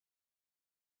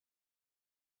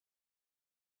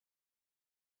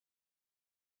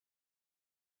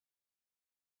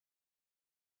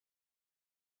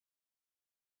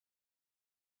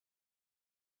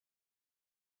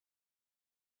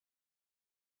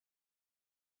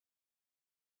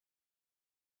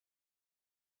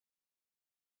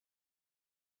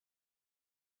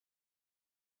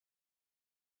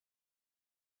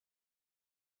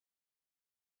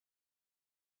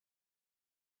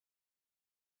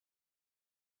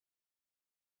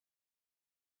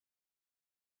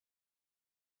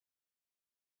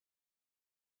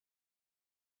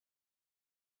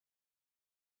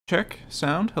Check.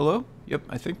 Sound. Hello? Yep,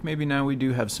 I think maybe now we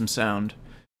do have some sound.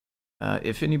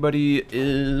 If anybody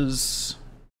is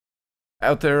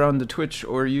out there on the Twitch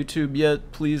or YouTube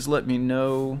yet, please let me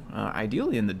know.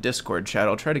 Ideally in the Discord chat.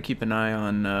 I'll try to keep an eye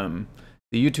on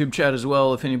the YouTube chat as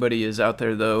well. If anybody is out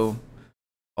there, though,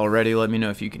 already, let me know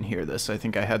if you can hear this. I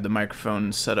think I had the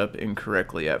microphone set up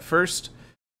incorrectly at first,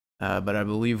 but I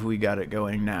believe we got it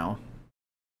going now.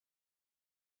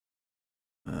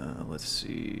 Let's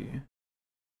see.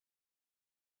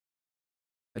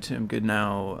 Hi, Tim. Good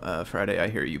now. Friday, I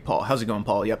hear you. Paul, how's it going,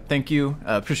 Paul? Yep, thank you.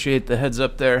 Appreciate the heads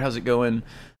up there. How's it going?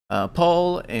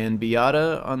 Paul and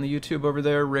Beata on the YouTube over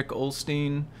there. Rick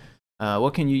Olstein.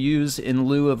 What can you use in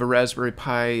lieu of a Raspberry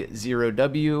Pi Zero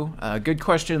W? Good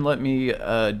question. Let me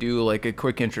do like a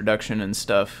quick introduction and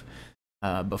stuff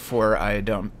before I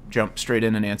jump straight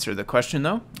in and answer the question,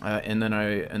 though, and then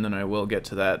I will get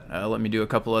to that. Let me do a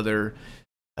couple other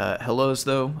hellos,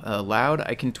 though. Loud.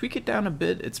 I can tweak it down a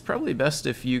bit. It's probably best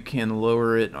if you can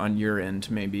lower it on your end,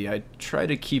 maybe. I try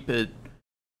to keep it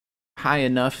high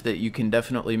enough that you can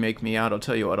definitely make me out. I'll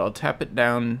tell you what, I'll tap it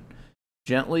down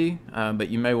gently, but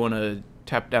you may want to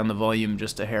tap down the volume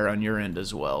just a hair on your end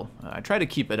as well. I try to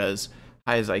keep it as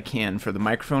high as I can for the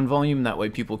microphone volume. That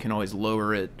way people can always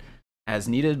lower it as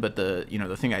needed, but the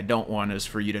thing I don't want is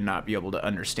for you to not be able to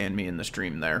understand me in the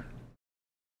stream there.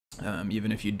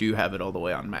 Even if you do have it all the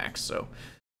way on max. So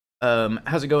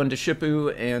how's it going to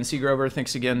Shippu and Seagrover?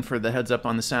 Thanks again for the heads up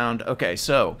on the sound. Okay,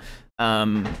 so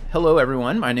hello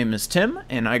everyone, my name is Tim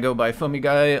and I go by Foamy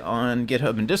Guy on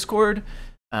GitHub and Discord.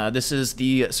 This is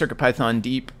the CircuitPython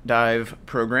Deep Dive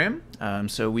program.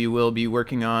 So we will be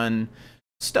working on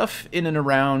stuff in and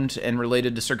around and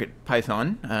related to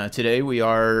CircuitPython. Today we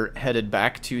are headed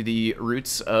back to the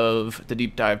roots of the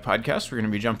Deep Dive podcast. We're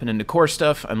going to be jumping into core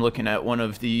stuff. I'm looking at one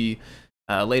of the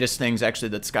latest things actually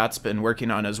that Scott's been working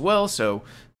on as well. So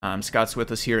Scott's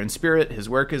with us here in spirit. His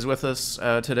work is with us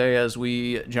today as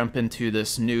we jump into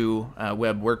this new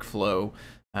web workflow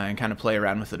and kind of play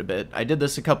around with it a bit. I did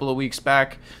this a couple of weeks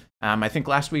back. I think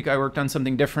last week I worked on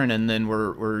something different, and then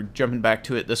we're jumping back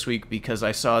to it this week because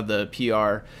I saw the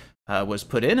PR was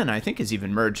put in, and I think is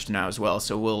even merged now as well.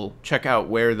 So we'll check out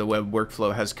where the web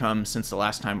workflow has come since the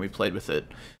last time we played with it.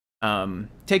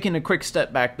 Taking a quick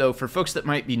step back, though, for folks that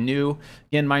might be new,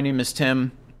 again, my name is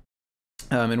Tim,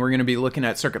 and we're going to be looking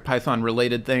at CircuitPython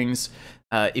related things.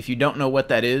 If you don't know what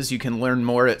that is, you can learn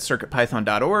more at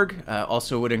circuitpython.org.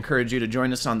 Also would encourage you to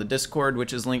join us on the Discord,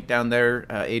 which is linked down there,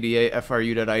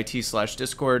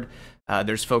 adafru.it/discord.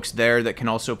 There's folks there that can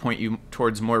also point you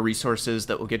towards more resources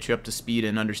that will get you up to speed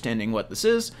in understanding what this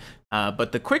is.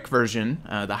 But the quick version,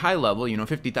 the high level,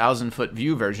 50,000 foot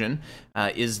view version,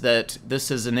 is that this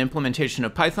is an implementation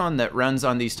of Python that runs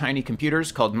on these tiny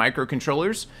computers called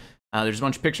microcontrollers. There's a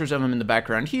bunch of pictures of them in the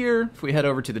background here. If we head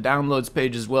over to the downloads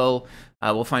page as well,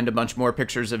 we'll find a bunch more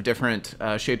pictures of different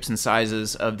shapes and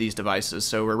sizes of these devices.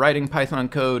 So we're writing Python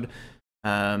code.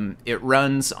 It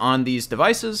runs on these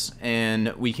devices,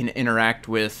 and we can interact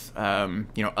with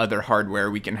other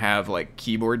hardware. We can have like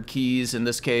keyboard keys in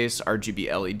this case, RGB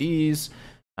LEDs,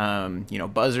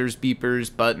 buzzers,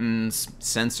 beepers, buttons,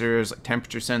 sensors, like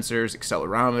temperature sensors,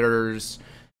 accelerometers,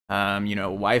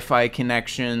 Wi-Fi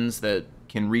connections that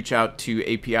can reach out to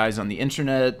APIs on the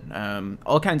internet,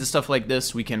 all kinds of stuff like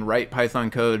this. We can write Python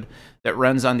code that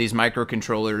runs on these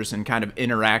microcontrollers and kind of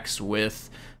interacts with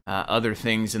other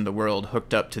things in the world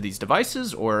hooked up to these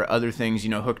devices, or other things,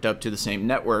 hooked up to the same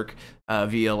network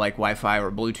via like Wi-Fi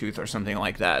or Bluetooth or something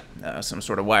like that, some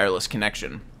sort of wireless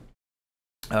connection.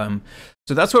 So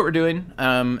that's what we're doing.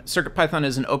 CircuitPython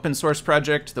is an open source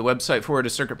project. The website for it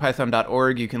is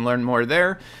circuitpython.org. You can learn more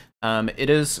there. It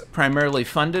is primarily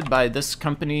funded by this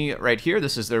company right here.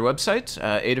 This is their website,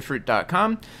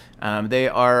 adafruit.com. They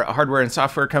are a hardware and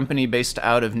software company based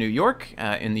out of New York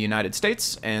in the United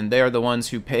States, and they are the ones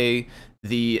who pay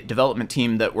the development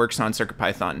team that works on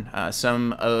CircuitPython.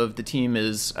 Some of the team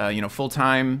is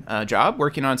full-time job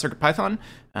working on CircuitPython,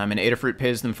 and Adafruit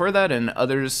pays them for that, and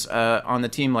others on the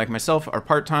team, like myself, are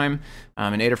part-time,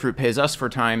 and Adafruit pays us for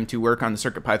time to work on the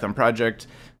CircuitPython project,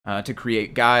 to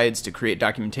create guides, to create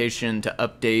documentation, to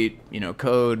update,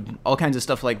 code, all kinds of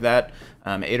stuff like that.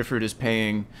 Adafruit is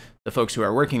paying the folks who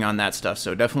are working on that stuff,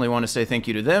 so definitely want to say thank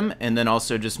you to them. And then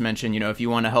also just mention, if you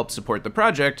want to help support the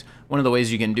project, one of the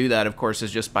ways you can do that, of course,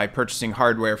 is just by purchasing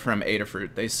hardware from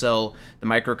Adafruit. They sell the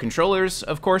microcontrollers,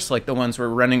 of course, like the ones we're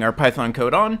running our Python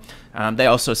code on. They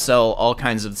also sell all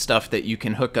kinds of stuff that you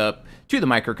can hook up to the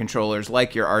microcontrollers,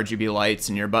 like your RGB lights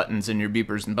and your buttons and your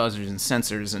beepers and buzzers and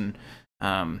sensors and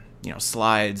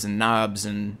slides and knobs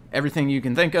and everything you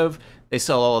can think of. They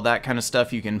sell all of that kind of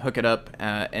stuff. You can hook it up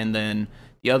and then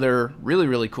The other really,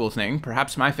 really cool thing,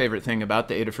 perhaps my favorite thing about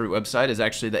the Adafruit website, is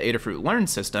actually the Adafruit Learn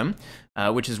system,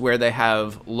 which is where they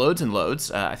have loads and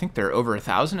loads. I think there are over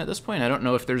 1,000 at this point. I don't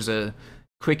know if there's a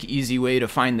quick, easy way to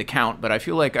find the count, but I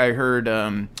feel like I heard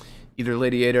either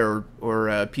Lady Ada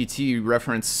or PT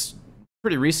reference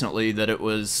pretty recently that it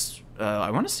was,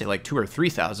 I want to say like 2,000 or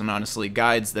 3,000, honestly,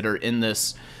 guides that are in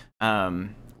this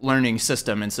learning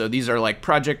system. And so these are like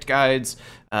project guides,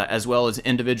 as well as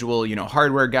individual,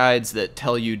 hardware guides that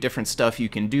tell you different stuff you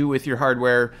can do with your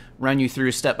hardware, run you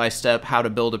through step by step how to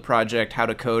build a project, how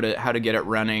to code it, how to get it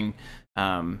running.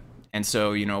 And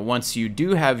so, once you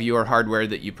do have your hardware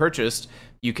that you purchased,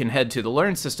 you can head to the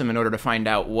Learn system in order to find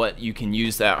out what you can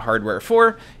use that hardware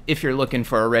for if you're looking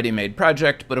for a ready-made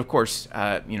project. But of course,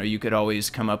 you could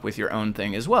always come up with your own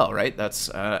thing as well, right?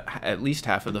 That's at least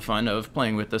half of the fun of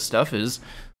playing with this stuff, is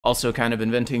also kind of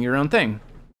inventing your own thing.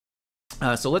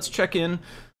 So let's check in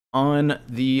on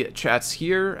the chats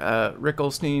here. Rick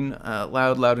Olstein,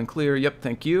 loud and clear. Yep,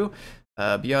 thank you.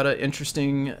 Beata,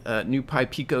 interesting NuPi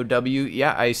Pico W.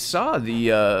 Yeah, I saw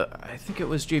the, I think it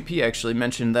was JP actually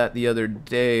mentioned that the other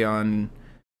day on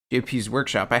JP's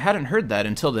workshop. I hadn't heard that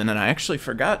until then, and I actually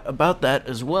forgot about that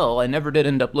as well. I never did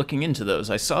end up looking into those.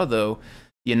 I saw, though,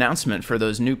 the announcement for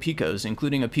those new Picos,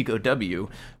 including a Pico W.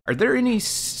 Are there any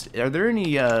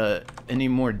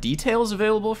more details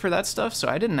available for that stuff? So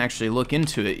I didn't actually look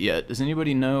into it yet. Does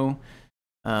anybody know?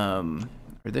 Are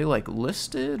they like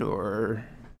listed, or?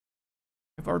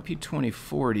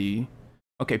 RP2040.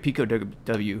 Okay, Pico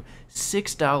W.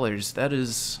 $6. That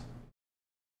is.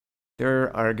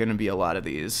 There are going to be a lot of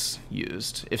these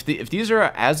used. If these are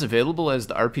as available as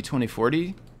the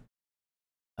RP2040,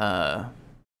 I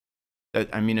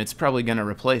mean, it's probably going to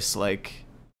replace like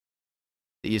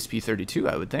the ESP32,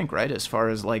 I would think, right? As far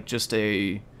as like just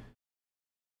a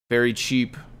very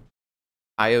cheap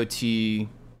IoT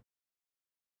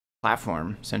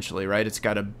platform, essentially, right? It's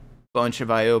got a bunch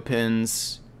of I/O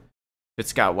pins. If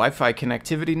it's got Wi-Fi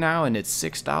connectivity now and it's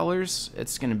 $6,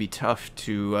 it's going to be tough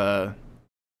to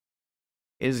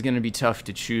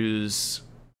choose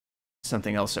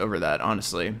something else over that,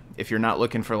 honestly. If you're not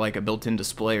looking for like a built-in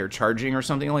display or charging or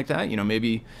something like that,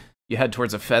 maybe you head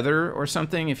towards a Feather or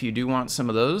something if you do want some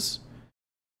of those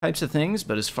types of things.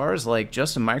 But as far as like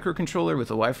just a microcontroller with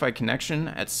a Wi-Fi connection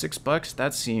at $6,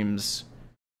 that seems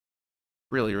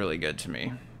really, really good to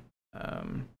me.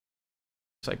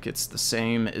 It's like it's the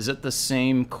same. Is it the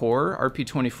same core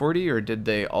RP2040, or did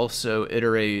they also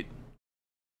iterate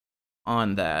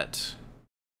on that?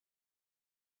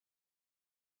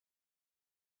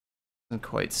 Doesn't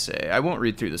quite say. I won't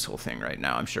read through this whole thing right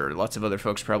now. I'm sure lots of other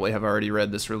folks probably have already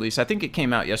read this release. I think it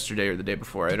came out yesterday or the day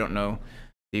before. I don't know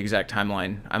the exact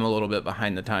timeline. I'm a little bit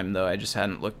behind the time, though. I just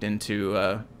hadn't looked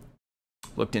into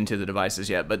the devices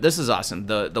yet. But this is awesome.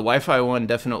 The Wi-Fi one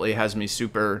definitely has me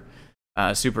super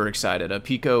excited. A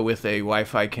Pico with a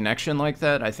Wi-Fi connection like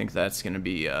that, I think that's going to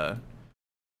be a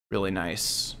really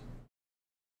nice,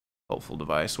 helpful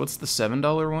device. What's the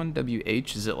 $7 one?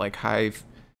 WH? Is it like high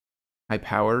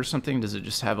power or something? Does it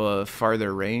just have a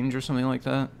farther range or something like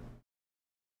that?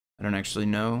 I don't actually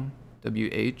know.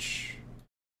 WH?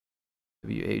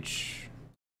 BLE?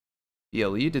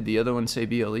 Did the other one say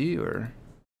BLE, or?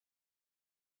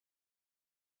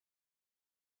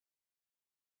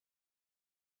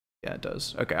 Yeah, it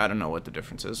does. Okay, I don't know what the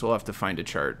difference is. We'll have to find a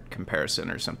chart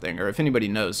comparison or something. Or if anybody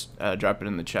knows, drop it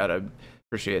in the chat. I'd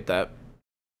appreciate that.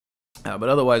 But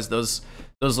otherwise, those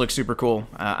look super cool.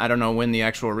 I don't know when the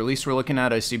actual release we're looking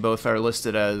at. I see both are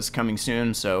listed as coming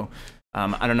soon, so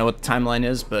I don't know what the timeline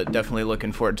is, but definitely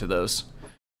looking forward to those.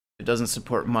 It doesn't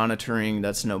support monitoring.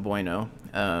 That's no bueno.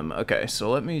 Okay, so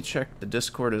let me check the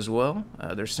Discord as well.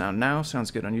 There's sound now.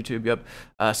 Sounds good on YouTube. Yep.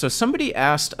 So somebody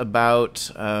asked about...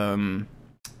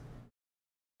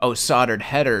 oh, soldered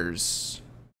headers.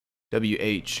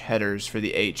 WH headers for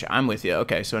the H. I'm with you.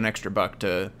 Okay, so an extra buck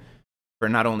for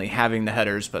not only having the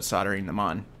headers, but soldering them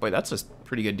on. Boy, that's a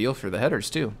pretty good deal for the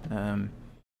headers, too.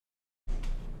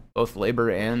 Both labor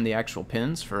and the actual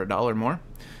pins for $1 more.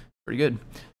 Pretty good.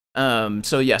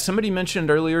 So yeah, somebody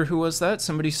mentioned earlier, who was that?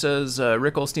 Somebody says,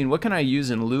 Rick Olstein, what can I use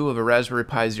in lieu of a Raspberry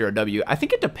Pi Zero W? I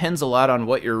think it depends a lot on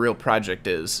what your real project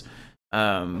is.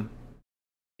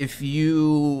 If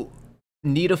you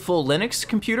need a full Linux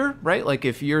computer, right? Like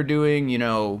if you're doing,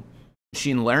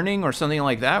 machine learning or something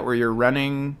like that, where you're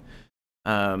running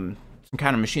some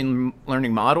kind of machine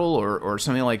learning model or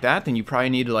something like that, then you probably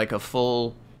need like a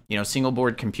full, single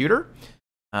board computer.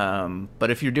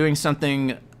 But if you're doing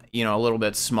something, a little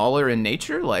bit smaller in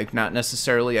nature, like not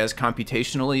necessarily as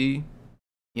computationally,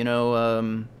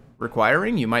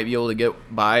 requiring, you might be able to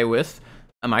get by with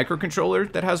a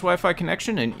microcontroller that has Wi-Fi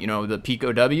connection, and you know the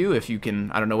Pico W, if you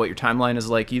can, I don't know what your timeline is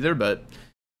like either, but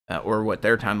or what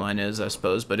their timeline is, I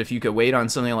suppose. But if you could wait on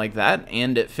something like that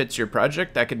and it fits your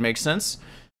project, that could make sense.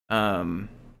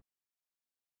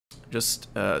 Just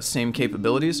same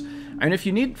capabilities. And if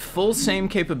you need full same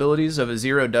capabilities of a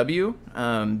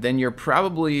 0W, then you're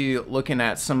probably looking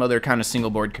at some other kind of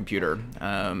single board computer.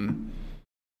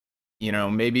 You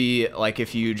know, maybe like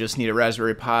if you just need a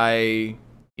Raspberry Pi, you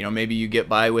know, maybe you get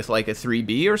by with like a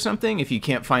 3B or something. If you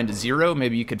can't find a 0,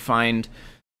 maybe you could find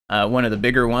one of the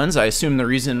bigger ones. I assume the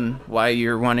reason why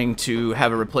you're wanting to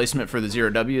have a replacement for the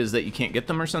 0W is that you can't get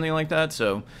them or something like that.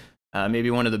 So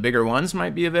maybe one of the bigger ones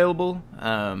might be available.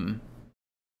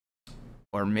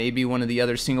 Or maybe one of the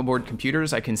other single board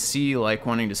computers. I can see like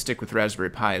wanting to stick with Raspberry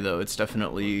Pi though. It's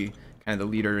definitely kind of the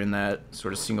leader in that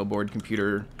sort of single board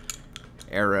computer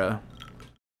area.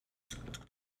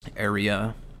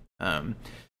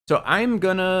 So I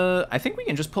think we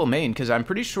can just pull main, because I'm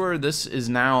pretty sure this is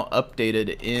now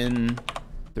updated in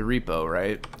the repo,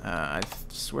 right? I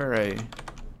swear I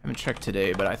haven't checked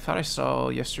today, but I thought I saw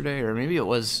yesterday, or maybe it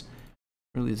was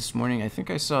early this morning. I think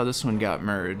I saw this one got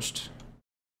merged.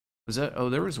 Was that, oh,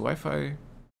 there was Wi-Fi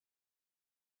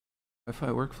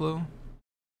workflow?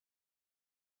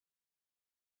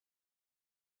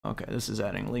 Okay, this is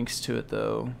adding links to it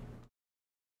though.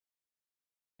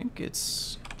 I think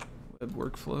it's web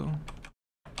workflow.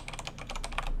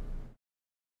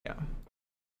 Yeah.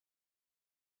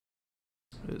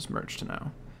 It is merged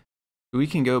now. We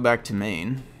can go back to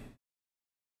main.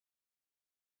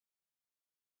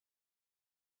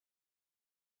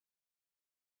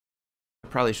 I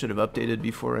probably should have updated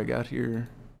before I got here.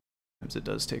 Sometimes it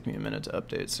does take me a minute to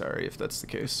update. Sorry if that's the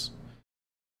case.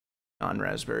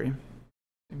 Non-Raspberry.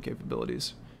 Same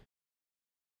capabilities.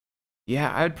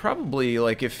 Yeah, I'd probably,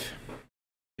 like, if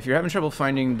you're having trouble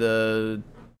finding the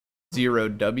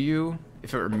 0W,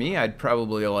 if it were me, I'd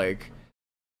probably, like,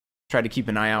 try to keep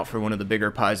an eye out for one of the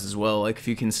bigger Pis as well. Like, if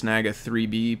you can snag a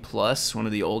 3B plus, one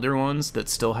of the older ones that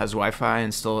still has Wi-Fi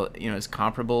and still, you know, is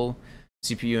comparable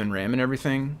CPU and RAM and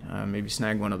everything, maybe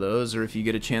snag one of those. Or if you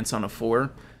get a chance on a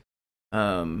 4,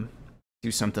 do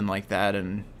something like that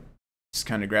and just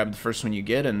kind of grab the first one you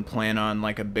get and plan on,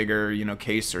 like, a bigger, you know,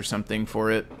 case or something for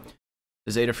it.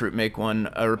 Does Adafruit make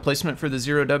a replacement for the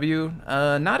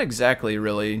 0W? Not exactly,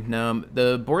 really. No,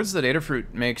 the boards that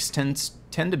Adafruit makes tend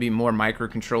to be more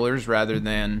microcontrollers rather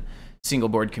than single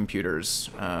board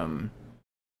computers.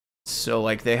 So,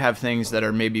 like, they have things that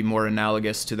are maybe more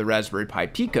analogous to the Raspberry Pi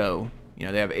Pico. You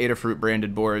know, they have Adafruit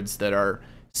branded boards that are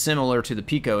similar to the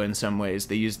Pico in some ways.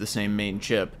 They use the same main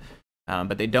chip,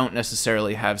 but they don't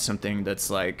necessarily have something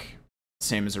that's like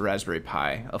same as a Raspberry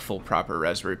Pi, a full proper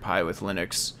Raspberry Pi with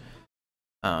Linux.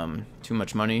 Too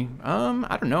much money?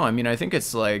 I don't know. I mean, I think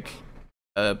it's like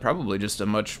probably just a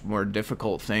much more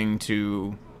difficult thing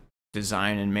to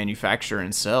design and manufacture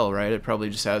and sell, right? It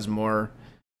probably just has more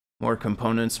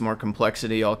components, more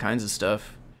complexity, all kinds of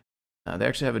stuff. They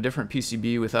actually have a different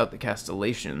PCB without the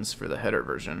castellations for the header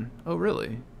version. Oh,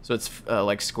 really? So it's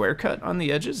like square cut on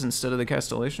the edges instead of the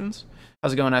castellations?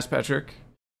 How's it going, Ask Patrick?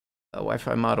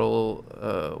 Wi-Fi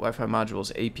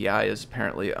module's API is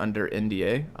apparently under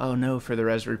NDA. Oh no, for the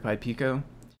Raspberry Pi Pico?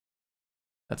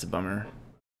 That's a bummer.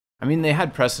 I mean, they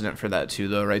had precedent for that too,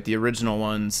 though, right? The original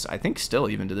ones, I think still,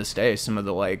 even to this day, some of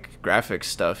the, like, graphics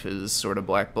stuff is sort of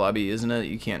black blobby, isn't it?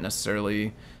 You can't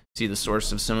necessarily see the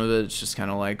source of some of it. It's just kind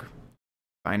of like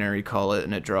binary call it,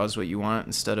 and it draws what you want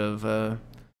instead of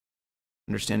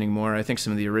understanding more. I think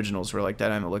some of the originals were like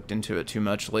that. I haven't looked into it too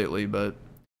much lately, but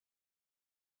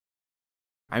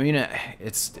I mean,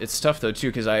 it's tough though too,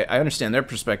 because I understand their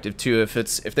perspective too.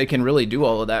 If they can really do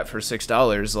all of that for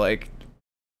 $6, like,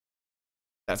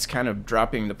 that's kind of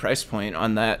dropping the price point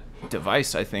on that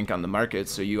device, I think, on the market.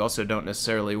 So you also don't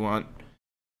necessarily want,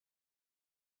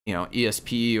 you know,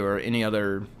 ESP or any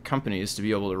other companies to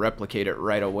be able to replicate it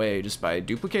right away just by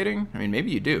duplicating. I mean,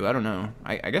 maybe you do. I don't know.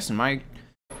 I guess in my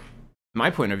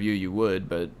point of view, you would,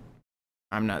 but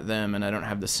I'm not them, and I don't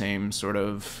have the same sort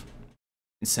of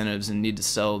incentives and need to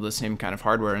sell the same kind of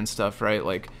hardware and stuff, right?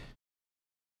 Like,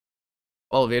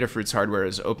 all of Adafruit's hardware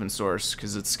is open source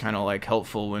because it's kind of like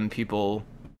helpful when people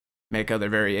make other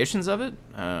variations of it.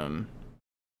 I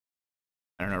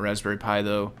don't know, Raspberry Pi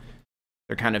though,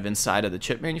 they're kind of inside of the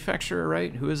chip manufacturer,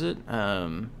 right? Who is it?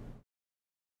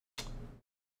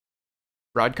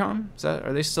 Broadcom?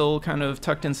 Are they still kind of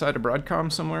tucked inside of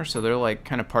Broadcom somewhere? So they're like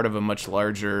kind of part of a much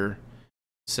larger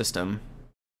system.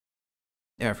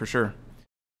 Yeah, for sure.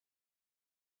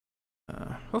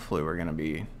 Hopefully we're gonna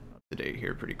be up to date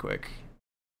here pretty quick.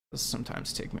 This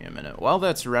sometimes take me a minute. While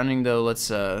that's running though, let's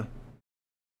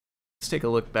Let's take a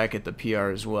look back at the PR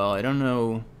as well. I don't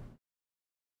know.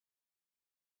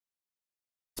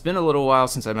 It's been a little while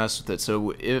since I messed with it,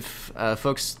 so if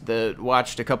folks that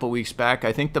watched a couple weeks back,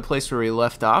 I think the place where we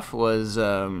left off was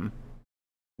I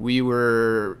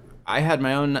had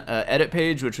my own edit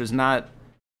page, which was not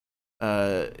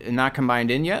combined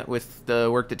in yet with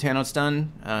the work that Tano's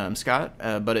done, Scott,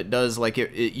 but it does, like,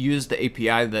 it used the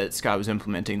API that Scott was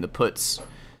implementing, the puts,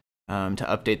 to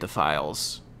update the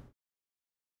files.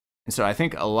 And so I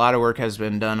think a lot of work has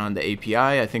been done on the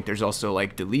API. I think there's also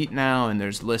like delete now, and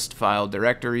there's list file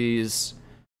directories,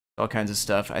 all kinds of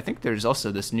stuff. I think there's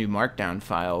also this new markdown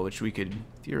file, which we could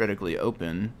theoretically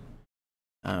open.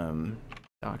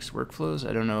 Docs workflows.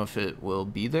 I don't know if it will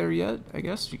be there yet, I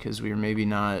guess, because we are maybe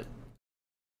not,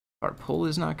 our pull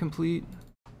is not complete.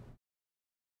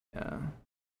 Yeah.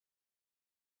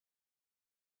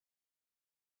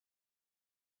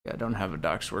 Yeah, I don't have a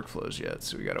docs workflows yet,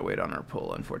 so we gotta wait on our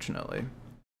pull, unfortunately.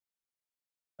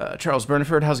 Charles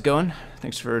Burniford, how's it going?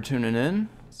 Thanks for tuning in.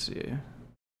 Let's see.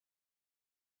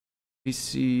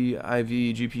 PC,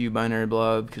 IV, GPU binary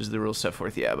blob, because of the rules set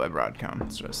forth, yeah, by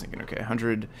Broadcom. So I was thinking, okay,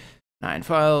 109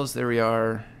 files, there we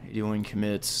are, 81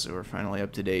 commits, so we're finally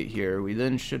up to date here. We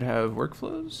then should have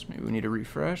workflows. Maybe we need a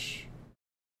refresh.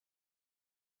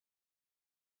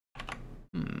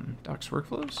 Docs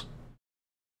workflows?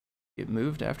 Get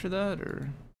moved after that,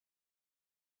 or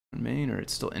main, or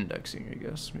it's still indexing, I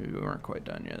guess. Maybe we weren't quite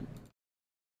done yet.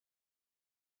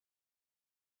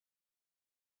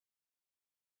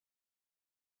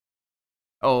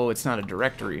 Oh, it's not a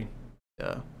directory.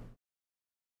 Yeah.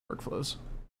 Workflows.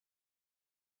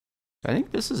 I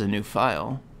think this is a new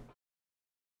file.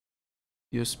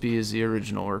 USB is the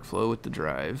original workflow with the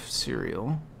drive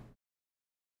serial.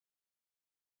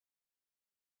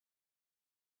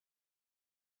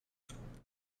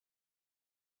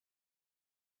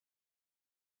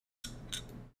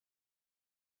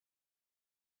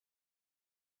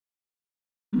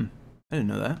 I didn't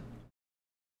know that. I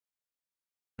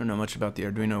don't know much about the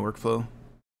Arduino workflow.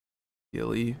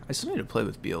 BLE. I still need to play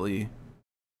with BLE.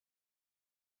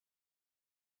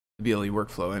 The BLE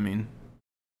workflow, I mean.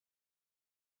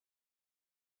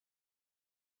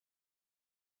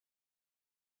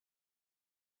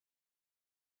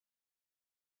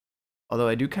 Although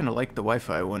I do kind of like the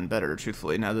Wi-Fi one better,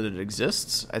 truthfully, now that it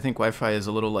exists. I think Wi-Fi is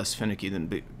a little less finicky than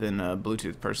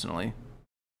Bluetooth, personally.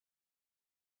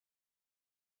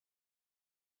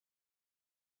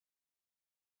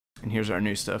 And here's our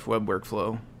new stuff, web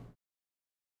workflow.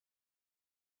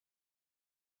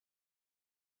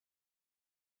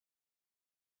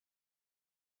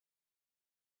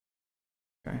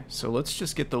 Okay, so let's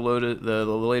just get the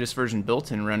latest version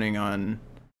built and running on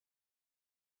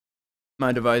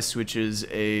my device, which is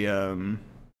a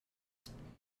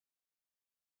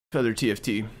Feather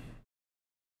TFT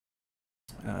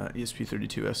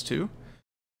ESP32S2.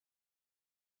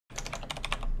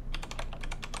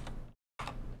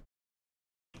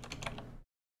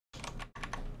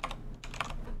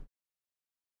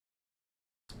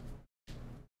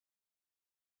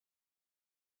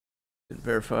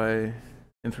 Verify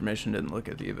information, didn't look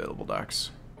at the available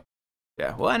docs.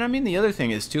 Yeah, well, and I mean, the other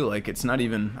thing is too, like, it's not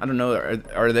even, I don't know,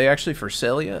 are they actually for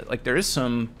sale yet? Like, there is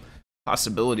some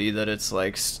possibility that it's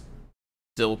like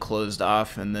still closed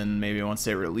off, and then maybe once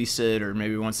they release it, or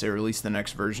maybe once they release the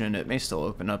next version, it may still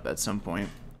open up at some point.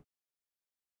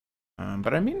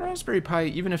 But I mean, Raspberry Pi,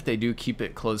 even if they do keep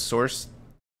it closed source,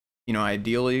 you know,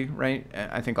 ideally, right?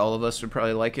 I think all of us would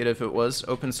probably like it if it was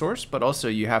open source, but also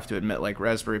you have to admit, like,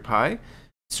 Raspberry Pi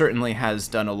certainly has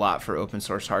done a lot for open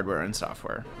source hardware and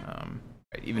software.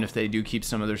 Right? Even if they do keep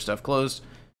some of their stuff closed,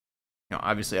 you know,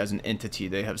 obviously as an entity,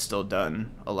 they have still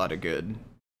done a lot of good in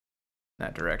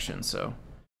that direction. So,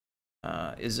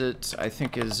 is it,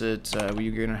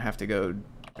 we're gonna have to go,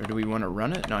 or do we want to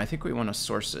run it? No, I think we want to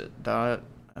source it. /ESP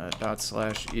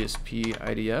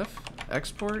IDF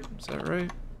export, is that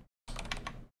right?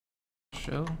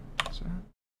 Show, I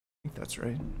think that's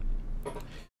right.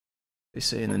 They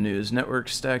say in the news, network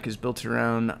stack is built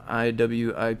around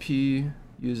IWIP,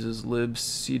 uses libs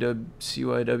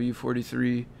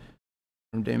CYW43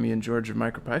 from Damian George of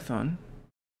MicroPython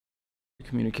to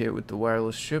communicate with the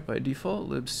wireless chip. By default,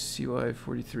 libs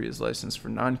CY43 is licensed for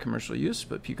non-commercial use,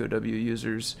 but PicoW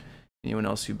users, anyone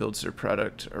else who builds their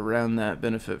product around that,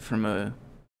 benefit from a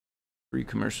free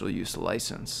commercial use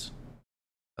license.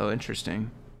 Oh,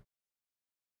 interesting.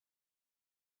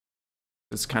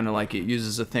 It's kind of like it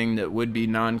uses a thing that would be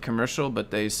non-commercial,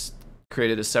 but they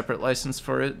created a separate license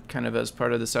for it, kind of as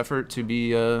part of this effort to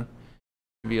be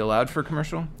allowed for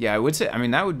commercial. Yeah, I would say, I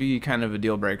mean, that would be kind of a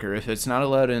deal breaker if it's not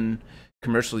allowed in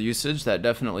commercial usage, that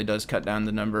definitely does cut down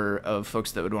the number of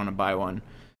folks that would want to buy one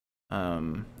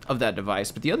of that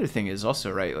device. But the other thing is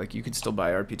also, right, like you could still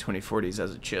buy RP2040s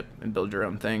as a chip and build your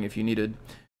own thing if you needed.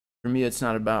 For me, it's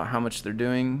not about how much they're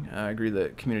doing. I agree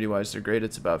that community-wise they're great.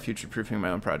 It's about future-proofing my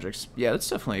own projects. Yeah, that's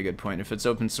definitely a good point. If it's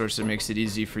open source, it makes it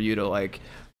easy for you to like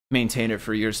maintain it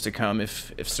for years to come.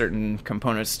 If certain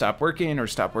components stop working or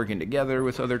stop working together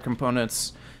with other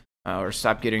components, or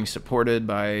stop getting supported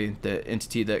by the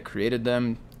entity that created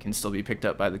them, can still be picked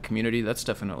up by the community. That's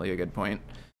definitely a good point.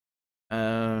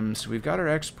 So we've got our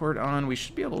export on. We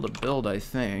should be able to build, I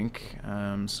think.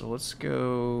 So let's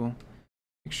go.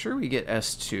 Make sure we get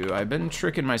S2. I've been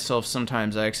tricking myself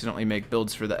sometimes. I accidentally make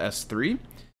builds for the S3.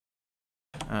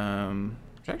 Which I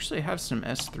actually have some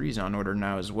S3s on order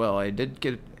now as well. I did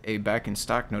get a back in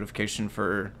stock notification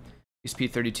for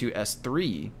ESP32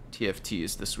 S3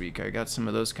 TFTs this week. I got some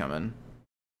of those coming.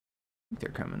 I think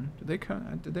they're coming. Did they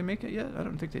come? Did they make it yet? I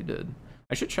don't think they did.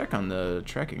 I should check on the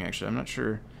tracking actually. I'm not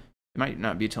sure. It might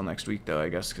not be till next week though, I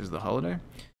guess, because of the holiday.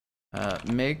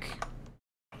 Make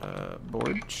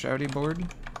board, shouty board,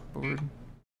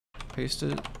 paste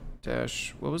it,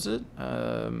 dash, what was it?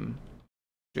 J4?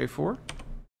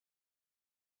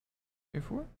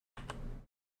 J4?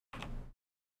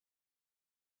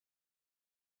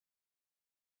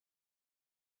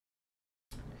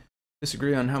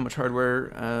 Disagree on how much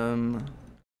hardware, how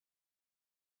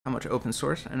much open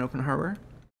source and open hardware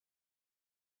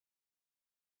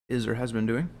is or has been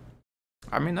doing.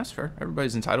 I mean, that's fair.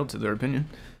 Everybody's entitled to their opinion.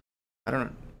 I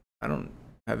don't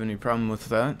have any problem with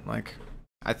that. Like,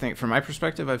 I think from my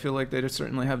perspective, I feel like they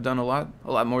certainly have done a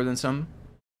lot more than some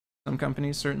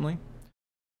companies, certainly.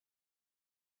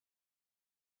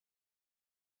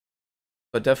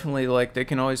 But definitely, like, they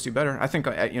can always do better. I think,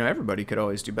 you know, everybody could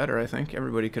always do better, I think.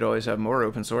 Everybody could always have more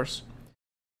open source.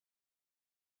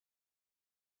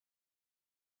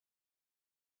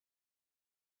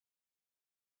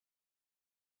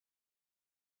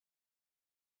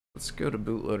 Let's go to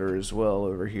bootloader as well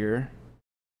over here.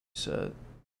 So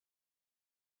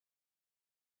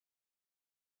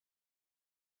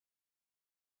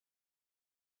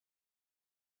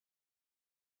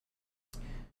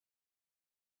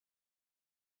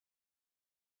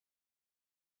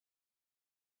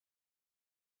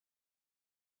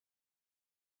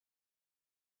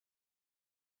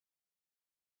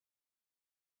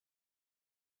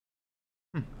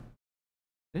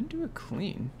didn't do it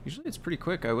clean. Usually it's pretty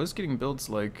quick. I was getting builds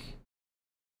like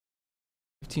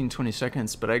 15-20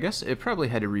 seconds, but I guess it probably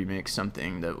had to remake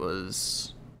something that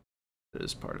is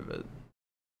part of it.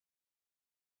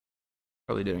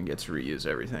 Probably didn't get to reuse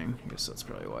everything. I guess that's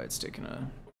probably why it's taken a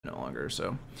minute longer.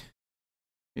 So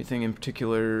anything in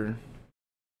particular,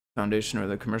 Foundation or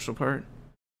the commercial part?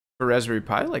 For Raspberry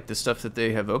Pi, like the stuff that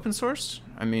they have open sourced?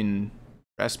 I mean,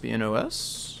 Raspbian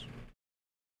OS,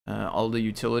 all the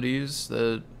utilities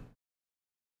that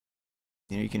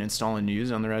you can install and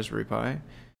use on the Raspberry Pi.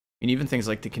 And even things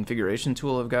like the configuration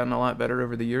tool have gotten a lot better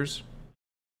over the years.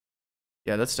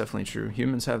 Yeah, that's definitely true.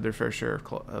 Humans have their fair share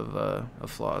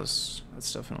of flaws.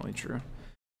 That's definitely true.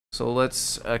 So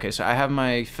okay, so I have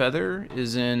my Feather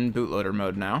is in bootloader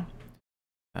mode now.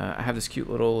 I have this cute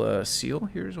little seal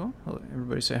here as well.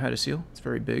 Everybody say hi to Seal. It's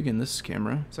very big in this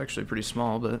camera. It's actually pretty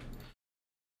small, but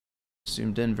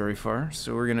zoomed in very far.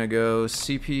 So we're gonna go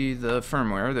CP the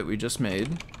firmware that we just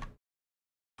made.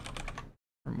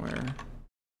 Firmware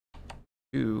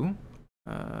to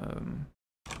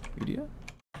media.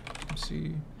 Let's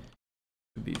see.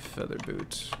 Would be Feather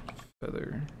boot.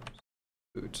 Feather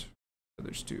boot.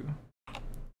 Feathers 2.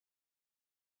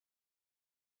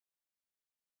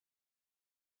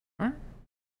 Alright.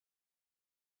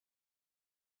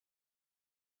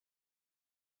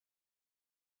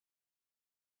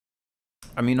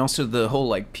 I mean, also the whole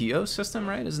like PO system,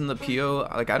 right? Isn't the PO,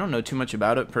 like, I don't know too much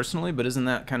about it personally, but isn't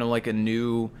that kind of like a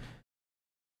new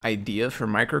idea for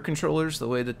microcontrollers, the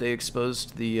way that they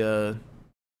exposed the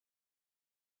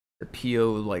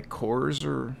PO like cores,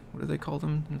 or what do they call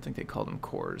them? I don't think they call them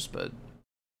cores, but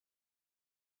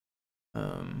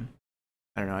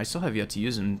I don't know. I still have yet to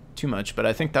use them too much, but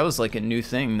I think that was like a new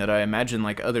thing that I imagine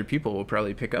like other people will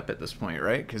probably pick up at this point,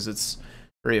 right? Because it's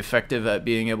very effective at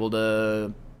being able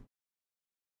to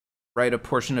write a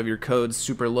portion of your code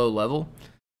super low level.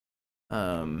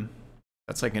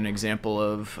 That's like an example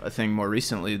of a thing more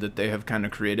recently that they have kind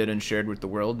of created and shared with the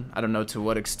world. I don't know to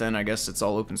what extent. I guess it's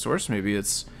all open source. Maybe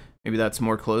that's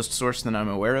more closed source than I'm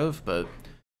aware of, but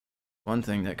one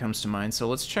thing that comes to mind. So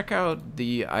let's check out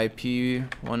the IP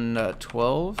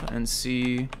 1.12 and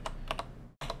see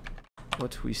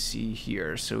what we see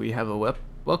here. So we have a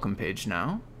welcome page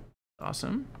now.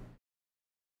 Awesome.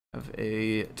 Have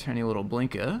a tiny little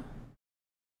Blinka.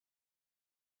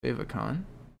 Favicon.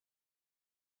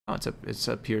 Oh, it's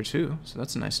up here too, so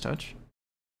that's a nice touch.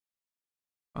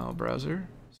 File browser.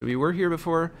 So we were here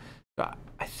before.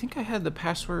 I think I had the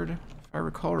password, if I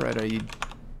recall right. I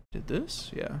did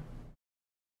this, yeah.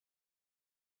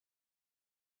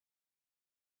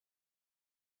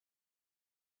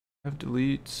 Have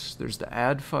deletes. There's the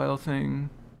add file thing.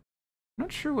 I'm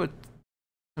not sure what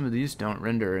some of these don't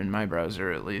render in my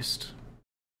browser, at least.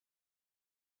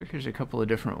 I think there's a couple of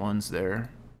different ones there.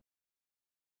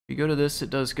 If you go to this, it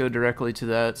does go directly to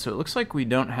that. So it looks like we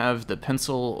don't have the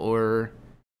pencil or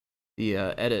the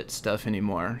edit stuff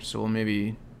anymore. So we'll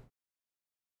maybe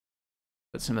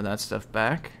put some of that stuff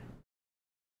back.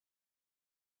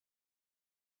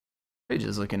 Page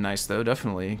is looking nice though,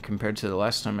 definitely, compared to the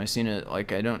last time I seen it.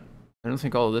 Like I don't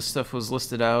think all of this stuff was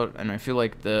listed out, and I feel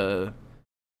like the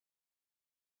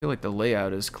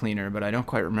layout is cleaner, but I don't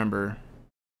quite remember.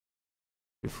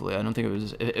 Truthfully, I don't think it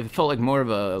was. It felt like more of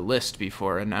a list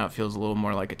before, and now it feels a little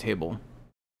more like a table.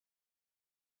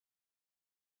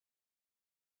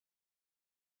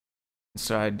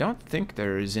 So I don't think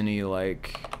there is any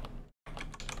like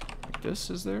this,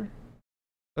 is there?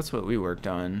 That's what we worked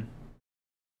on.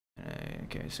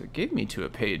 Okay, so it gave me to a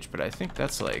page, but I think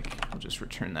that's like, I'll just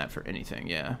return that for anything,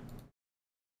 yeah.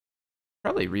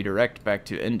 Probably redirect back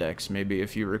to index, maybe,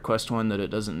 if you request one that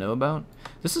it doesn't know about.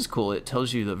 This is cool, it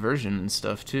tells you the version and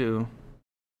stuff, too.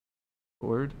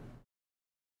 Board.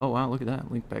 Oh, wow, look at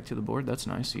that. Link back to the board, that's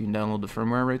nice. You can download the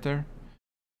firmware right there.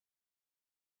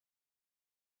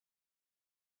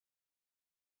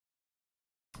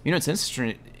 You know what's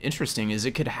interesting is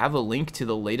it could have a link to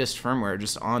the latest firmware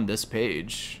just on this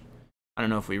page. I don't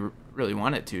know if we really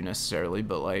want it to necessarily,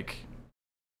 but like,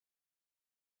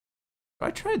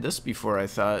 I tried this before, I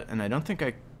thought, and I don't think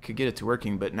I could get it to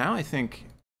working, but now I think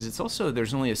it's also,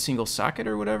 there's only a single socket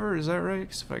or whatever, is that right?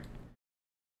 Because if I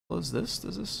close this,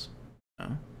 does this?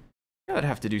 No. Yeah, I'd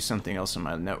have to do something else on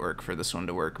my network for this one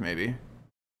to work, maybe.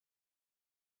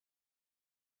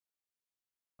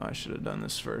 Oh, I should have done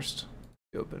this first.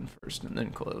 Open first and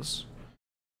then close.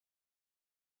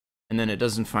 And then it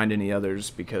doesn't find any others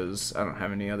because I don't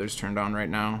have any others turned on right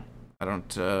now. I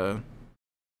don't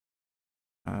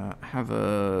have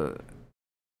a...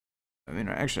 I mean,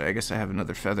 actually, I guess I have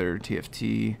another Feather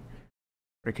TFT.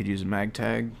 I could use a mag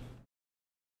tag.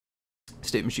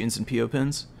 State machines and PO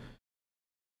pins.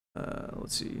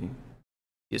 Let's see.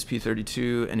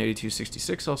 ESP32 and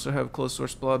 8266 also have closed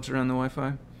source blobs around the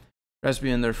Wi-Fi.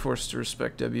 Raspbian, they're forced to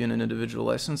respect Debian and individual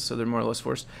license, so they're more or less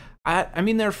forced. I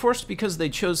mean, they're forced because they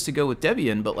chose to go with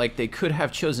Debian, but like they could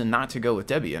have chosen not to go with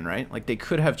Debian, right? Like they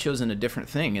could have chosen a different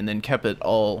thing and then kept it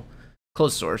all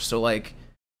closed source. So like,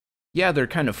 yeah, they're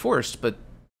kind of forced, but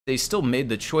they still made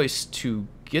the choice to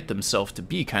get themselves to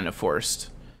be kind of forced.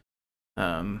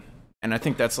 And I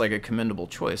think that's like a commendable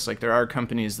choice. Like there are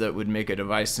companies that would make a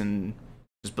device and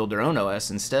just build their own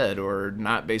OS instead, or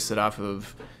not base it off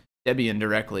of Debian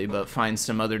directly, but find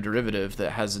some other derivative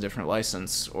that has a different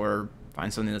license, or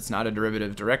find something that's not a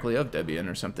derivative directly of Debian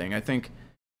or something. I think,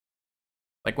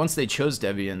 like, once they chose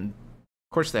Debian,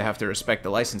 of course they have to respect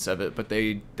the license of it, but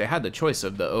they had the choice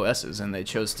of the OSs, and they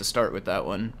chose to start with that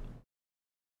one.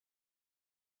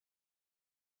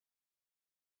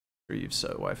 Sure, you've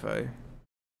set Wi-Fi.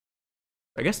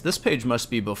 I guess this page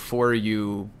must be before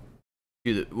you...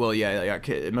 Well, yeah,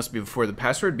 it must be before the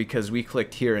password because we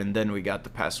clicked here and then we got the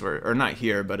password, or not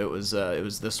here, but it was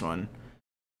this one,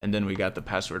 and then we got the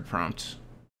password prompt.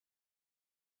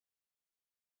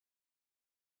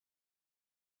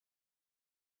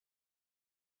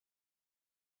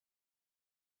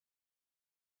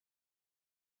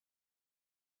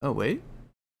 Oh wait,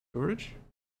 storage.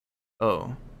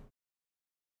 Oh,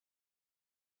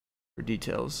 for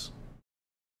details.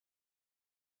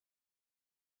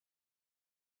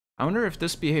 I wonder if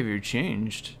this behavior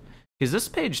changed, because this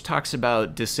page talks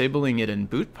about disabling it in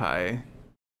BootPy.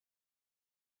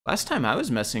 Last time I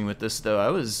was messing with this though, I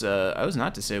was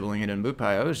not disabling it in BootPy.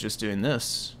 I was just doing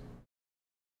this.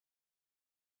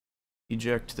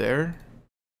 Eject there.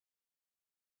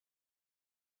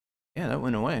 Yeah, that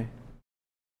went away.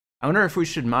 I wonder if we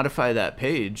should modify that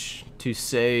page to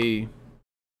say,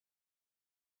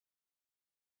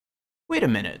 wait a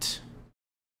minute.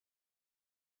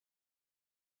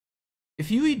 If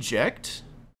you eject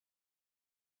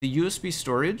the USB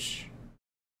storage,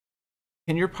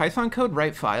 can your Python code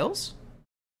write files?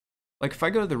 Like if I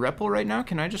go to the REPL right now,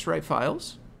 can I just write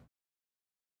files?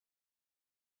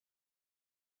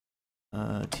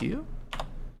 Tio?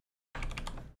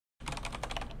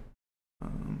 I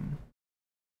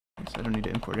guess I don't need to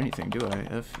import anything, do I?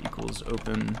 F equals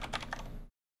open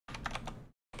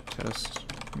test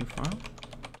new file,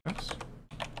 test.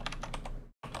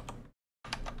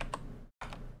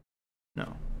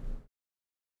 No.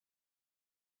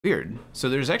 Weird. So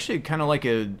there's actually kind of like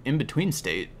a in-between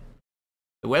state.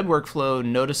 The web workflow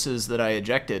notices that I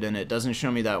ejected and it doesn't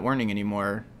show me that warning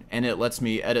anymore, and it lets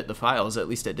me edit the files. At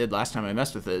least it did last time I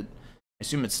messed with it. I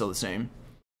assume it's still the same.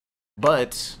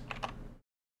 But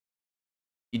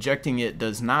ejecting it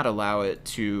does not allow it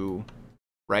to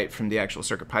write from the actual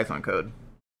CircuitPython code.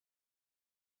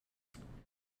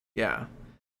 Yeah.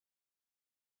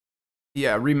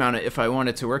 Yeah, remount it if I want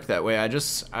it to work that way. I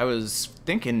was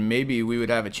thinking maybe we would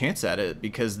have a chance at it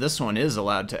because this one is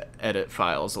allowed to edit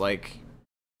files. Like,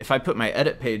 if I put my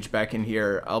edit page back in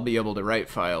here, I'll be able to write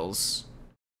files,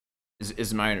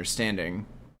 is my understanding,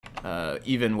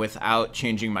 even without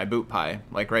changing my bootpy.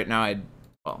 Like right now, I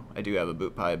do have a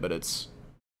bootpy, but it's,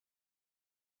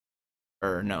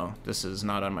 or no, this is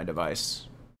not on my device,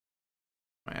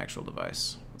 my actual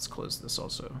device. Let's close this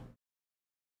also.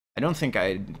 I don't think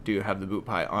I do have the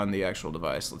bootpy on the actual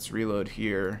device. Let's reload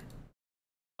here.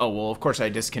 Oh, well, of course I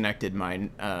disconnected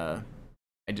mine. I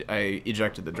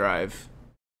ejected the drive.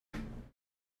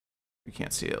 We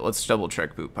can't see it. Let's double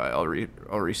check bootpy. I'll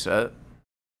reset.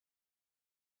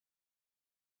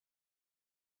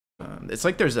 It's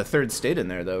like there's a third state in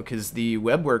there though, because the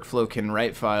web workflow can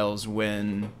write files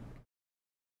when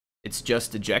it's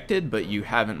just ejected, but you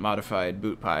haven't modified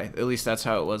bootpy. At least that's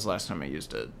how it was last time I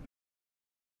used it.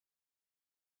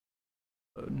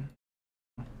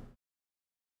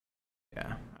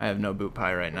 Yeah, I have no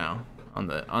bootpy right now on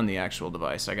the actual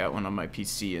device. I got one on my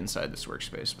PC inside this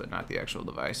workspace, but not the actual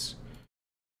device.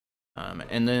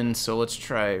 And then, so let's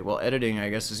try, well, editing, I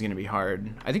guess, is going to be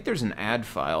hard. I think there's an add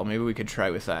file. Maybe we could try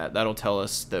with that. That'll tell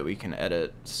us that we can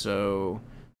edit. So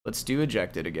let's do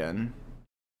ejected again.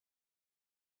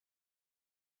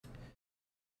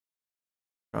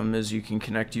 Problem is you can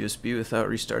connect USB without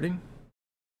restarting.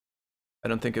 I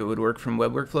don't think it would work from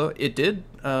web workflow. It did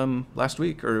last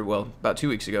week, or well, about 2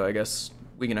 weeks ago, I guess.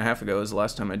 Week and a half ago is the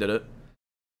last time I did it.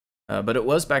 But it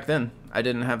was back then. I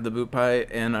didn't have the bootpy,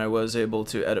 and I was able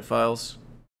to edit files.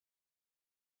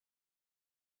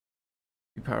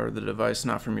 You power the device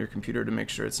not from your computer to make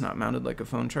sure it's not mounted like a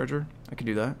phone charger. I could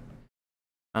do that.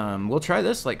 We'll try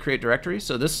this, like create directory.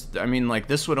 So this, I mean, like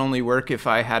this would only work if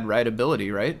I had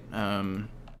writability, right?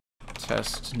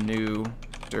 Test new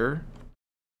dir.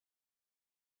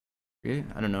 Okay,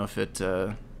 I don't know if it,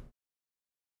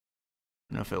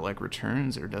 like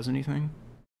returns or does anything.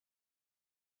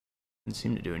 Doesn't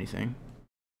seem to do anything.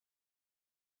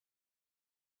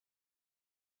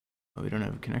 Oh, we don't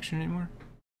have a connection anymore?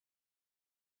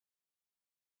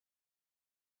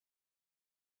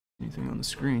 Anything on the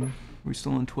screen? Are we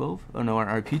still on 12? Oh no,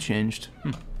 our IP changed.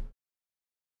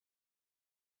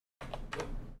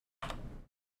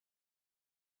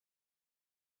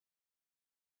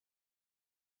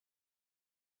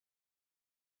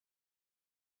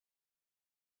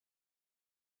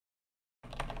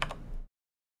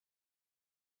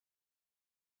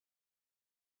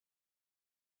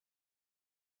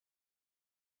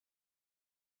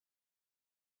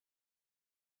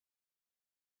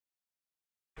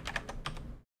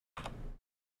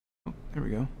 There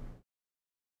we go.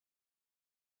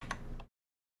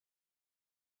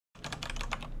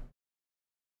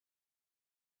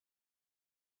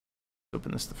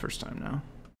 Open this the first time now.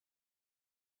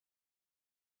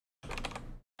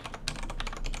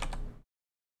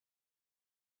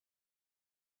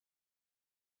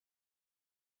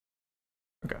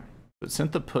 Okay, so it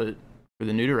sent the put for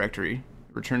the new directory,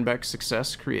 returned back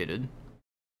success created.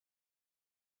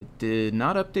 It did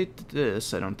not update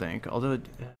this, I don't think, although it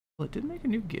did make a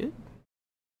new git?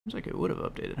 Seems like it would have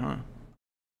updated, huh?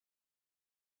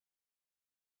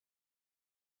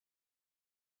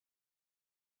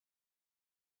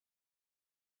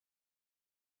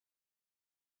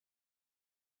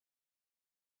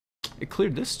 It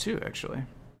cleared this too, actually.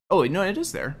 Oh, no, it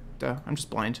is there. Duh, I'm just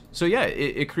blind. So yeah,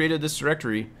 it created this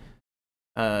directory.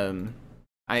 I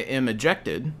am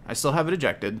ejected. I still have it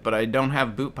ejected, but I don't have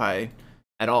bootpy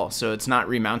at all, so it's not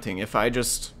remounting. If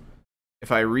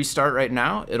I restart right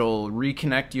now, it'll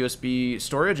reconnect USB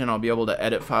storage and I'll be able to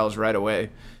edit files right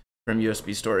away from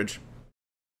USB storage.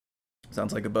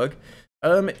 Sounds like a bug.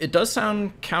 It does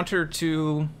sound counter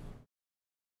to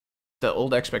the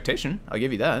old expectation. I'll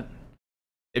give you that.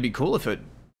 It'd be cool if it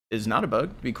is not a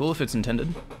bug. It'd be cool if it's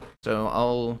intended. So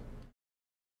I'll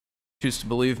choose to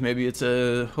believe maybe it's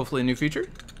hopefully a new feature.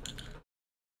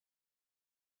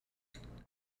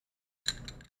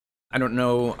 I don't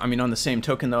know, I mean, on the same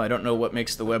token though, I don't know what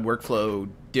makes the web workflow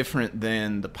different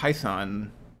than the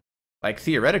Python. Like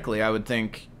theoretically, I would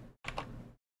think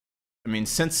I mean,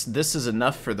 since this is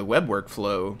enough for the web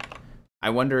workflow, I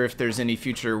wonder if there's any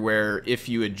future where if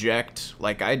you eject,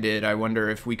 like I did, I wonder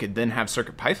if we could then have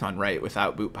CircuitPython write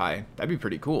without BootPy. That'd be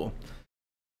pretty cool.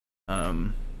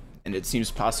 And it seems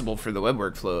possible for the web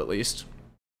workflow at least.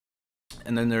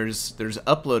 And then there's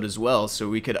upload as well, so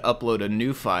we could upload a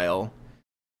new file.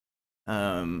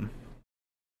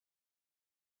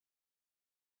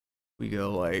 We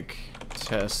go like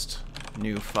test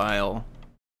new file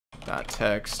dot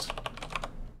text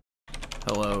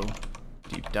hello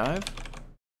deep dive.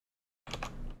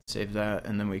 Save that,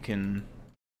 and then we can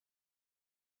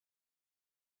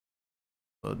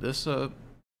load this up.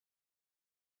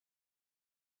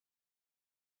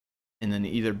 And then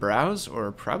either browse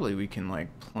or probably we can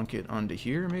like plunk it onto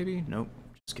here maybe. Nope,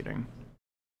 just kidding.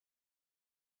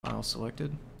 File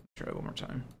selected. Try one more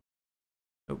time.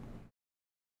 Nope.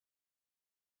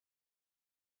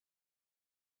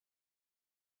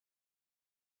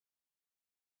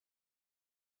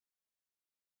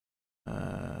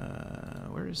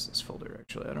 Where is this folder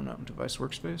actually? I don't know. Device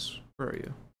workspace. Where are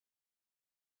you?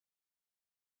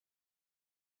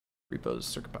 Repos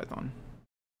CircuitPython.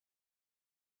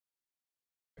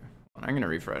 Okay. I'm going to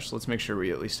refresh. Let's make sure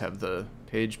we at least have the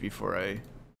page before I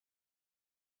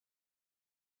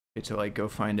get to like go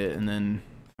find it and then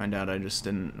find out I just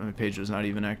didn't. My page was not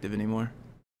even active anymore.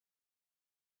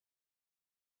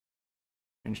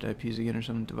 Changed IPs again or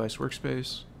something. Device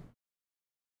workspace.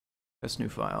 Test new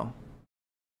file.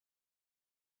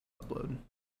 Upload.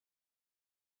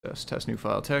 Test new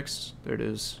file text. There it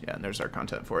is. Yeah, and there's our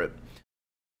content for it.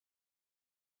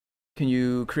 Can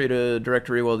you create a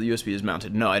directory while the USB is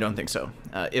mounted? No, I don't think so.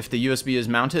 If the USB is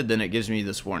mounted, then it gives me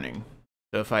this warning.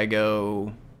 So if I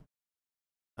go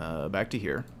back to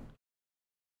here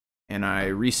and I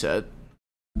reset,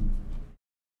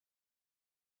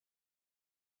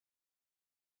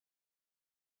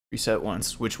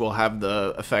 once, which will have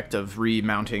the effect of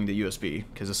remounting the USB,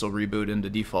 because this will reboot into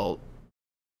default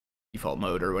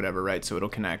mode or whatever, right? So it'll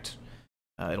connect.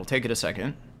 It'll take it a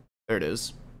second. There it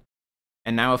is.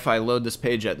 And now if I load this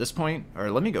page at this point,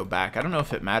 or let me go back. I don't know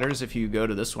if it matters if you go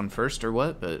to this one first or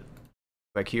what, but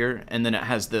back here, and then it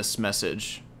has this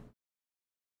message.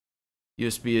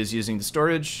 USB is using the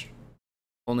storage,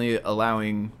 only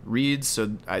allowing reads.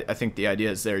 So I think the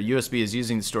idea is there. USB is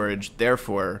using the storage,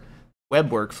 therefore web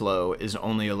workflow is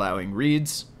only allowing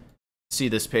reads. See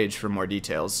this page for more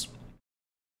details.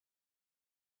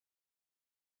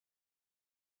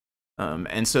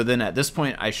 And so then at this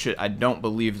point, I don't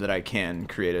believe that I can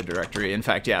create a directory. In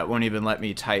fact, yeah, it won't even let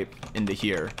me type into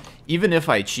here. Even if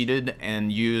I cheated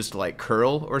and used like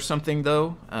curl or something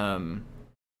though,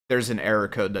 there's an error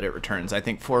code that it returns. I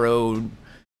think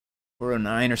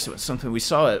 409 or something. We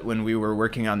saw it when we were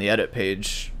working on the edit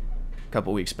page a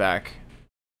couple weeks back.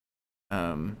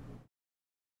 Not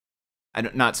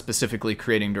specifically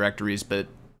creating directories, but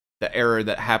the error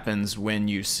that happens when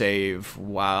you save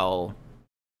while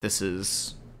this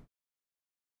is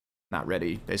not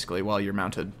ready, basically, while you're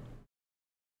mounted.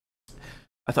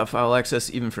 I thought file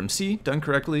access, even from C, done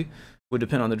correctly, would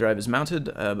depend on the drive is mounted,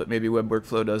 but maybe web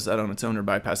workflow does that on its own or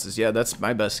bypasses. Yeah, that's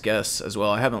my best guess as well.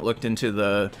 I haven't looked into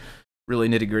the really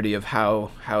nitty-gritty of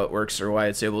how it works or why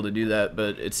it's able to do that,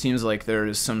 but it seems like there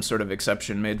is some sort of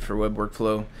exception made for web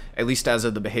workflow, at least as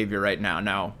of the behavior right now.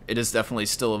 Now, it is definitely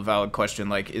still a valid question,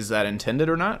 like, is that intended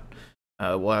or not?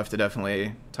 We'll have to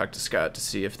definitely talk to Scott to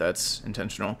see if that's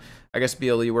intentional. I guess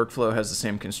BLE workflow has the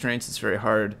same constraints. It's very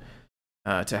hard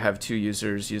to have two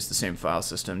users use the same file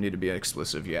system. Need to be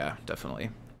exclusive. Yeah,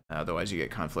 definitely. Otherwise, you get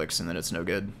conflicts, and then it's no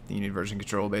good. You need version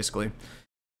control, basically.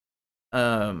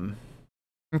 Okay.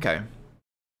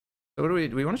 So what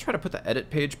do we want to try to put the edit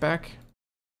page back?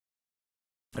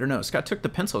 I don't know. Scott took the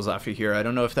pencils off of here. I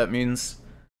don't know if that means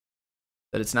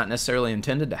that it's not necessarily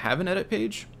intended to have an edit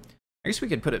page. I guess we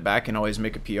could put it back and always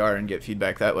make a PR and get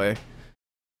feedback that way.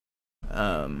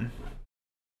 Yeah,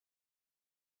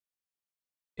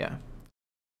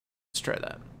 let's try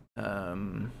that.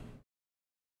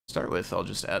 Start with, I'll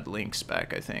just add links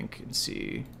back, I think, and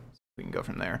see if we can go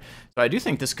from there. So I do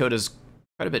think this code is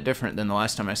quite a bit different than the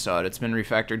last time I saw it. It's been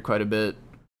refactored quite a bit.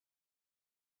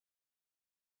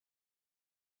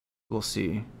 We'll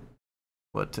see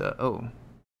what, oh,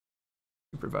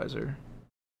 supervisor.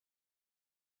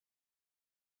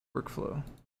 Workflow.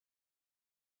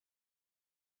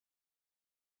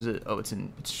 Is it? Oh, it's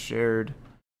shared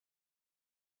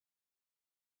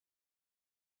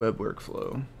web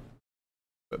workflow.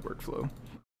 Web workflow.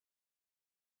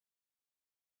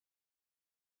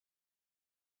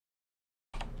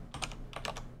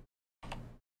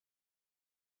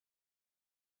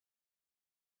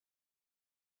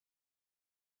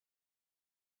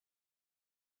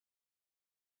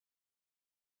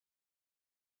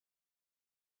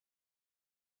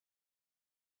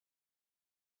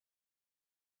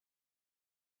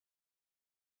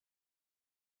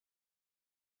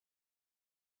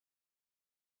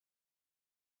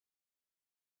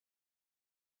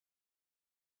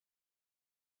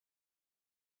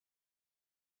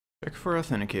 Check for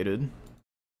authenticated.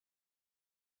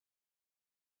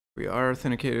 We are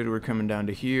authenticated. We're coming down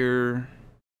to here.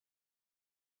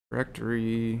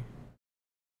 Directory.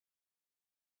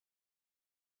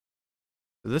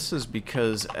 This is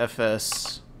because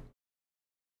FS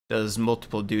does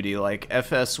multiple duty. Like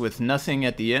FS with nothing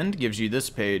at the end gives you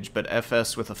this page, but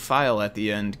FS with a file at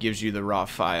the end gives you the raw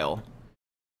file.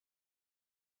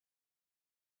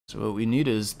 So what we need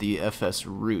is the FS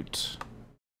root.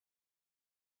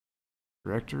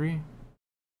 Directory.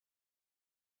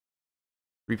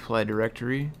 Reply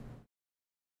directory.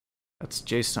 That's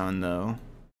JSON though.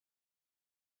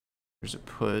 There's a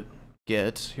put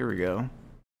get. Here we go.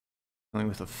 Only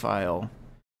with a file.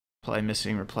 Reply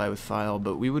missing, reply with file,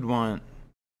 but we would want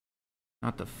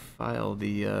not the file,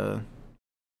 the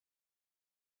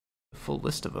full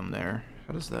list of them there.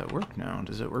 How does that work now?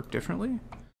 Does it work differently?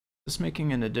 Is this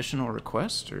making an additional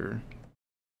request or?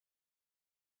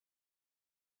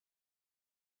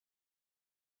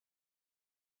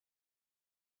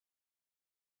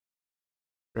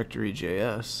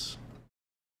 Directory.js.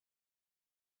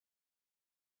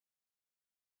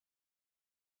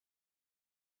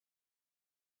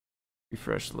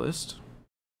 Refresh list.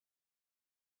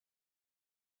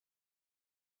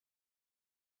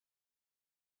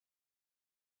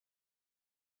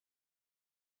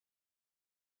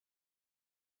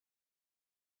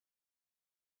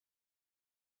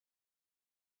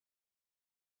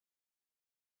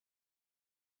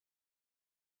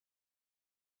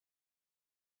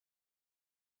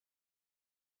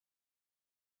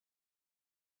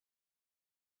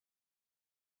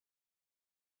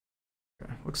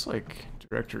 Looks like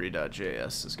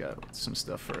directory.js has got some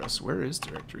stuff for us. Where is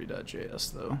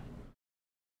directory.js though?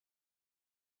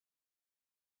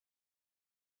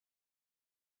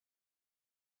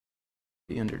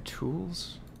 Be under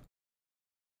tools.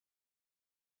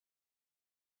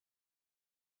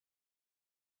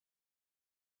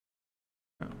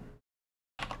 Oh.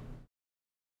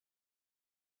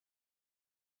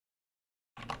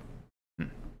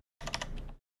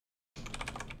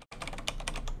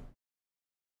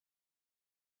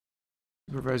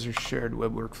 Supervisor shared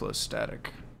web workflow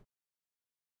static.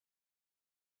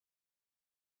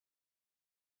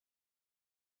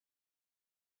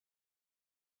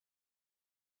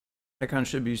 Icon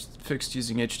should be fixed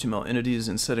using HTML entities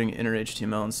and setting inner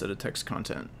HTML instead of text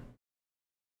content.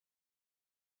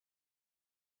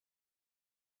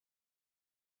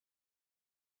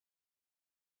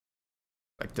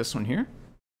 Like this one here.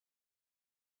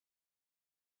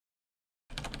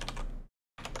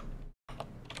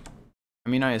 I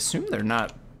mean, I assume they're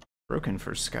not broken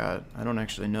for Scott. I don't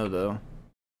actually know though.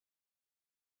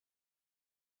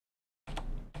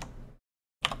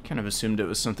 Kind of assumed it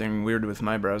was something weird with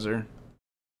my browser.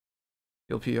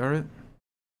 You'll PR it?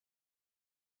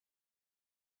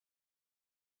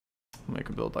 I'll make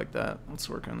a build like that. Let's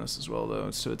work on this as well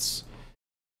though. So it's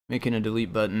making a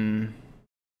delete button.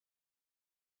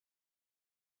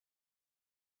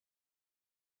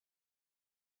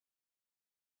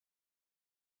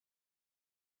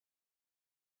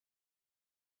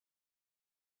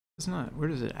 It's not, where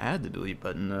does it add the delete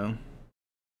button though?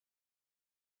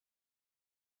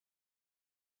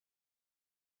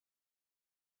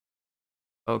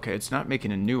 Okay, it's not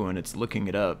making a new one, it's looking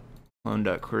it up.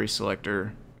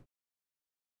 Clone.querySelector.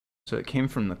 So it came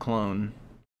from the clone.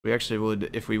 We actually would,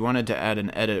 if we wanted to add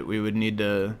an edit, we would need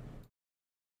to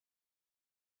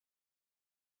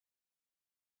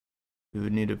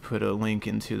put a link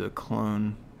into the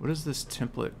clone. What is this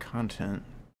template content?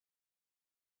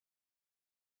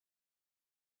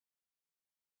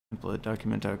 Template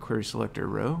document.querySelector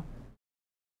row.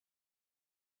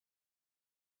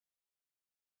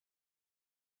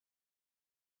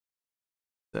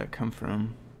 Where did that come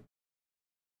from?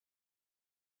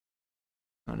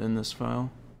 Not in this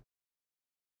file.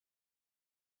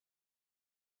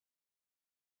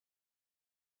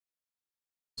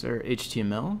 Is there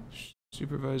HTML?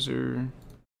 Supervisor.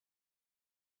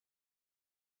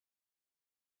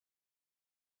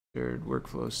 Shared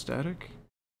workflow static.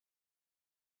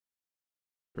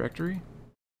 Directory.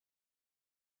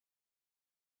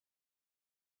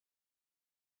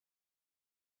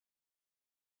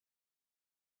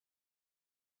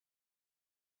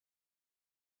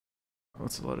 Oh,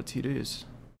 that's a lot of TDs.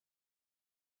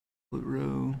 Split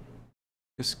row.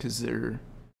 Just because they're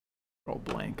all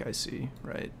blank, I see,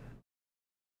 right?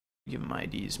 Give them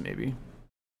IDs maybe.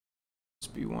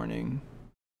 Just be warning.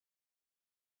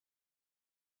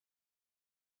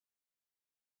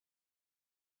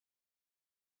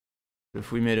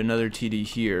 If we made another TD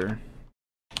here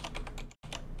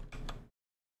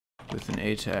with an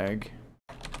A tag,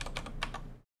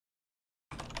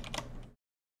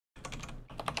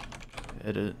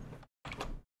 edit.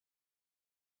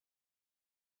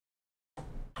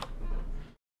 I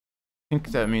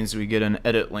think that means we get an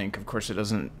edit link. Of course, it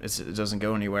doesn't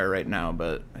go anywhere right now,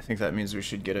 but I think that means we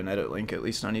should get an edit link at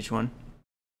least on each one.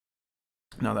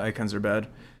 Now the icons are bad.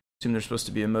 Assume they're supposed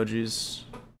to be emojis.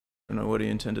 Don't know what he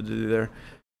intended to do there.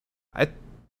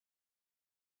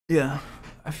 Yeah,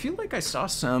 I feel like I saw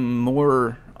some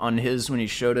more on his when he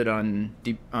showed it on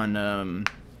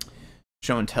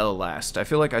Show and Tell last. I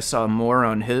feel like I saw more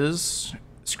on his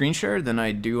screen share than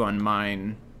I do on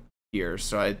mine here,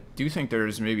 so I do think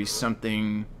there's maybe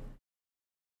something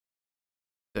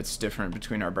that's different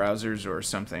between our browsers or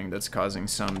something that's causing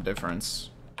some difference,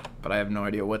 but I have no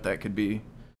idea what that could be.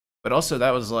 But also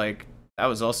that was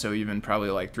also even probably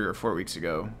like 3 or 4 weeks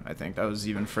ago. I think that was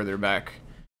even further back.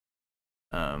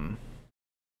 Oh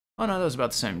no, that was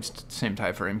about the same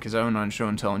time frame, because I went on Show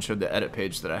and Tell and showed the edit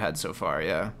page that I had so far.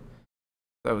 Yeah,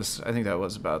 I think that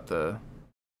was about the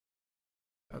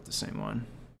same one.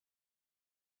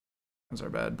 That's our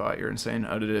bad bot. You're insane.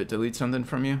 Oh, did it delete something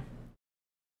from you?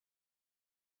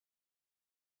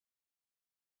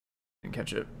 Didn't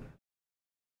catch it.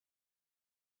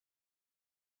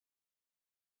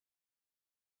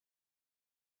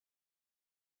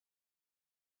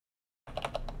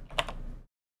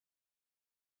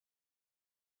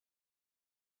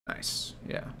 Nice.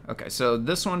 Yeah. Okay, so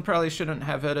this one probably shouldn't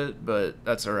have edit, but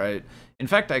that's all right. In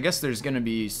fact, I guess there's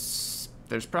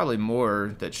probably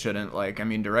more that shouldn't. Like, I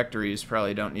mean, directories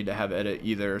probably don't need to have edit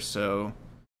either, so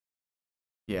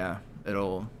yeah,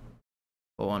 we'll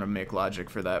want to make logic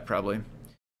for that probably.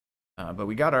 But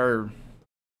we got our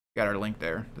link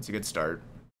there. That's a good start.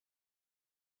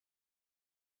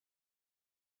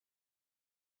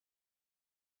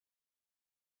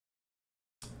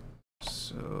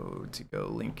 So to go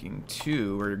linking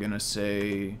to, we're gonna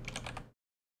say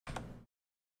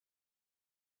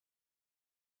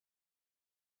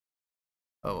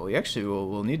we actually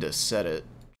we'll need to set it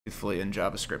truthfully in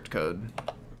JavaScript code.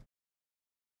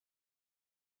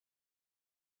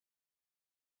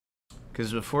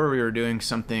 Because before we were doing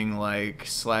something like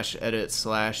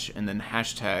 /edit/ and then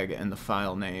hashtag and the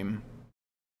file name.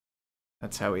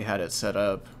 That's how we had it set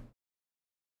up.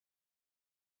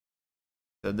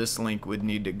 So this link would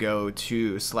need to go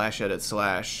to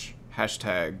 /edit/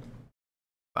 hashtag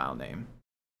file name.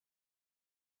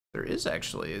 There is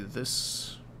actually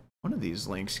this, one of these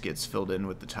links gets filled in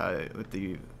with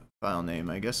the file name.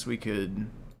 I guess we could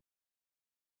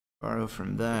borrow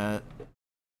from that.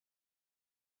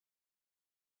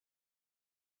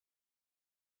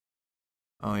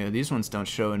 Oh yeah, these ones don't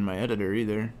show in my editor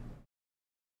either.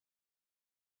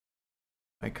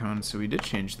 Icon, so we did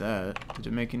change that. Did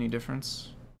it make any difference?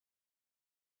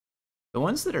 The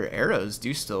ones that are arrows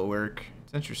do still work.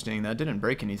 It's interesting, that didn't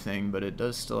break anything, but it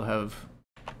does still have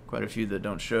quite a few that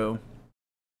don't show.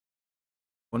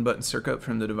 One button circuit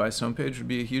from the device homepage would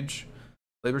be a huge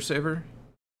labor saver.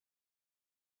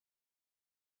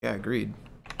 Yeah, agreed.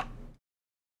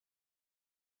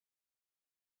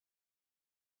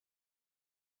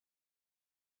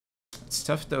 It's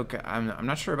tough though. I'm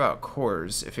not sure about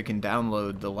cores, if it can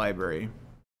download the library.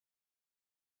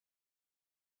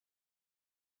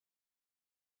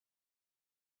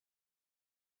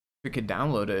 If it could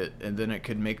download it, and then it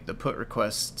could make the put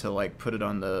request to like put it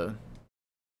on the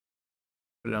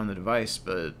device,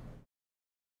 but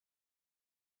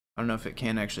I don't know if it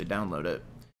can actually download it.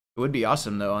 It would be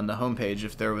awesome though on the homepage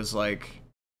if there was like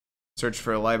search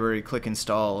for a library, click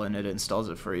install, and it installs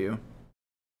it for you.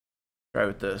 Try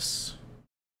with this.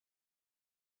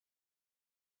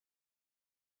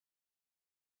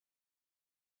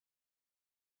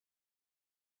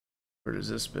 Where does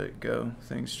this bit go?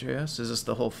 Things.js? Is this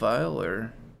the whole file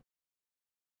or?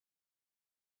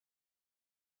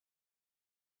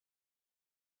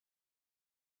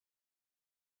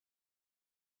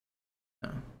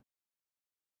 No.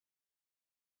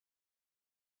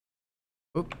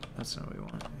 Oop, that's not what we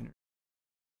want.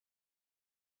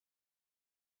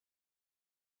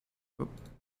 Oop.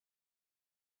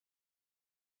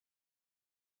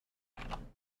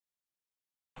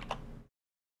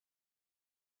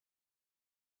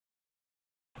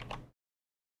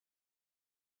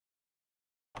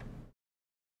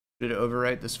 Did it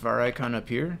overwrite this var icon up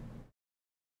here?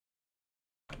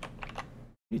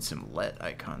 Need some let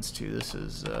icons too. This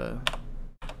is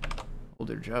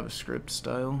older JavaScript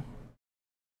style.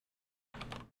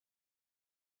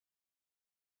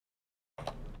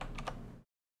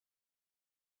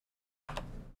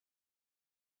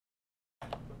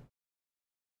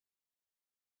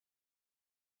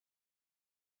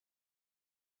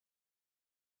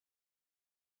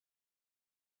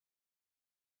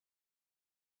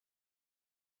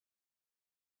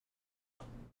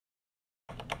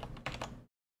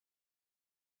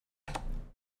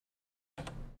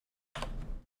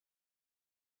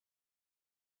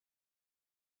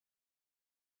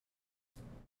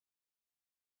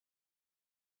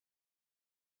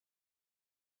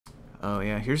 Oh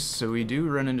yeah, here's so we do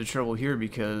run into trouble here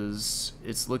because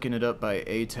it's looking it up by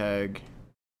a tag.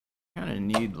 Kind of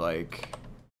need like,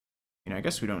 you know, I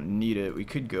guess we don't need it. We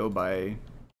could go by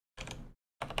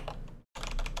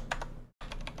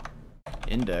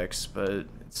index, but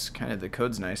it's kind of the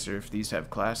code's nicer if these have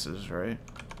classes, right?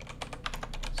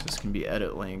 So this can be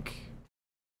edit link,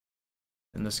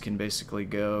 and this can basically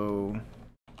go.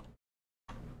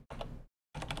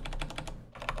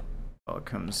 Well, it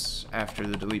comes after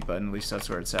the delete button. At least that's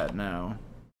where it's at now.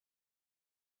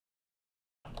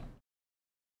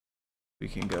 We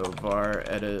can go var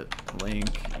edit link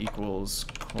equals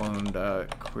clone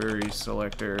dot query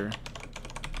selector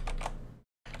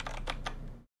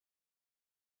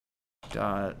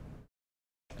dot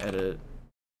edit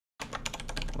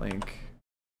link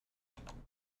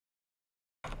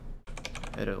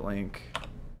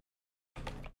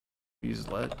use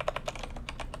let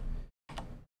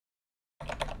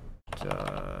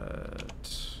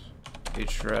dot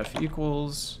href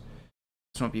equals.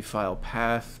 This won't be file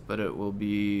path, but it will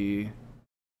be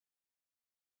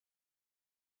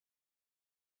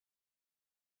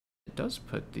it does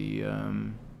put the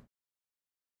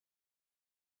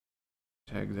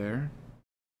tag there.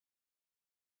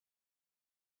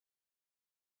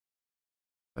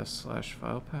 S/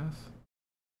 file path.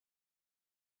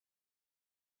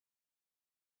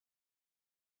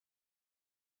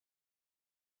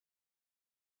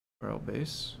 URL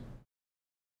base.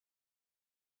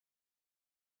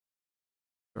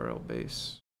 URL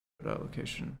base. Code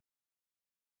allocation.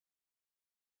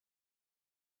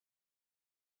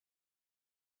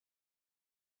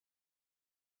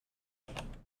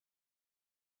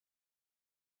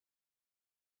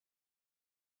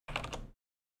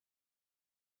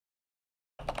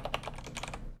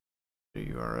 The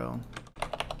URL.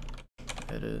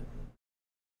 Edit.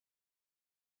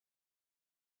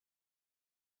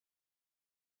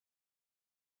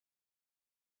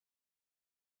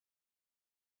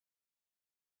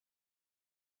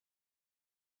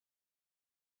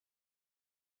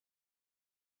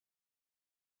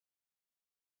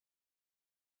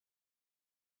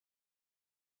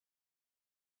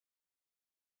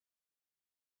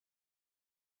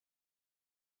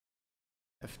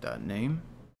 F.name.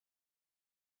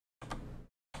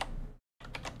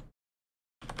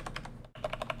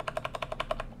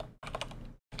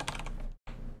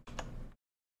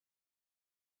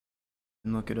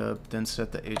 And look it up, then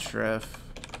set the href.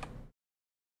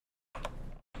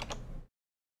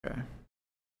 Okay.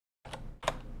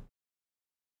 It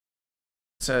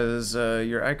says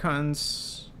your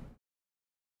icons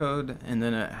code, and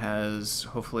then it has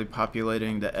hopefully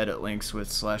populating the edit links with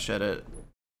 /edit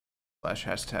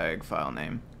 /hashtag file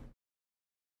name.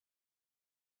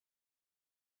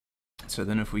 So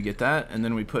then if we get that, and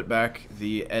then we put back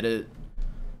the edit,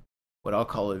 what I'll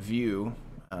call a view,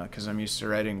 because I'm used to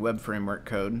writing web framework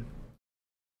code,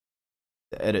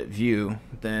 the edit view,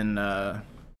 then I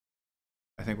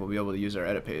think we'll be able to use our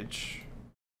edit page.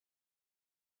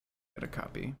 Get a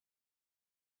copy.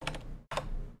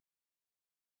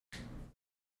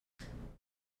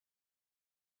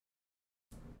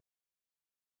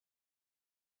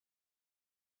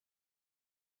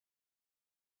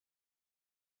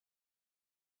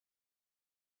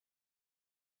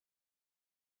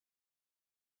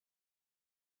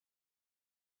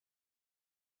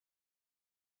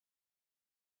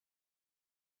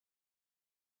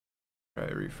 Try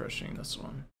refreshing this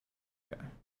one. Okay.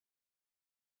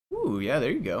 Ooh, yeah, there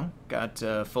you go. Got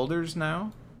folders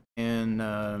now, and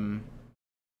down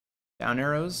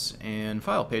arrows, and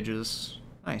file pages.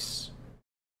 Nice.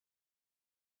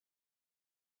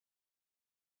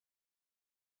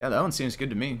 Yeah, that one seems good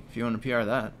to me, if you want to PR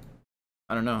that.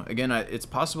 I don't know. Again, it's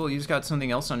possible he's got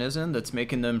something else on his end that's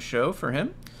making them show for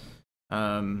him.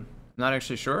 Not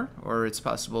actually sure, or it's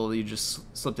possible he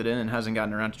just slipped it in and hasn't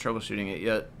gotten around to troubleshooting it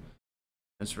yet.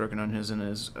 It's broken on his end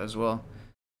as well.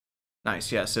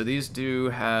 Nice, yeah, so these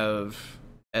do have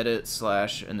edit /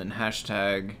 and then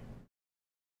hashtag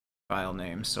file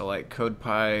name. So like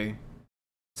CodePy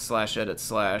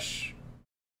 /edit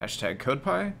 / hashtag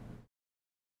CodePy.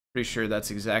 Pretty sure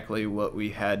that's exactly what we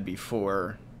had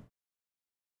before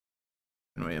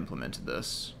when we implemented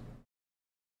this.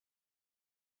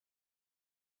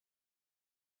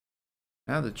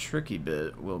 Now the tricky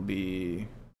bit will be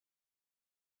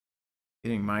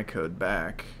getting my code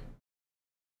back.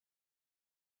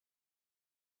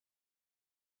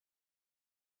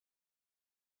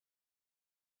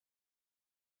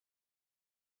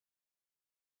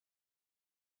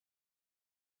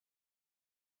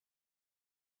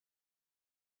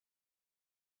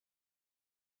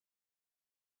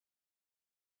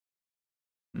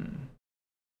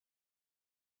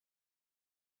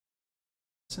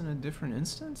 It's in a different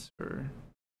instance, or?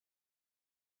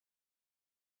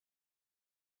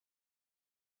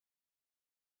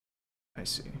 I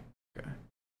see. Okay.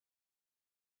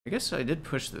 I guess I did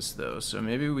push this though, so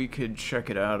maybe we could check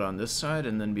it out on this side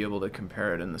and then be able to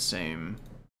compare it in the same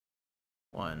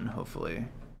one, hopefully.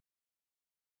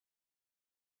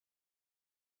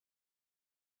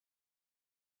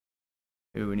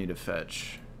 Maybe we need to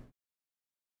fetch.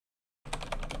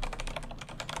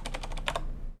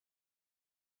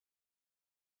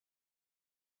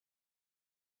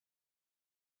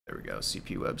 There we go,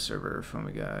 CP web server,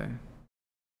 Foamy.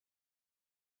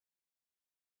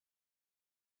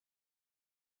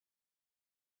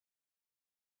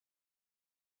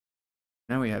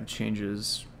 Now we have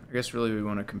changes. I guess really we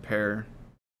want to compare.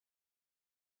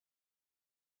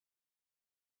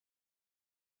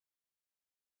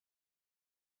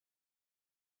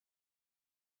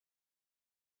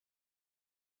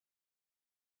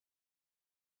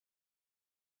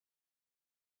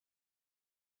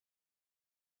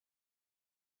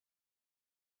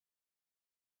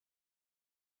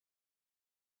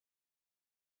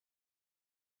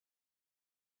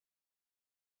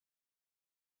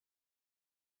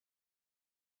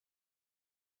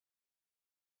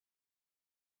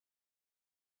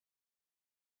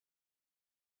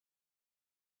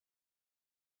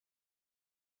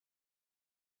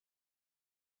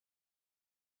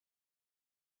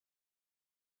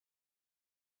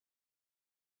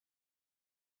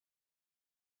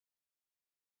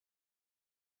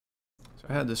 So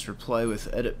I had this reply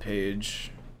with edit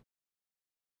page.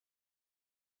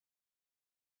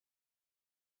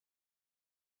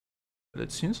 But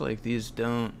it seems like these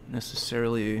don't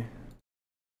necessarily...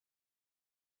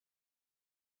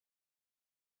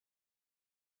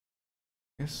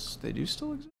 I guess they do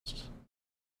still exist?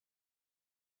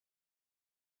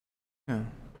 Yeah.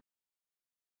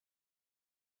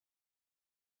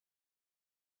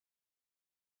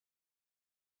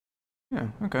 Yeah,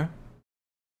 okay.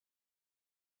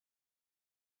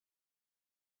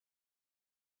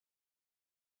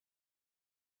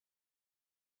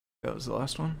 That was the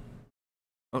last one?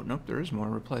 Oh, nope, there is more.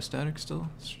 Reply static still.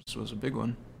 This was a big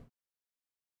one.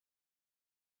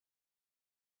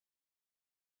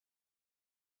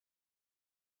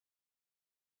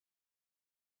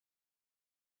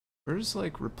 Where's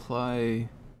like reply?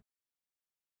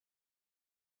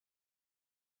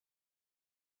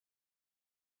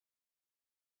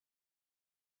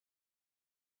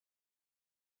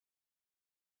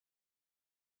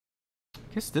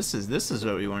 I guess this is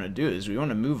what we want to do, is we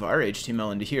want to move our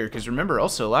HTML into here, because remember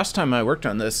also last time I worked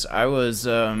on this, I was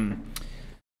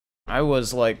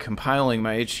like compiling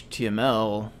my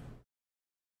HTML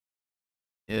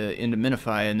into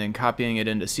Minify and then copying it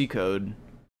into C code,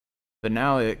 but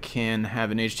now it can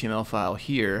have an HTML file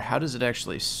here. How does it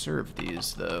actually serve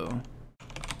these though?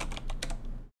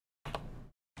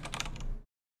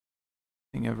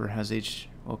 Thing ever has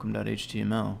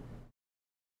welcome.html.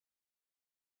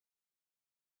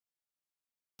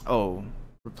 Oh,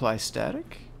 reply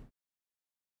static?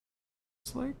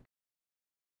 It's like...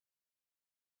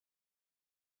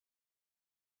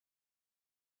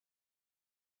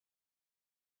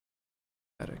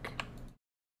 static.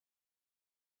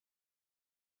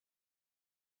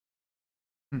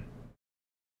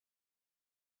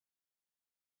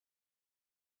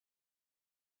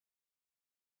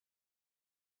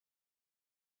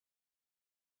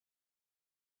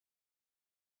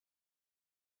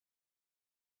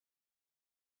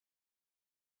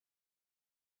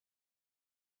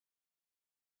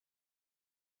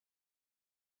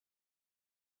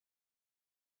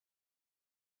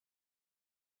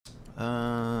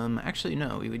 Actually,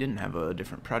 no, we didn't have a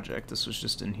different project. This was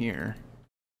just in here.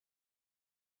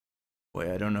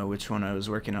 Boy, I don't know which one I was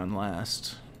working on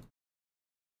last.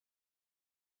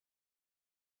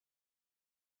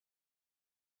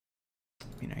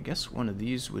 I mean, I guess one of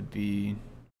these would be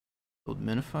build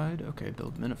minified. Okay,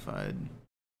 build minified.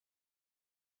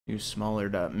 Use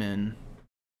smaller.min.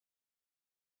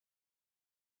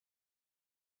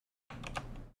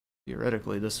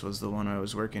 Theoretically, this was the one I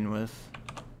was working with.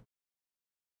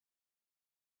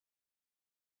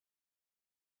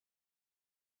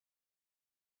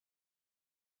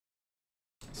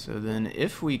 So then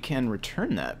if we can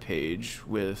return that page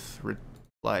with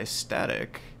reply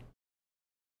static,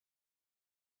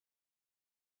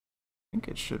 I think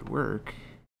it should work.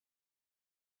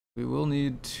 We will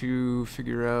need to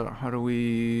figure out how do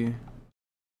we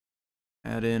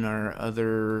add in our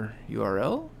other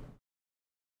URL,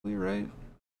 right?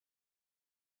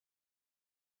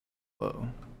 Whoa.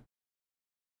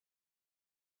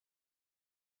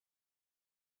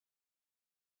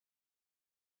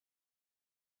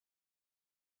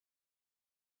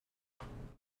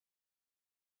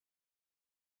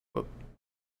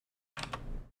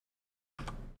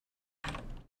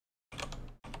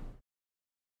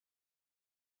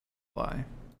 Why?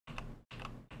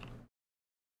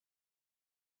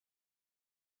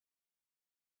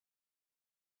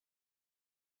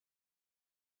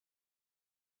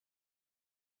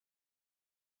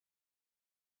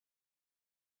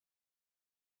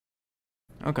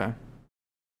 Okay.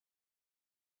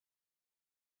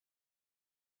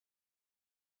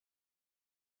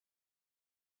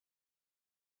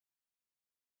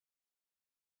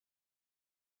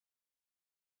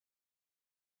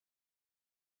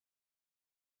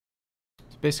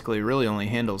 Basically really only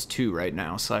handles two right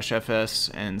now, /fs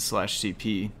and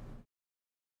 /cp.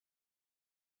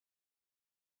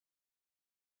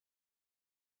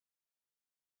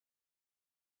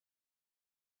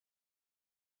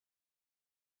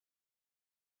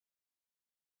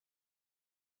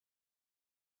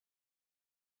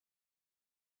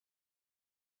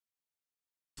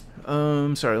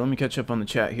 Sorry, let me catch up on the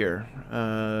chat here.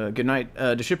 Good night.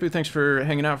 Deshipu, thanks for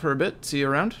hanging out for a bit. See you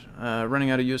around.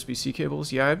 Running out of USB-C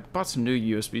cables. Yeah, I bought some new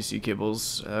USB-C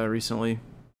cables recently.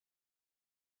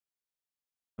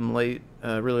 I'm late,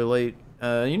 really late.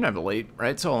 You're never late,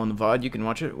 right? It's all on the VOD. You can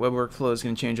watch it. Web workflow is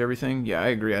going to change everything. Yeah, I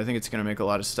agree. I think it's going to make a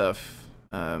lot of stuff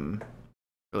really,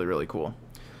 really cool.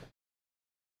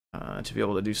 To be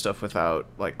able to do stuff without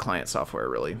like client software,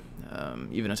 really.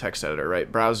 Even a text editor, right?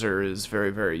 Browser is very,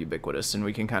 very ubiquitous, and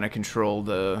we can kind of control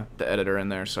the editor in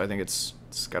there. So I think it's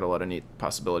got a lot of neat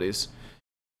possibilities.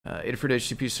 Adafruit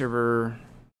HTTP server.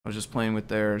 I was just playing with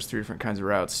there. There's 3 different kinds of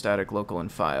routes: static, local,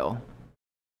 and file.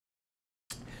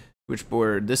 Which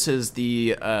board? This is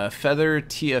the Feather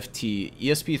TFT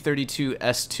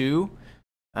ESP32S2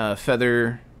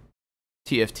 Feather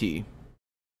TFT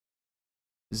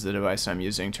is the device I'm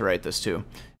using to write this to.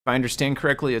 If I understand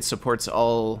correctly, it supports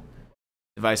all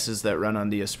devices that run on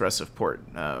the Espressif port,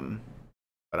 but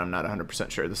I'm not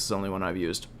 100% sure. This is the only one I've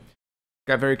used.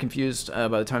 Got very confused by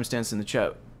the timestamps in the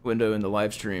chat window in the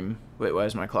live stream. Wait, why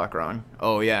is my clock wrong?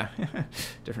 Oh yeah,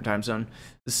 different time zone.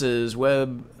 This is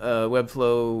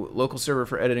Webflow local server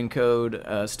for editing code,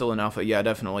 still in alpha. Yeah,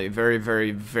 definitely. Very,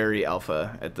 very, very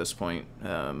alpha at this point.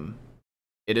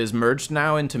 It is merged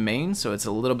now into main, so it's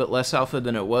a little bit less alpha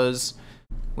than it was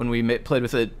when we played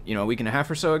with it, a week and a half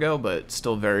or so ago, but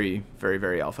still very, very,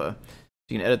 very alpha.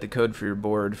 You can edit the code for your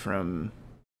board from,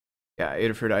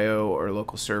 Adafruit.io or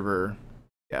local server,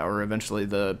 or eventually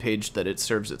the page that it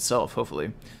serves itself,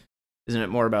 hopefully. Isn't it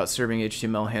more about serving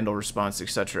HTML, handle response,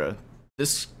 etc.?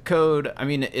 This code, I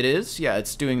mean, it is,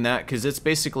 it's doing that, because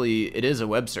it is a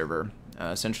web server,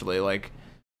 essentially. Like,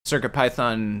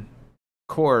 CircuitPython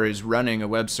core is running a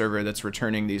web server that's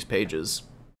returning these pages.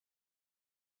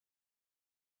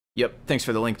 Yep, thanks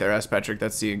for the link there, Ask Patrick.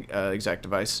 That's the exact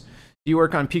device. Do you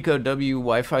work on Pico W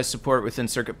Wi-Fi support within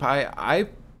CircuitPy? I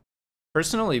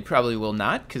personally probably will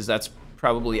not, because that's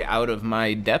probably out of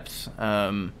my depth.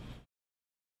 I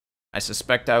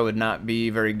suspect I would not be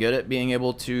very good at being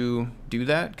able to do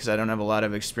that, because I don't have a lot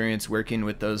of experience working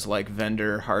with those like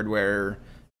vendor hardware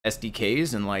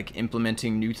SDKs and like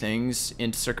implementing new things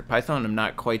into CircuitPython. I'm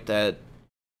not quite that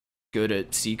good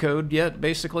at C code yet,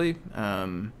 basically.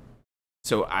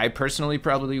 So I personally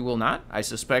probably will not. I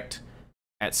suspect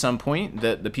at some point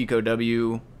that the Pico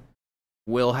W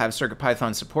will have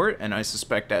CircuitPython support, and I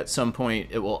suspect at some point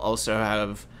it will also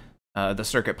have the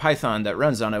CircuitPython that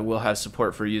runs on it will have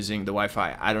support for using the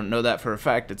Wi-Fi. I don't know that for a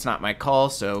fact. It's not my call,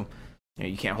 so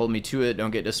you can't hold me to it. Don't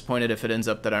get disappointed if it ends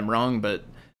up that I'm wrong, but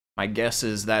my guess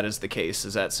is that is the case,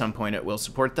 is at some point it will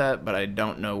support that, but I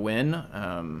don't know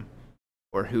when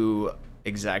or who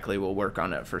exactly will work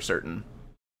on it for certain.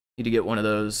 Need to get one of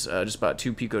those. Just bought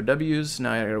 2 Pico Ws.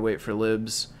 Now I gotta wait for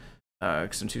libs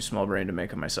because I'm too small brain to make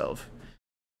them myself.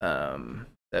 The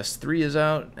S3 is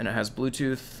out and it has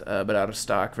Bluetooth, but out of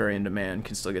stock, very in demand.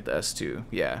 Can still get the S2.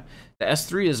 Yeah, the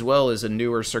S3 as well is a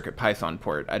newer CircuitPython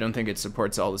port. I don't think it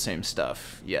supports all the same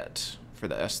stuff yet for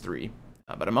the S3.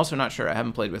 But I'm also not sure. I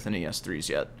haven't played with any S3s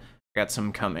yet. Got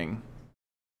some coming.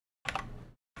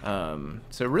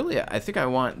 So really, I think I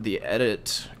want the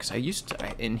edit, because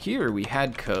in here we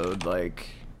had code, like,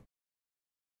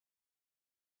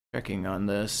 checking on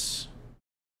this.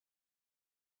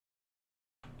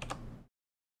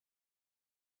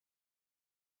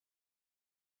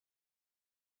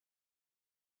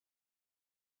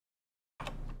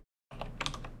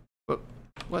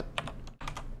 What?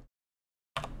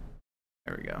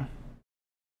 There we go.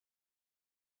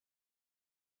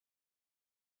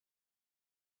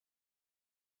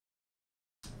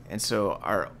 And so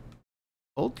our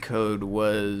old code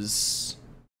was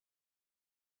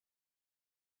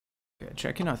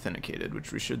checking authenticated,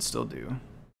 which we should still do.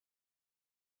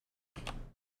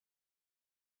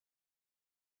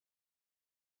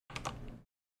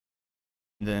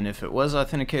 Then if it was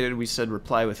authenticated, we said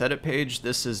reply with edit page.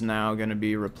 This is now going to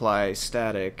be reply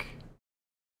static.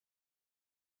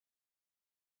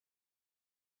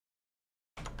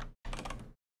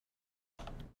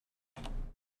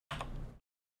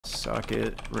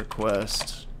 Socket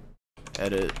request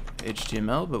edit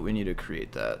HTML, but we need to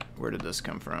create that. Where did this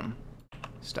come from?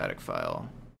 Static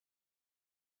file.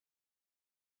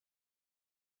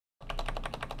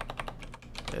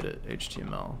 Edit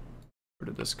HTML. Where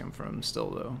did this come from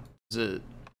still though? Is it,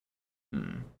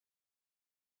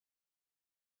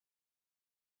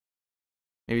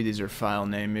 Maybe these are file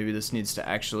name. Maybe this needs to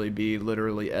actually be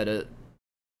literally edit.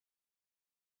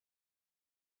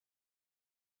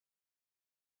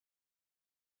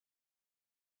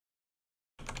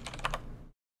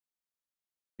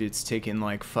 It's taking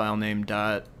like file name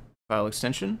dot file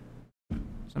extension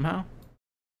somehow.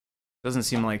 Doesn't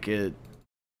seem like it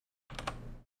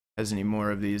has any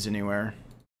more of these anywhere.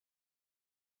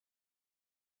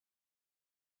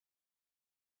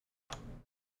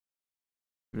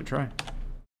 Give it a try.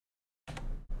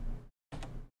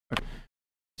 Okay.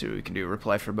 See what we can do.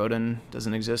 Reply forbidden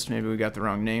doesn't exist. Maybe we got the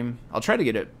wrong name. I'll try to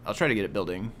get it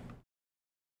building.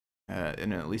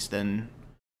 And at least then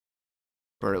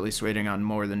we're at least waiting on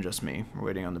more than just me. We're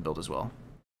waiting on the build as well.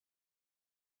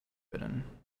 Forbidden.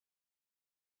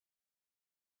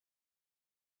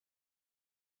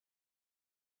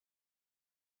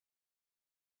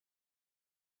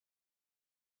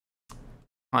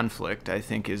 Conflict, I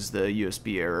think, is the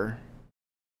USB error.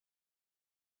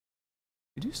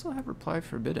 We do still have reply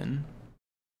forbidden.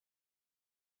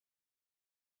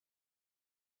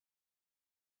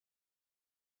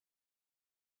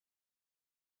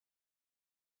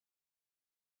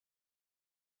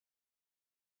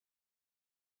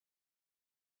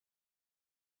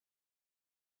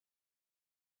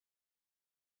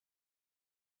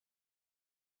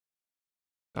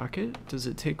 Socket? Does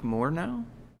it take more now?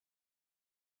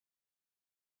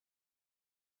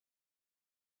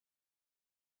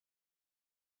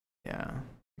 Yeah, I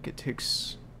think it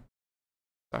takes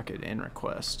socket and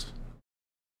request.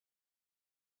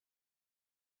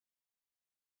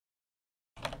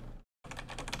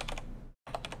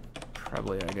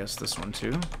 Probably, I guess, this one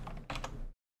too.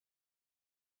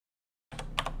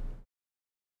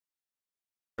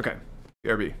 Okay,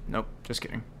 BRB. Nope, just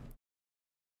kidding.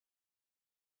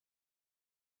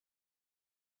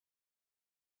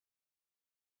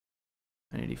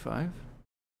 $985.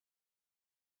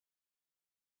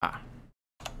 Ah.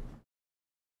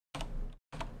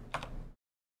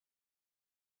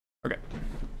 Okay.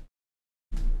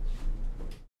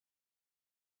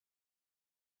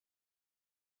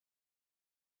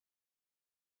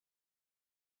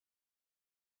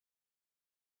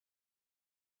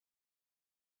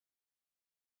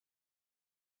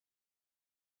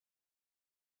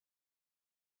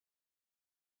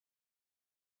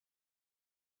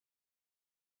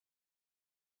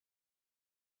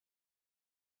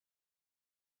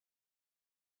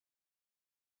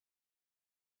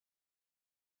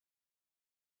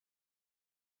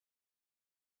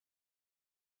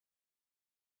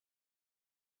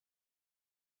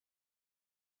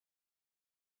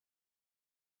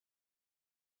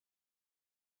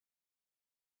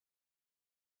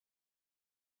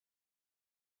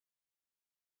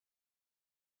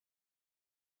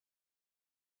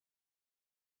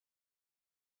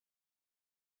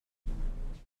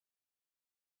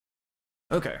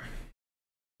 Okay.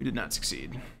 We did not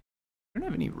succeed. I don't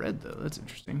have any red though, that's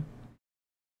interesting.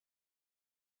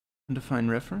 Undefined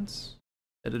reference?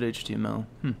 Edit HTML.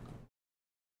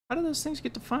 How do those things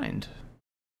get defined?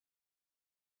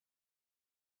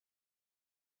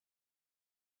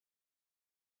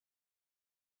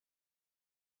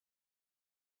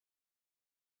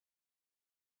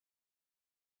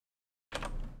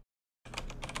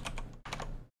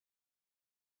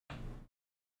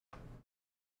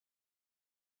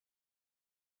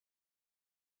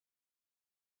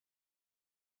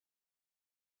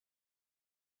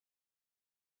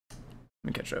 Let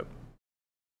me catch up.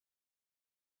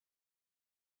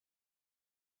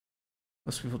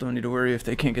 Most people don't need to worry if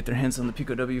they can't get their hands on the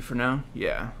Pico W for now.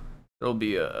 Yeah, it'll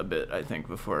be a bit, I think,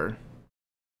 before it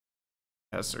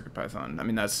has CircuitPython. I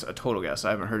mean, that's a total guess. I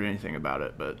haven't heard anything about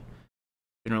it, but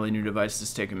generally new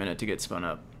devices take a minute to get spun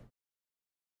up.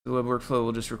 The web workflow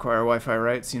will just require Wi-Fi,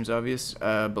 right? Seems obvious.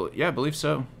 But yeah, I believe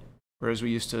so. Whereas we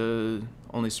used to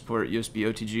only support USB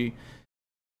OTG.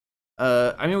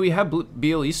 I mean, we have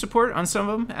BLE support on some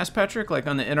of them, asked Patrick, like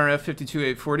on the NRF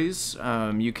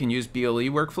 52840s. You can use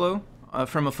BLE workflow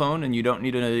from a phone and you don't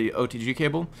need an OTG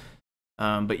cable.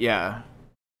 But yeah,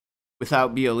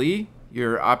 without BLE,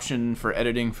 your option for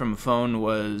editing from a phone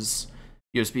was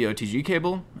USB OTG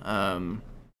cable.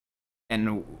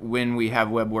 And when we have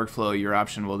web workflow, your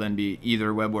option will then be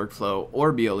either web workflow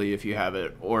or BLE if you have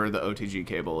it, or the OTG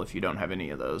cable if you don't have any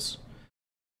of those.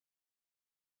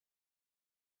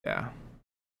 Yeah.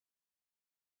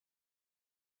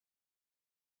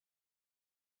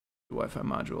 Wi-Fi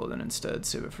module, then instead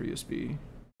save it for USB.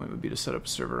 Point would be to set up a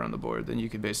server on the board. Then you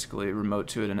could basically remote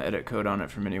to it and edit code on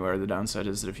it from anywhere. The downside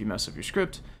is that if you mess up your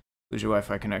script, lose your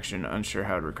Wi-Fi connection, unsure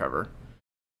how to recover.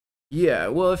 Yeah,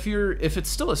 well, if it's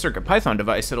still a CircuitPython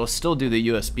device, it'll still do the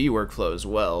USB workflow as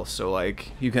well. So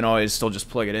like, you can always still just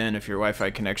plug it in if your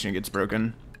Wi-Fi connection gets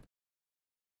broken.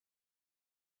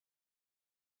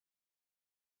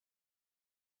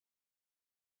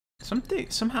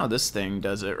 Somehow this thing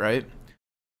does it, right?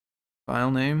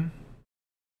 File name.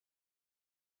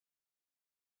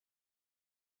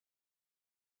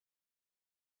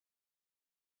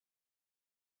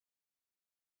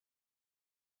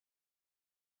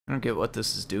 I don't get what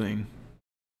this is doing.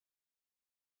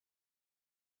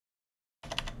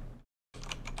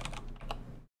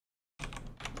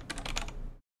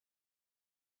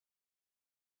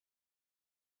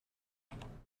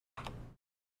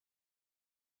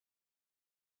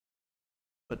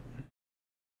 But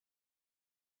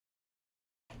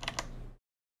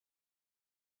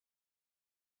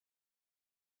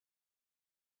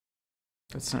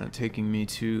that's not taking me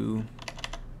to...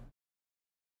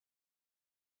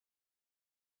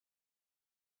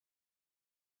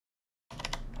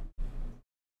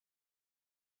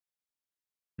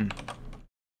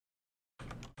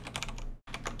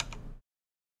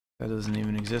 That doesn't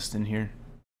even exist in here.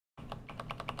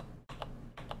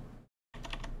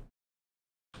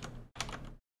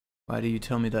 Why do you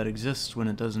tell me that exists when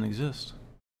it doesn't exist?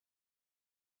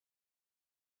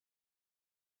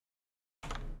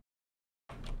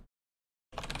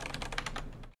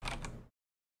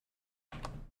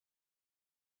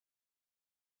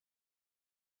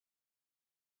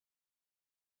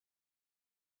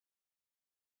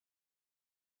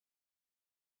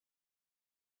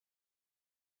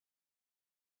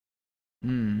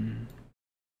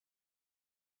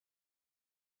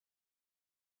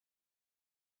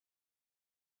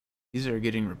 These are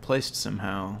getting replaced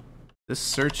somehow. This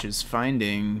search is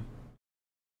finding...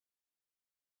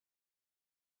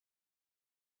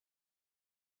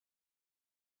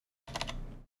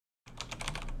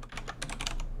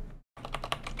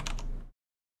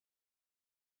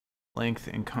 length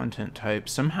and content type.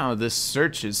 Somehow this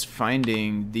search is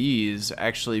finding these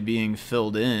actually being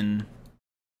filled in.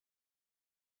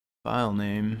 File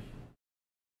name.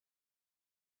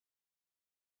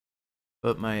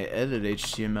 But my edit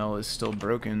HTML is still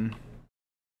broken.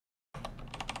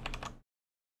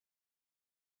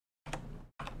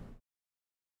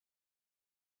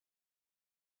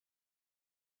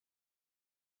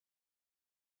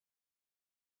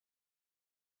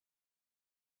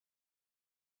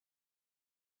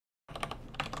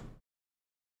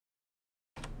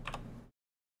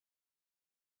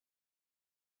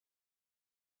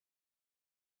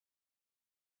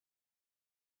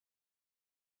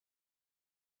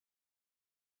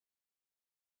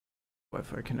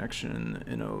 Wi-Fi connection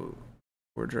in a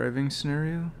core driving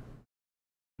scenario. One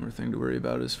more thing to worry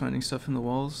about is finding stuff in the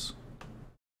walls.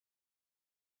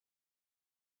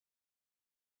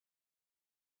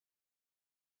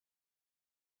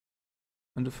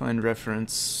 Undefined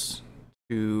reference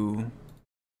to...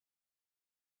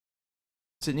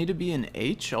 Does it need to be an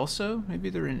H also? Maybe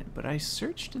they're in... But I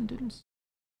searched and didn't...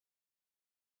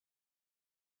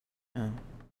 Oh.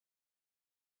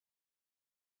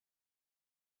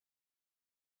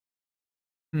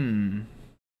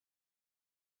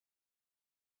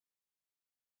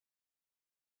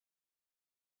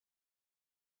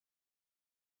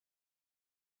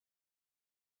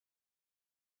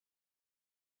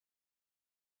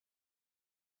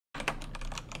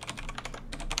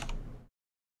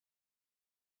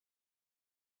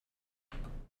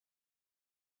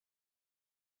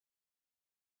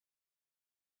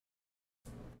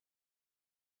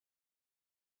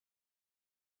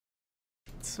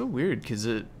 It's so weird because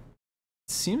it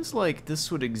seems like this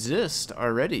would exist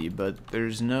already, but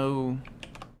there's no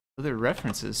other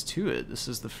references to it. This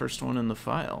is the first one in the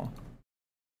file.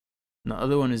 And the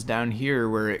other one is down here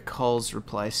where it calls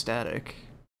reply static.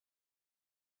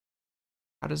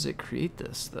 How does it create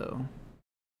this though?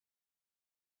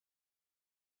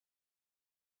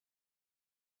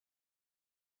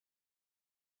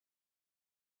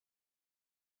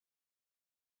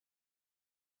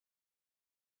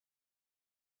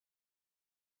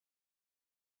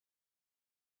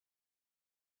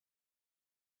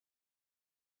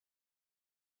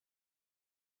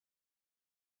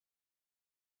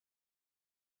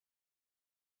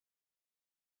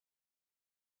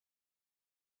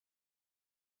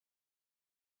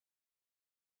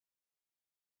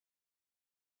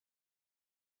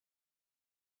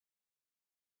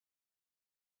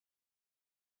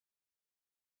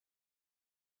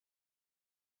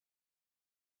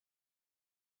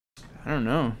 I don't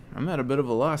know. I'm at a bit of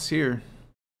a loss here.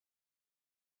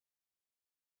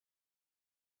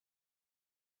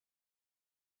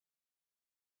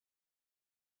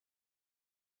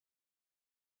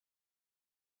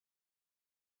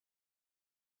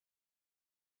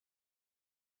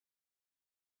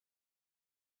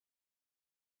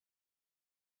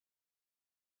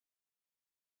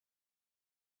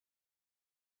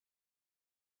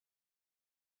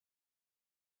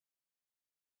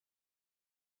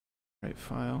 Right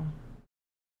file.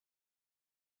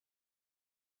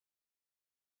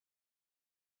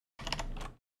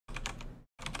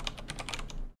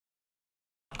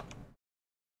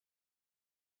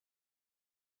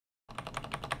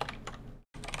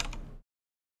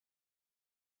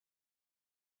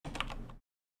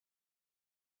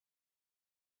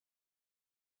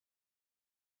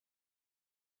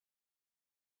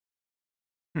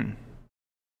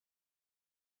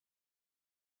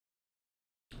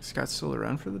 Scott's still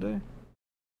around for the day?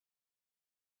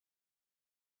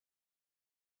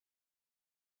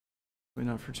 Probably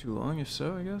not for too long, if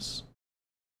so, I guess.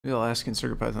 Maybe I'll ask in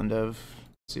CircuitPython dev,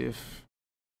 see if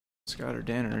Scott or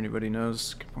Dan or anybody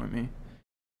knows, can point me.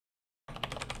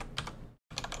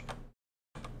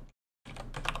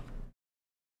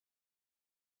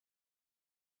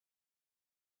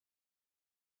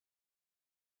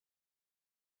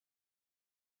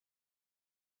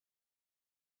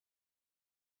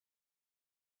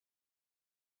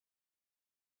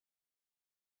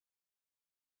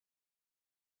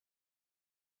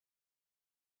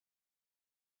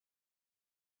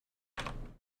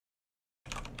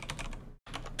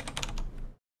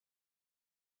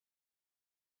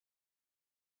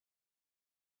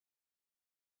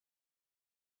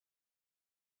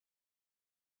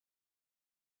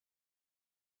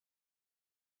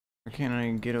 Why can't I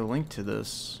get a link to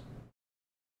this?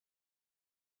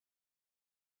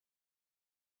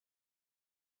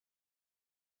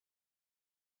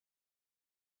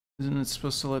 Isn't it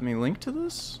supposed to let me link to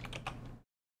this?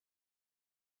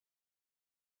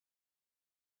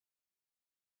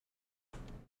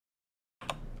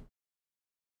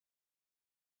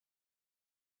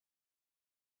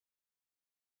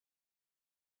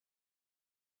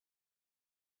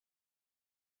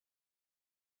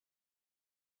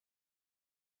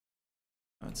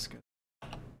 That's good.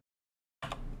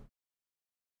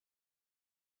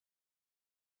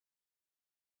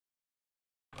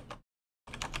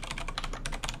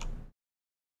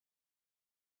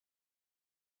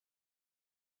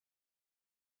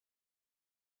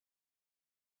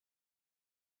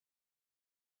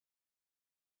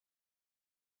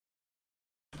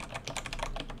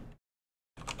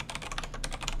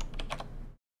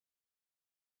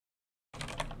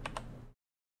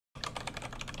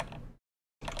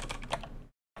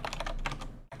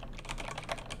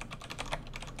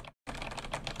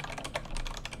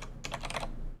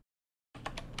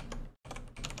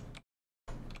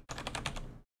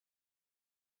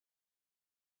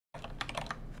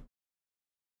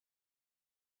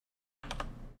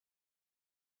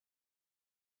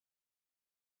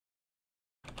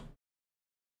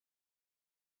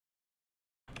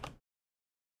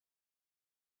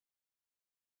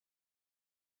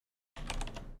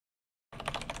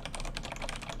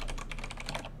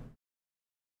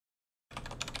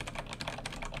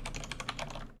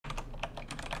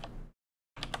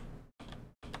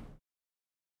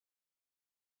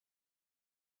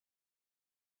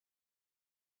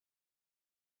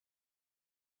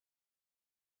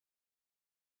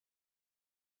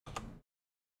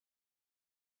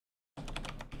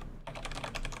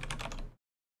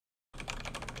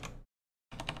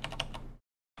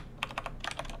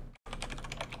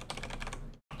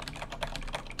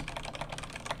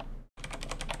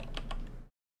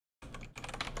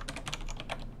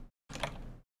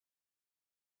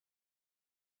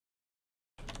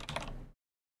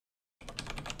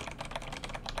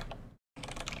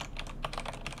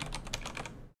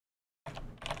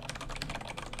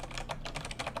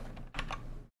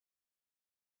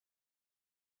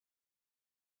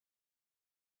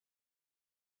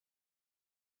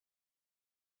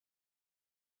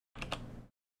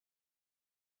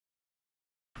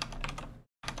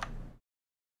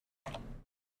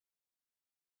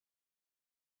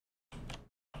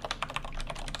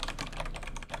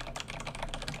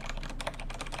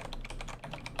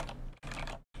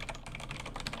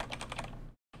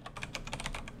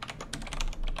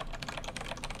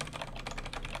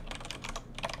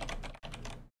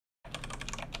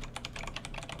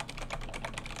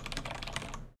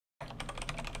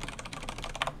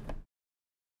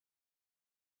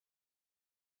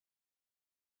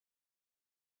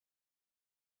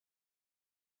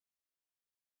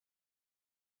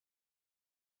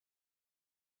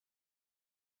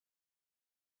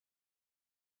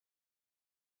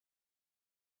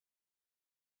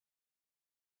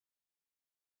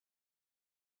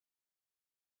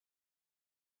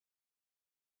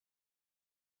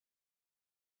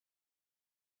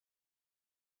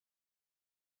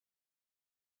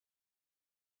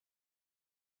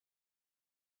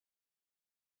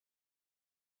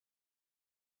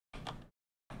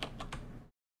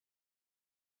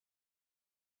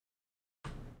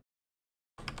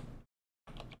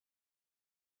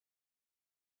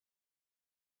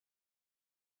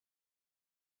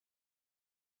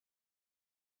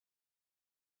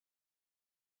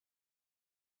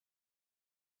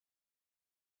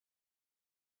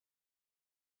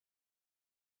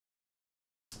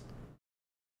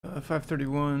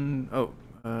 531. Oh,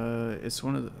 it's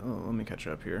one of the. Oh, let me catch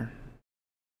up here.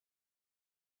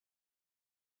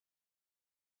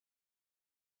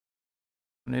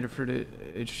 Native for the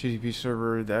HTTP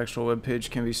server, the actual web page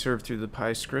can be served through the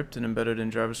Pi script and embedded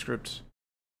in JavaScript,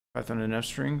 Python, and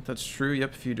F-string. That's true.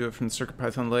 Yep, if you do it from the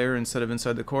CircuitPython layer instead of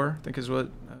inside the core, I think is what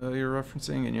you're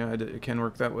referencing. And yeah, it can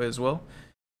work that way as well.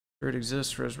 Sure, it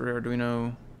exists. Raspberry,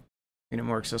 Arduino, making it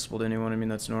more accessible to anyone. I mean,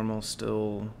 that's normal.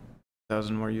 Still,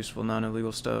 1,000 more useful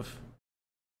non-illegal stuff.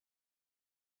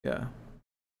 Yeah.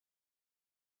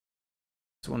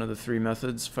 It's one of the 3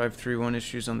 methods. 531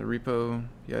 issues on the repo.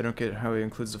 Yeah, I don't get how he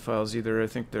includes the files either. I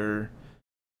think there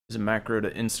is a macro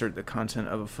to insert the content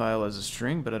of a file as a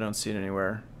string, but I don't see it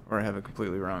anywhere, or I have it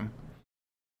completely wrong.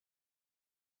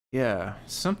 Yeah,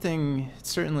 something, it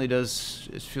certainly does,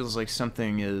 it feels like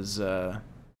something is, something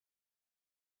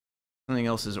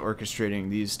else is orchestrating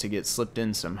these to get slipped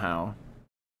in somehow.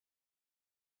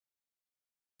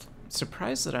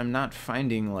 Surprised that I'm not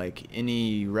finding like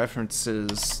any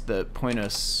references that point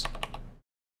us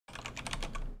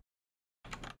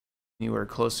anywhere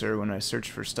closer when I search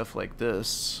for stuff like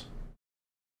this.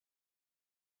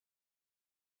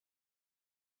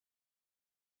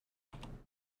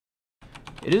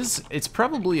 It's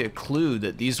probably a clue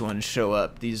that these ones show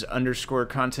up, these underscore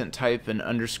content type and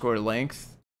underscore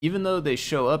length. Even though they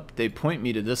show up, they point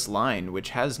me to this line, which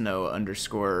has no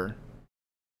underscore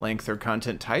length or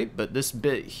content type, but this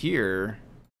bit here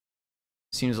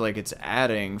seems like it's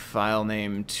adding file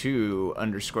name to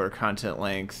underscore content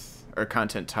length or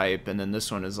content type, and then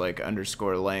this one is like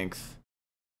underscore length.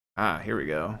 Ah, here we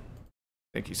go.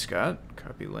 Thank you, Scott.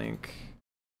 Copy link.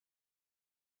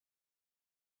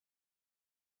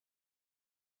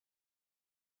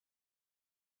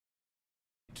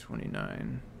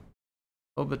 $29.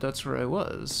 Oh, but that's where I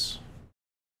was.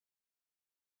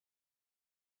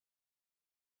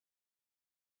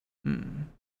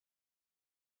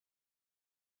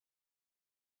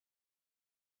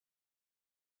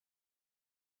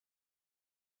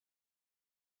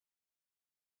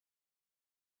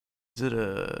 Is it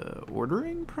a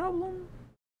ordering problem?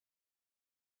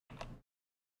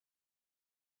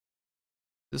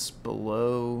 This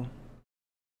below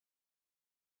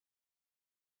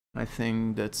my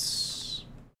thing that's...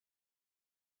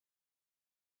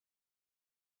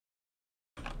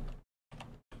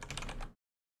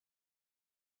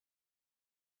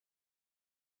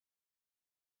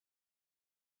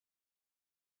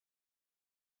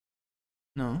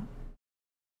 No.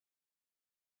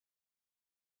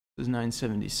 This is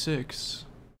 976.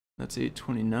 That's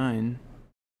 829.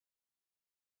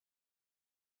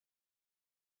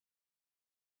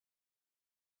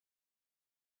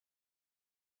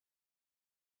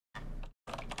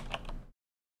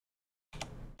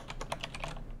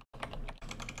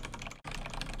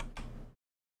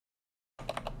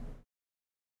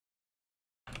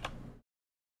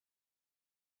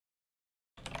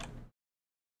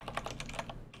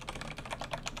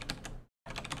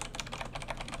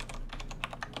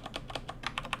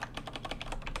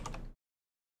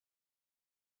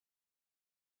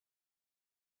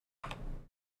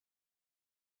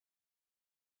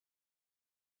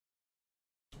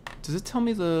 Does it tell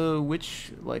me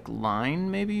which like line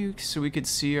maybe, so we could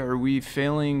see, are we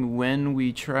failing when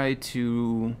we try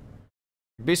to,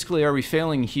 basically are we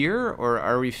failing here or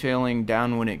are we failing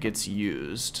down when it gets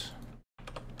used?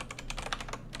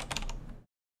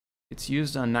 It's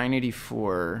used on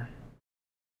 984.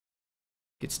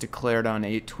 Gets declared on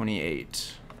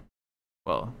 828.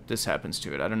 Well, this happens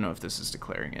to it. I don't know if this is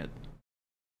declaring it.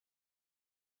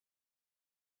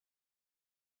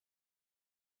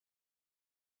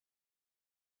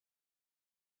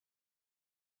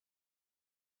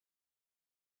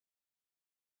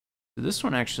 This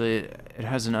one actually, it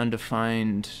has an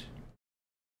undefined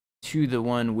to the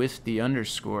one with the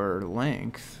underscore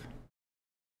length.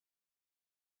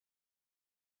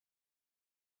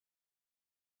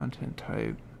 Content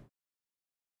type.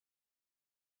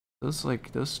 Those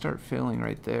start failing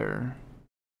right there.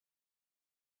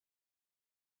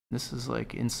 This is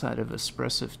like inside of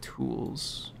Espressif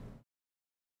Tools.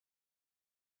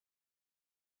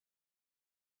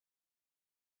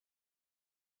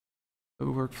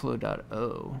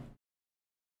 Workflow.o.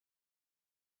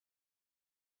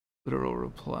 Literal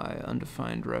reply,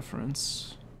 undefined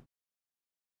reference.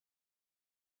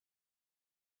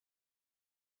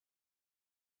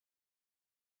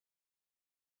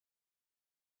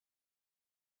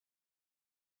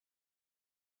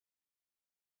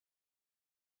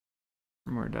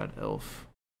 Firmware.elf.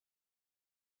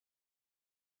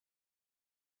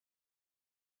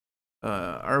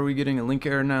 Are we getting a link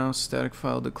error now? Static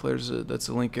file declares it. That's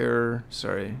a link error.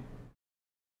 Sorry.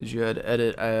 Did you add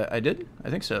edit? I did? I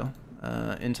think so.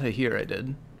 Into here I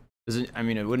did. Does it, I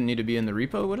mean, it wouldn't need to be in the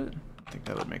repo, would it? I think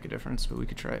that would make a difference, but we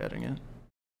could try adding it.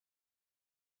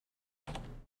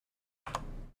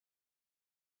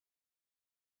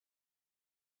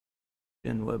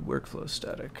 In web workflow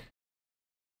static.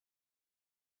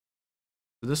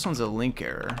 So this one's a link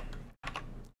error.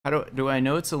 How do I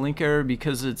know it's a link error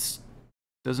because it's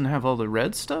doesn't have all the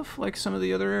red stuff like some of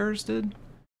the other errors did?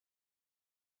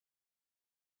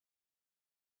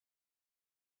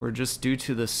 Or just due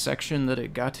to the section that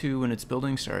it got to when it's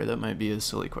building? Sorry, that might be a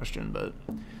silly question, but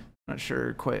I'm not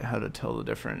sure quite how to tell the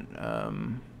different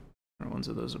ones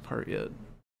of those apart yet.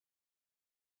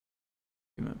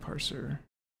 Document parser.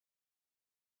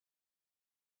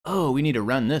 Oh, we need to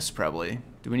run this probably.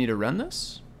 Do we need to run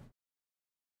this?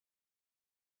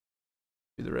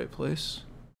 Be the right place?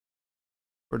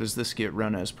 Or does this get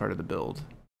run as part of the build?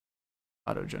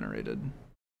 Auto-generated.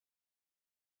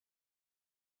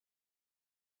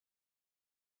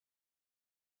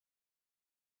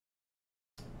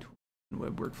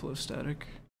 Web workflow static.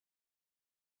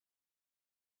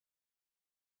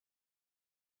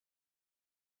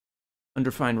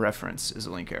 Undefined reference is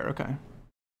a link error, okay.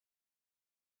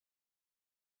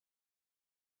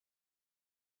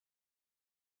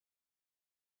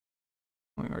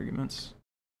 Arguments.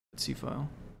 C file.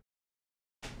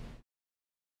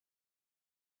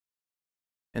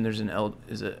 And there's an L,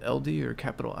 is it LD or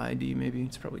capital ID maybe?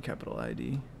 It's probably capital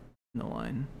ID in the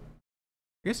line.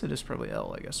 I guess it is probably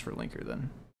L, I guess, for linker then.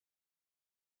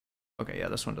 Okay, yeah,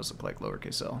 this one does look like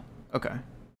lowercase l. Okay.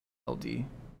 LD.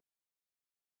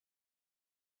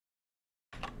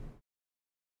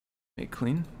 Make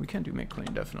clean? We can do make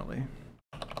clean, definitely.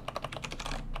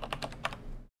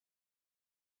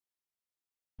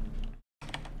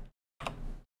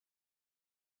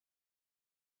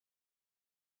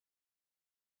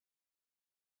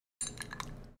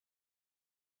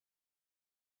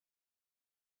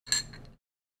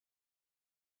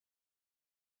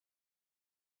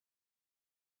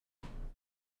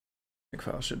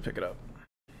 File should pick it up.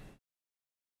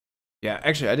 Yeah,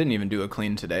 actually, I didn't even do a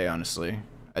clean today, honestly.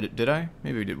 Did I?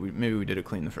 Maybe we did. Maybe we did a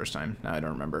clean the first time. No, I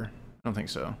don't remember. I don't think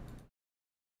so.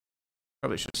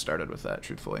 Probably should have started with that,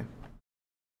 truthfully.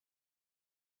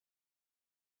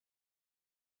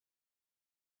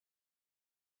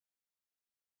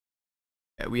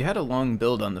 Yeah, we had a long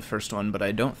build on the first one, but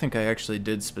I don't think I actually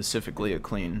did specifically a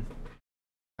clean.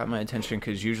 Got my attention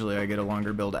because usually I get a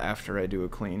longer build after I do a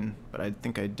clean, but I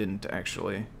think I didn't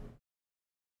actually.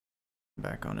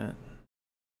 Back on it.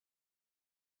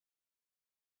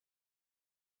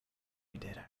 We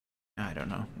did. I don't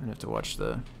know. I'd have to watch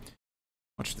the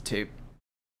tape.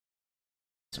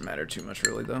 Doesn't matter too much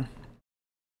really though.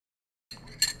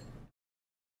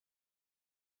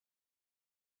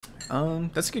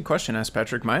 That's a good question, asked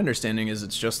Patrick. My understanding is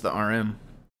it's just the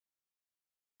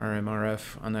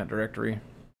RMRF on that directory.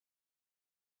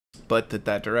 But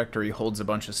that directory holds a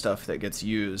bunch of stuff that gets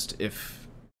used if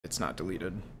it's not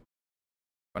deleted. A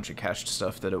bunch of cached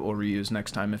stuff that it will reuse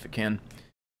next time if it can.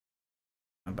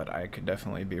 But I could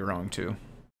definitely be wrong too.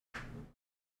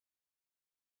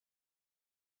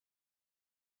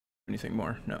 Anything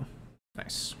more? No.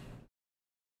 Nice.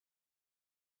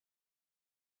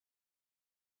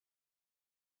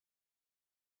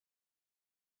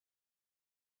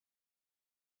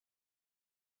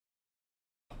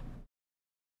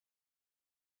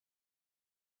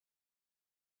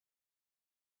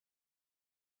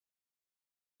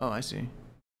 Oh, I see.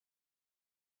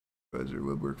 Advisor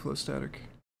web workflow static.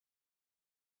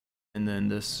 And then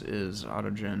this is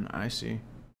autogen. I see.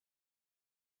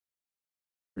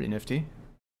 Pretty nifty.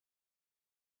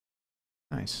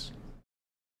 Nice.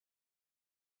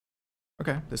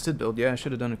 Okay, this did build. Yeah, I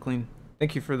should have done a clean.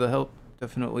 Thank you for the help.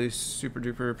 Definitely super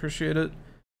duper appreciate it.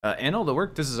 And all the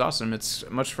work. This is awesome. It's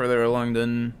much further along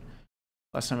than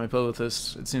last time I played with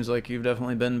this. It seems like you've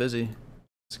definitely been busy.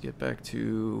 Let's get back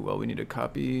to, well, we need to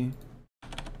copy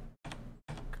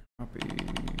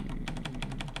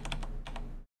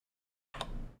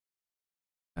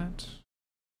that.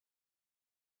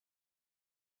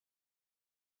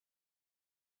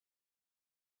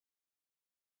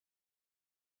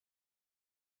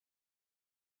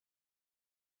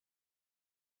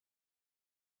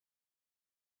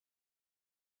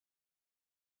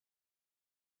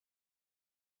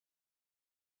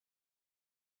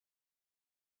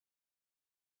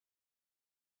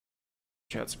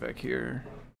 Chat's back here.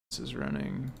 This is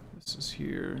running. This is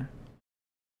here.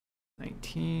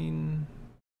 19.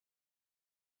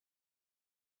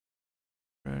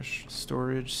 refresh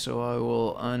storage. So I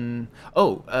will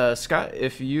Scott,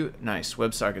 if you nice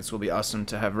WebSockets will be awesome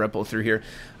to have REPL through here.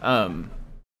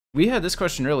 We had this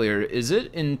question earlier. Is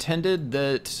it intended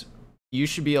that you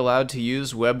should be allowed to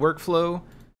use web workflow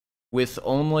with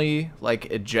only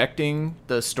like ejecting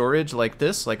the storage like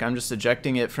this? Like I'm just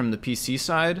ejecting it from the PC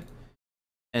side,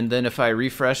 and then if I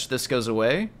refresh, this goes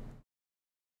away.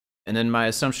 And then my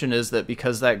assumption is that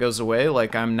because that goes away,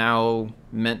 like I'm now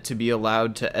meant to be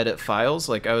allowed to edit files.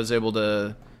 Like I was able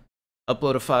to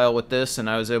upload a file with this, and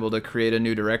I was able to create a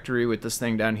new directory with this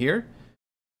thing down here.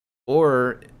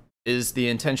 Or is the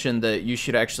intention that you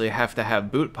should actually have to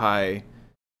have BootPy,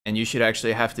 and you should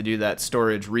actually have to do that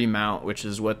storage remount, which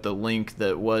is what the link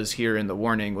that was here in the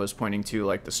warning was pointing to,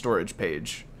 like the storage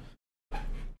page.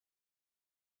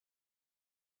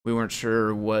 We weren't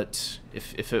sure what,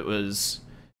 if it was,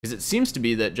 because it seems to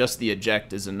be that just the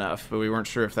eject is enough, but we weren't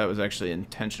sure if that was actually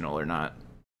intentional or not.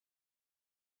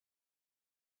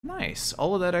 Nice,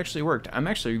 all of that actually worked. I'm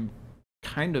actually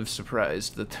kind of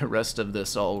surprised that the rest of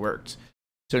this all worked.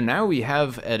 So now we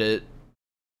have edit.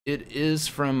 It is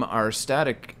from our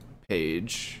static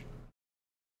page,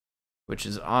 which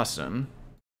is awesome,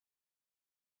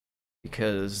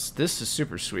 because this is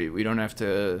super sweet. We don't have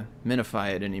to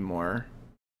minify it anymore.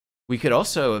 We could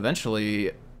also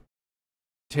eventually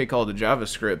take all the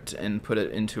JavaScript and put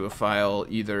it into a file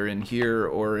either in here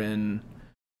or in...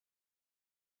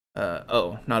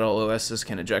 oh, not all OSs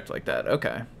can eject like that.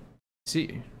 Okay.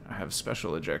 See, I have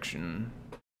special ejection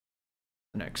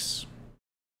Linux.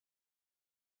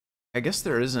 I guess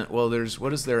there isn't. Well, there's,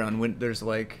 what is there on Win? There's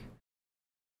like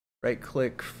right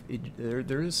click.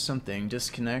 There is something,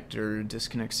 disconnect or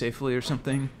disconnect safely or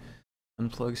something.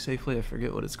 Unplug safely. I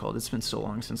forget what it's called. It's been so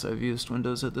long since I've used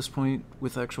Windows at this point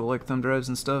with actual like thumb drives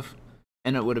and stuff.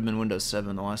 And it would have been Windows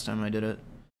 7 the last time I did it.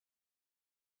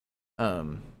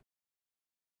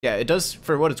 Yeah, it does,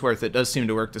 for what it's worth, it does seem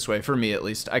to work this way, for me at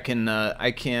least. I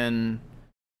can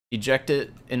eject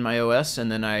it in my OS,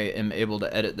 and then I am able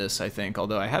to edit this, I think,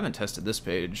 although I haven't tested this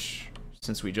page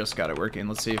since we just got it working.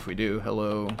 Let's see if we do.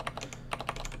 Hello,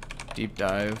 deep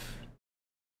dive.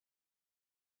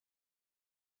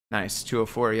 Nice,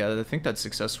 204, yeah, I think that's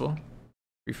successful.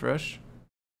 Refresh.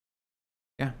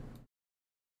 Yeah.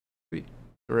 Sweet.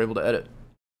 We're able to edit.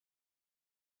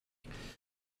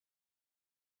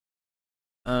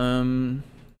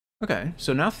 Okay,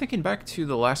 so now thinking back to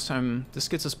the last time, this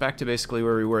gets us back to basically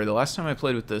where we were. The last time I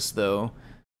played with this, though,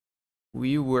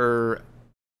 we were,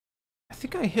 I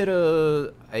think I hit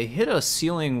a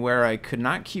ceiling where I could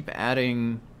not keep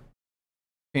adding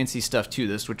fancy stuff to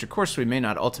this, which of course we may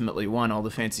not ultimately want all the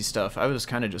fancy stuff. I was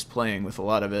kind of just playing with a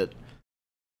lot of it.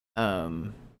 But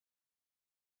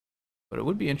it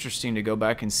would be interesting to go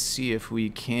back and see if we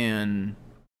can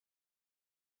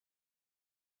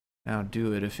now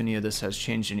do it, if any of this has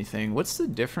changed anything. What's the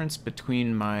difference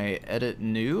between my edit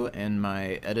new and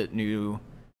my edit new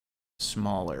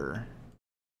smaller?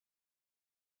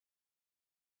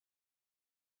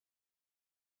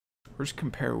 Where's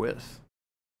compare with?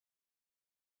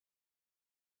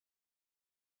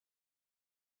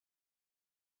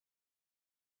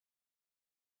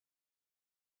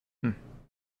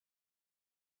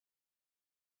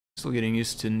 Still getting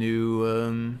used to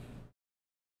new,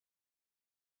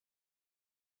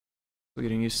 still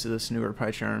getting used to this newer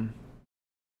PyCharm.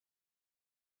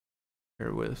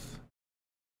 Compare with.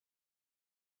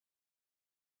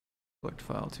 Select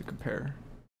file to compare.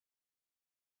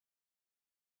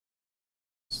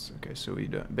 Okay, so we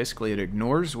do, basically it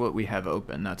ignores what we have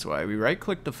open. That's why we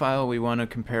right-click the file we want to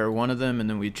compare one of them, and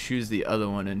then we choose the other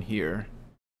one in here.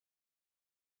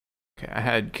 Okay, I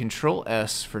had Control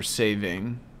S for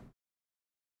saving.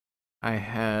 I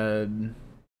had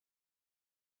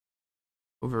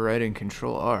overriding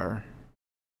Control R.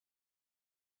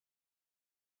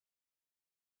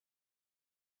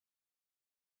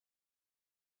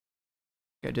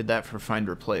 I did that for find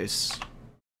replace.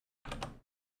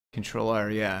 Control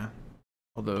R, yeah.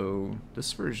 Although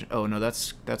this version, oh no,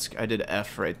 that's I did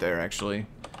F right there actually.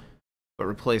 But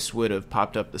replace would have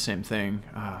popped up the same thing.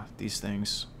 Ah, these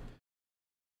things.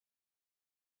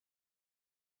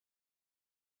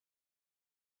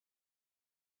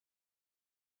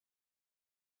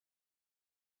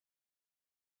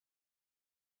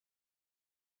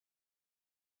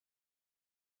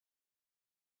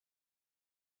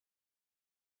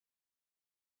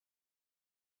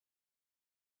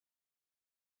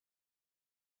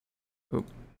 Oop.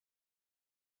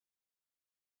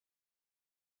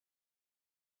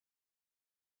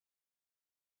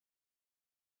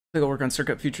 I think I'll work on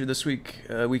Circuit Future this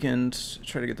weekend.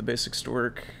 Try to get the basics to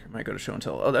work. Might go to show and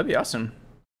tell. Oh, that'd be awesome.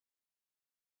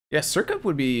 Yeah, Circup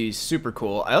would be super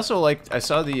cool. I also liked, I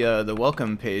saw the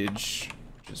welcome page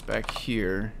just back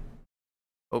here.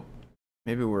 Oh,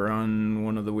 maybe we're on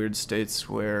one of the weird states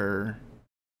where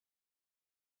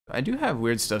I do have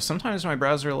weird stuff. Sometimes my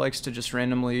browser likes to just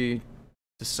randomly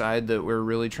decide that we're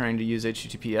really trying to use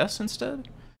HTTPS instead.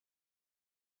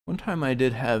 One time I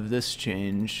did have this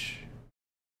change.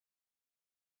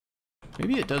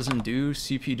 Maybe it doesn't do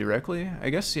CP directly? I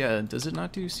guess, yeah, does it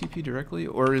not do CP directly?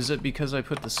 Or is it because I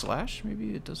put the slash?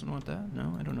 Maybe it doesn't want that?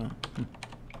 No, I don't know.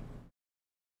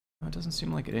 No, it doesn't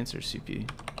seem like it answers CP.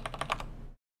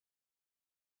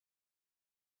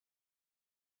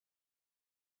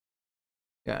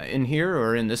 Yeah, in here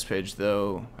or in this page,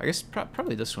 though, I guess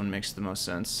probably this one makes the most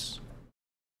sense.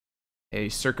 A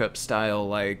Circup style,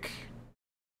 like,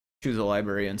 choose a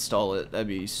library, install it, that'd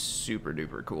be super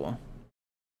duper cool.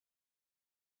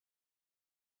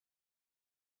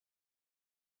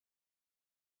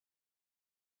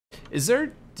 Is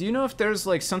there, do you know if there's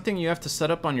like something you have to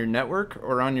set up on your network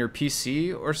or on your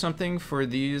PC or something for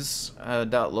these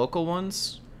 .local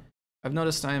ones? I've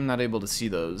noticed I am not able to see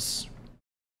those.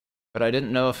 But I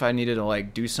didn't know if I needed to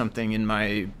like do something in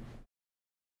my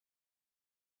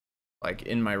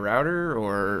router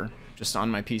or just on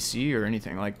my PC or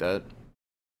anything like that.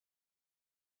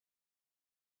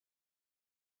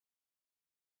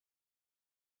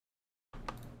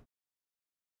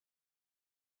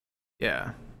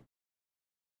 Yeah.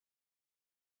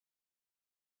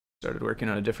 Started working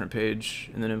on a different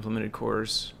page and then implemented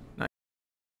cores. Nice.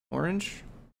 Orange?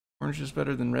 Orange is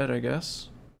better than red, I guess.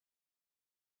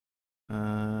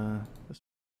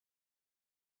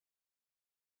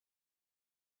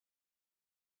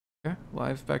 Okay,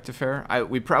 live, back to fair.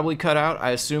 We probably cut out. I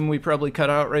assume we probably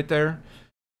cut out right there.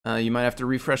 You might have to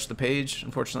refresh the page.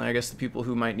 Unfortunately, I guess the people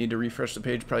who might need to refresh the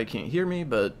page probably can't hear me,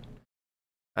 but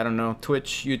I don't know.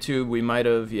 Twitch, YouTube, we might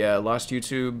have, yeah, lost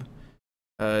YouTube.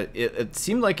 It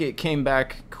seemed like it came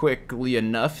back quickly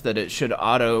enough that it should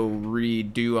auto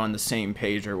redo on the same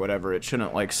page or whatever. It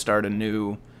shouldn't like start a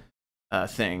new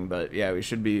thing, but yeah, we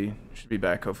should be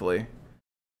back hopefully.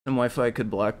 Some Wi-Fi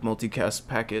could block multicast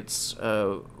packets.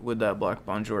 Would that block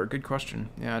Bonjour? Good question.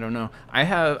 Yeah, I don't know.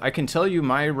 I can tell you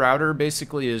my router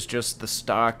basically is just the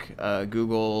stock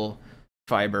Google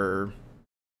Fiber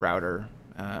router.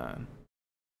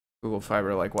 Google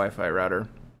Fiber like Wi-Fi router.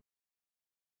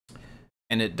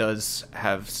 And it does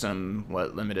have some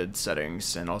limited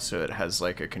settings, and also it has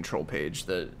like a control page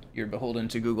that you're beholden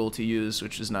to Google to use,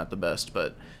 which is not the best,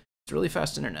 but it's really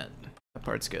fast internet. That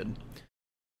part's good.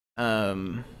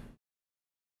 So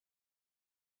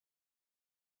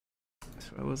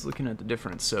I was looking at the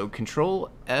difference. So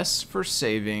Control S for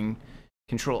saving,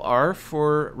 Control R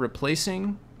for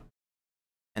replacing,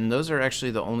 and those are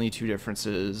actually the only two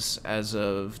differences as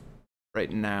of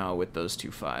right now with those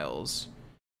two files.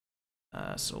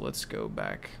 So let's go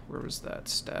back. Where was that?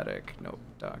 Static. Nope.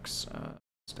 Docs.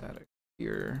 Static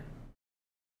here.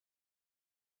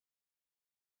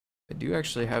 I do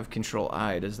actually have Control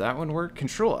I. Does that one work?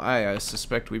 Control I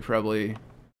suspect we probably,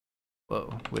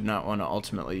 would not want to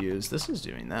ultimately use. This is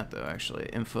doing that though, actually.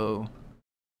 Info.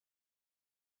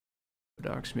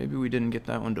 Docs. Maybe we didn't get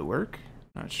that one to work.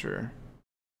 Not sure.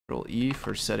 Control E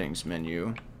for settings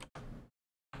menu.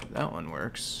 That one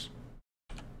works.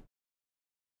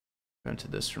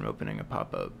 Prevented this from opening a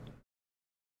pop-up.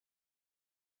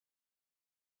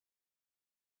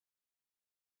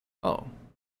 Oh.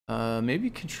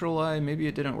 Maybe Control I, maybe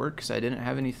it didn't work because I didn't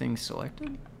have anything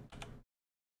selected?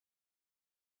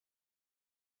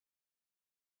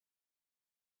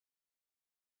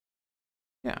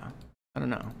 Yeah, I don't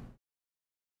know.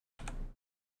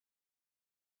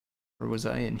 Or was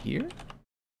I in here?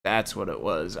 That's what it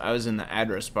was. I was in the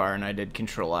address bar and I did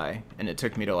Control I, and it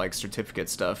took me to like certificate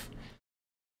stuff.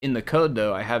 In the code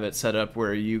though, I have it set up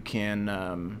where you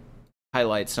can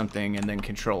highlight something and then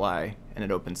Control I, and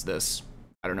it opens this.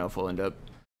 I don't know if we'll end up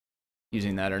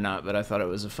using that or not, but I thought it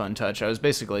was a fun touch. I was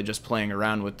basically just playing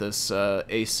around with this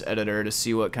ACE editor to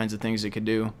see what kinds of things it could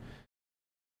do.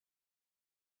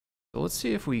 So let's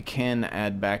see if we can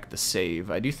add back the save.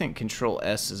 I do think Control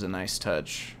S is a nice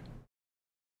touch.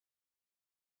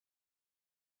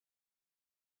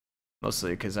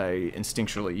 Mostly because I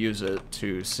instinctually use it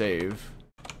to save.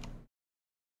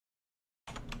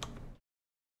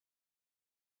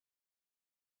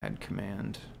 Add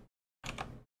command.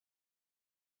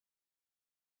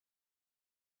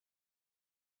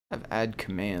 Have add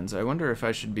commands. I wonder if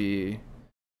I should be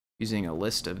using a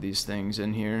list of these things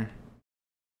in here.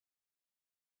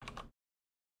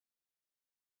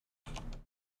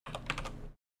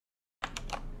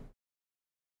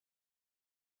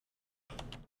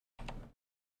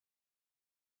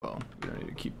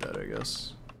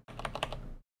 this.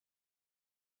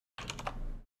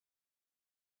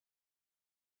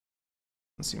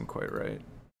 Doesn't seem quite right.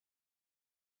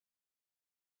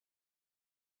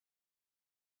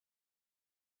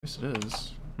 Yes, it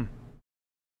is.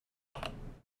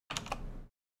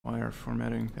 Wire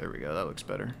formatting. There we go. That looks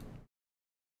better.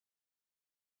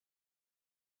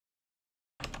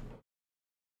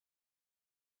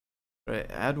 Right,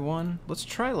 add one. Let's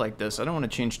try like this. I don't want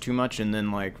to change too much and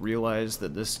then like realize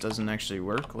that this doesn't actually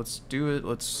work. Let's do it.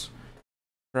 Let's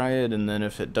try it, and then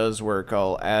if it does work,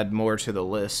 I'll add more to the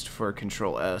list for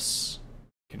Control S,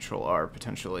 Control R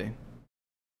potentially.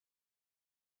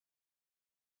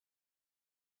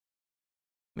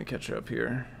 Let me catch up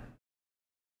here.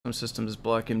 Some systems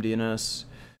block MDNS.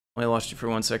 Only lost you for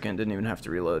 1 second. Didn't even have to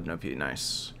reload. No P.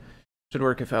 Nice. Should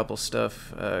work if Apple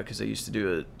stuff, because I used to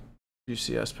do it.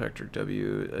 UCS Patrick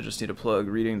W. I just need a plug.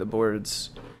 Reading the boards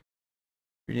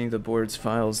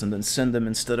files and then send them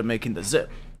instead of making the zip.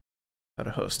 How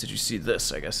to host. Did you see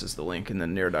this? I guess is the link, and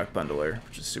then NearDoc Bundler,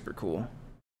 which is super cool.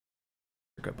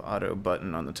 Circup Auto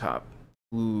button on the top.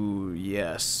 Ooh,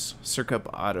 yes. Circup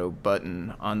Auto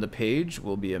button on the page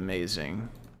will be amazing.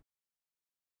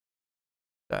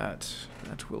 That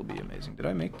will be amazing. Did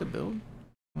I make the build?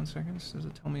 1 second. Does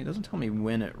it tell me? It doesn't tell me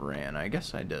when it ran. I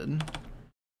guess I did.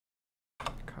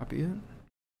 Copy it.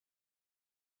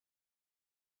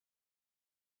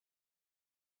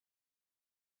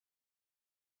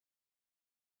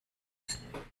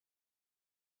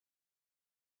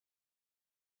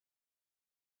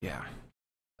 Yeah,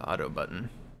 the auto button.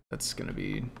 That's gonna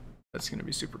be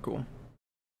super cool.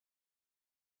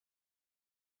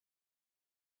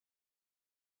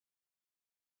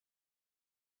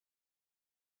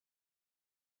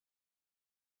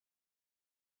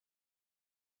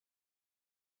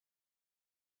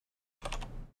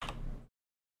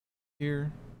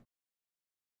 Here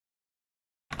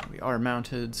we are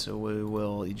mounted, so we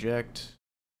will eject.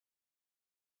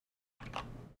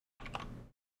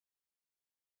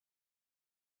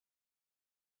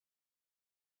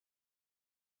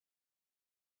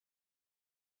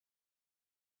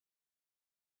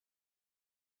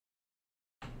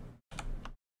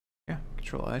 Yeah,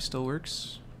 Control I still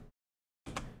works.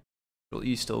 Control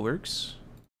E still works.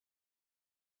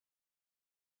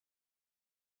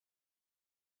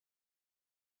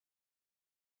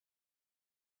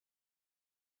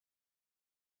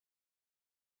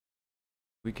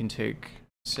 We can take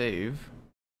save,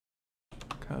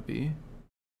 copy.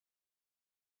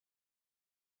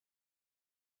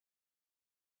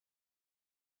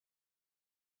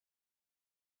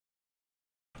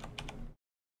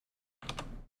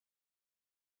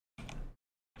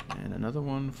 And another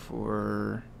one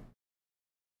for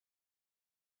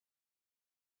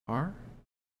R.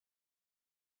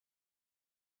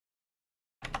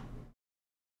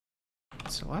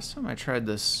 So last time I tried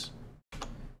this,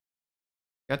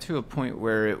 got to a point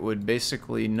where it would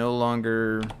basically no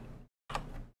longer,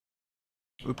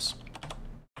 oops.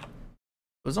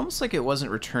 It was almost like it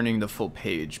wasn't returning the full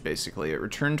page, basically. It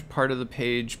returned part of the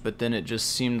page, but then it just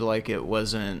seemed like it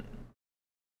wasn't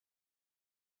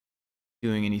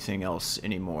doing anything else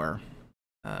anymore.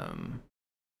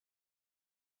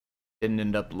 Didn't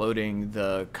end up loading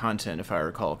the content, if I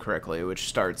recall correctly, which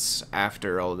starts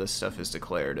after all this stuff is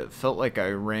declared. It felt like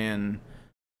I ran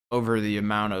over the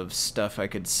amount of stuff I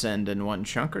could send in one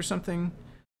chunk or something.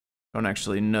 Don't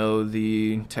actually know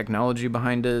the technology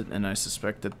behind it, and I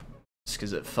suspect that it's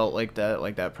because it felt like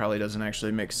that probably doesn't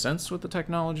actually make sense with the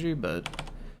technology, but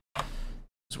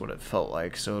it's what it felt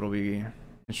like. So it'll be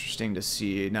interesting to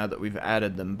see now that we've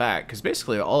added them back, because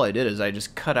basically all I did is I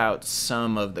just cut out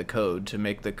some of the code to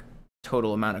make the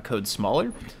total amount of code smaller,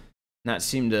 and that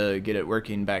seemed to get it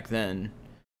working back then,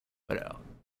 but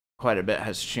quite a bit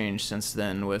has changed since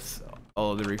then with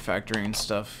all of the refactoring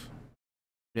stuff.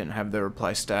 Didn't have the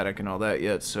reply static and all that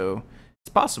yet, so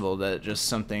it's possible that just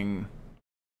something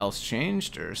else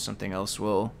changed, or something else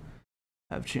will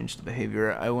have changed the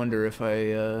behavior. I wonder if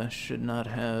I should not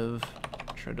have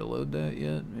tried to load that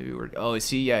yet. Maybe we're, oh,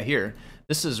 see, yeah, here.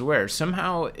 This is where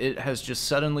somehow it has just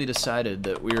suddenly decided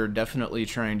that we're definitely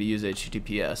trying to use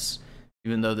HTTPS,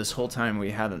 even though this whole time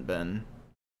we haven't been.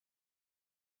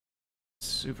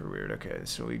 Super weird. Okay,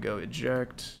 so we go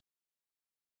eject.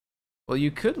 Well,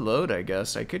 you could load, I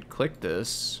guess. I could click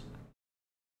this,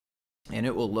 and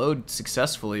it will load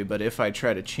successfully, but if I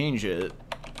try to change it,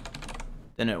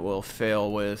 then it will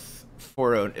fail with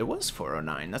 40. It was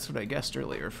 409. That's what I guessed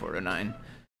earlier, 409.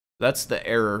 That's the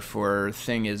error for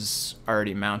thing is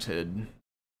already mounted.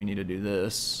 We need to do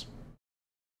this.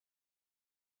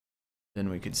 Then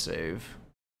we could save.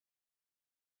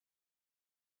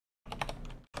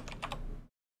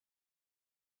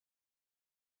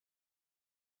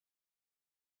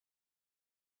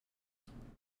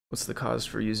 What's the cause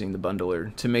for using the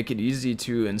bundler? To make it easy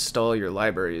to install your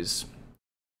libraries.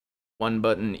 One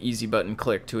button, easy button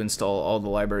click to install all the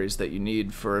libraries that you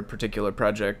need for a particular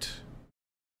project.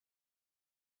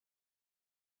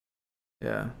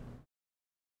 Yeah.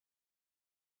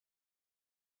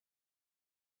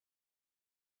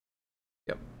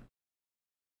 Yep.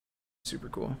 Super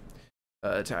cool.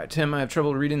 Tim, I have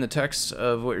trouble reading the text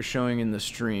of what you're showing in the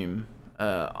stream.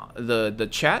 The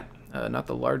chat, not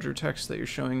the larger text that you're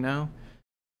showing now.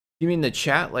 You mean the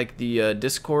chat, like the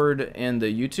Discord and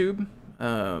the YouTube?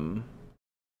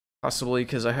 Possibly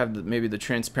because I have maybe the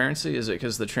transparency. Is it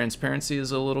because the transparency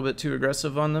is a little bit too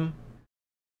aggressive on them?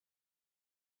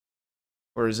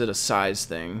 Or is it a size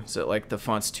thing? Is it like the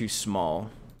font's too small?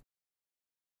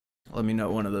 Let me know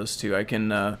one of those two. I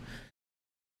can, I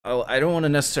don't want to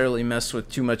necessarily mess with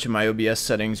too much of my OBS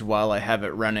settings while I have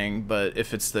it running, but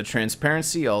if it's the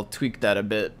transparency, I'll tweak that a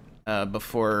bit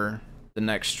before the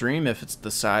next stream. If it's the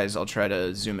size, I'll try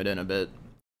to zoom it in a bit.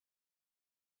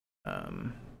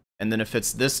 And then if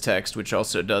it's this text, which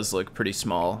also does look pretty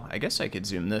small, I guess I could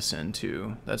zoom this in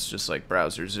too. That's just like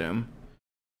browser zoom.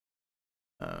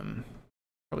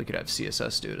 Probably could have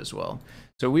CSS do it as well.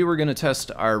 So we were going to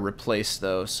test our replace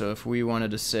though. So if we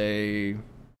wanted to say,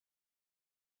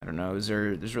 I don't know,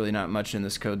 there's really not much in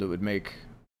this code that would make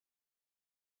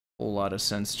a whole lot of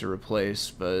sense to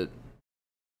replace, but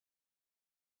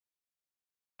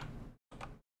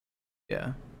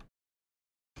yeah.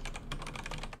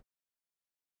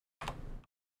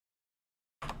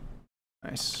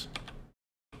 Nice.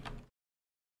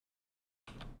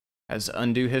 Has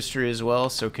undo history as well,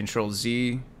 so Control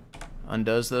Z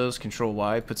undoes those, Control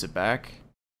Y puts it back.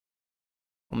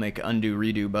 We'll make undo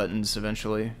redo buttons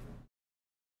eventually.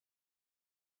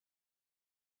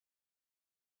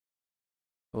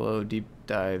 Hello, deep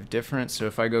dive different. So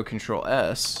if I go Control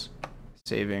S,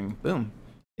 saving, boom.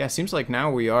 Yeah, seems like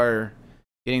now we are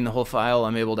getting the whole file.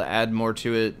 I'm able to add more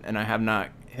to it, and I have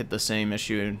not hit the same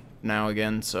issue now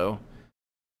again, so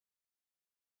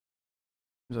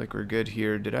seems like we're good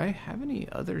here. Did I have any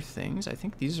other things? I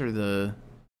think these are the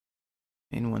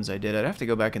main ones I did. I'd have to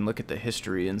go back and look at the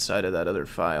history inside of that other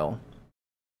file.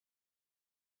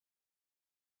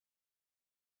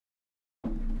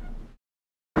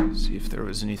 See if there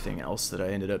was anything else that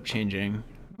I ended up changing.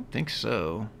 I don't think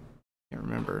so. Can't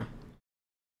remember.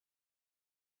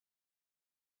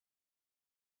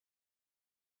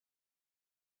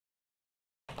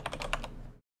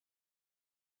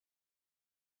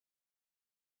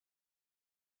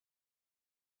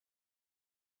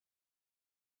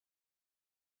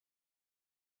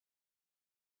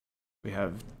 We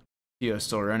have Theo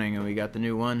still running and we got the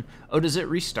new one. Oh, does it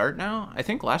restart now? I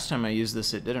think last time I used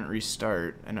this it didn't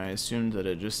restart, and I assumed that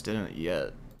it just didn't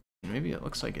yet. Maybe it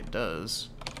looks like it does.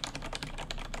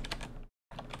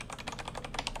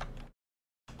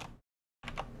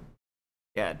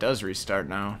 Yeah, it does restart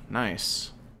now.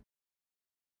 Nice.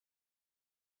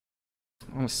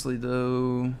 Honestly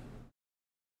though,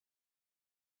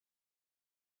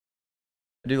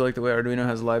 I do like the way Arduino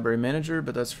has a library manager,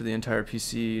 but that's for the entire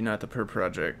PC, not the per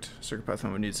project.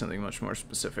 CircuitPython would need something much more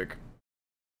specific.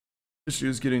 Issue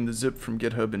is getting the zip from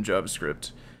GitHub and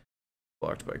JavaScript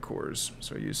blocked by cores,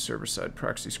 so I use server-side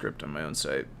proxy script on my own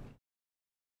site.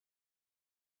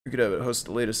 We could have it host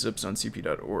the latest zips on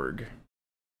cp.org.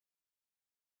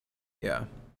 Yeah.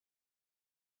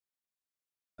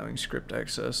 Having script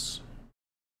access.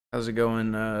 How's it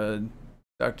going,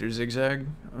 Dr. Zigzag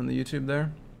on the YouTube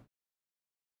there?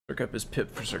 Lookup is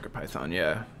pip for CircuitPython,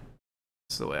 yeah.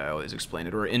 That's the way I always explain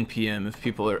it. Or npm if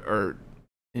people are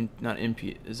not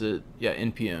np, is it? Yeah,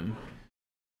 npm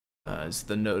is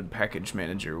the node package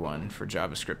manager one for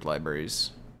JavaScript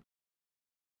libraries.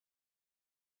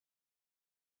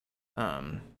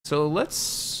 So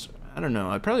let's, I don't know,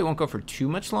 I probably won't go for too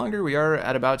much longer. We are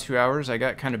at about 2 hours. I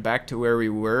got kind of back to where we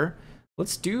were.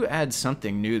 Let's add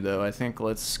something new though. I think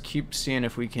let's keep seeing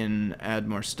if we can add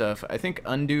more stuff. I think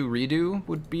undo redo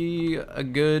would be a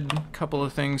good couple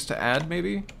of things to add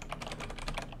maybe.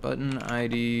 Button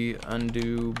ID,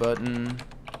 undo button,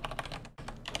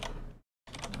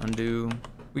 undo.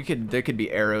 There could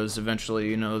be arrows eventually,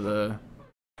 you know, the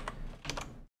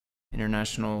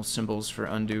international symbols for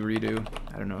undo redo.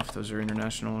 I don't know if those are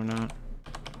international or not.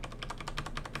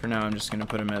 For now I'm just gonna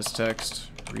put them as text,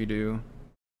 redo.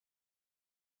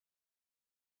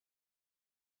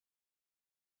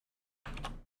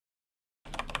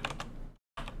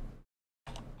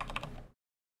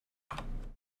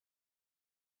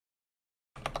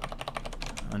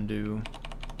 Undo,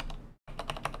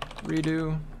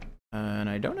 redo, and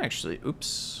I don't actually,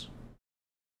 oops.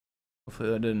 Hopefully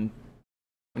that didn't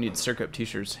We need CircUp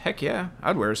t-shirts. Heck yeah,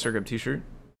 I'd wear a CircUp t-shirt.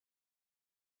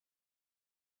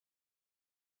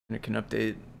 And it can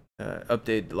update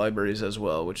the libraries as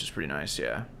well, which is pretty nice,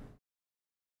 yeah.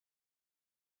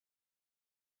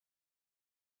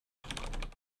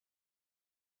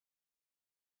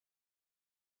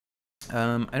 I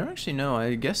don't actually know.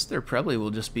 I guess there probably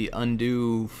will just be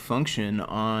undo function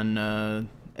on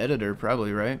editor,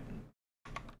 probably, right?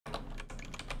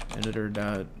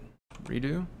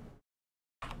 Editor.redo.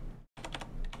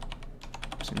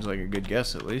 Seems like a good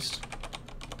guess, at least.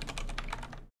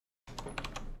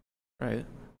 Right.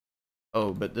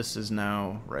 Oh, but this is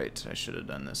now right. I should have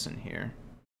done this in here.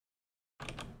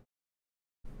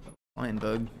 Line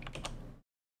bug.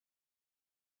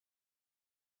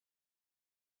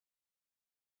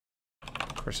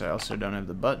 Of course, I also don't have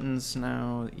the buttons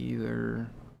now either.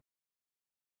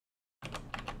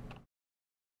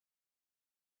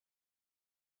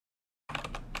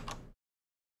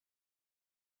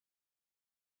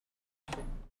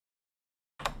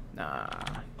 Nah.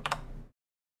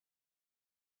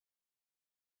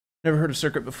 Never heard of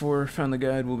CircUp before. Found the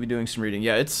guide. We'll be doing some reading.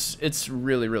 Yeah, it's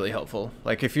really, really helpful.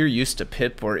 Like, if you're used to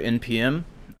pip or npm,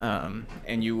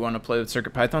 and you want to play with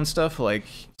CircuitPython stuff, like,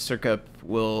 CircUp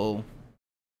will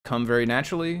come very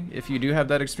naturally if you do have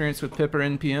that experience with pip or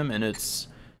npm, and it's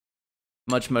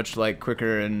much like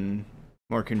quicker and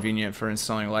more convenient for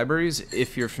installing libraries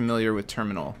if you're familiar with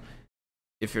terminal.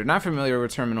 If you're not familiar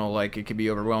with terminal, like, it could be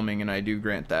overwhelming, and I do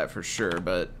grant that for sure,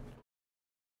 but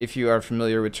if you are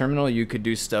familiar with terminal, you could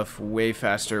do stuff way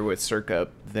faster with CircUp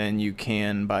than you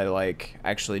can by, like,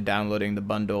 actually downloading the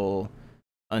bundle,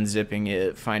 unzipping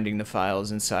it, finding the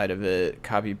files inside of it,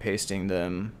 copy pasting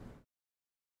them.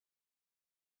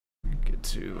 Get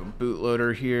to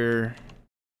bootloader here,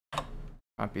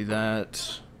 copy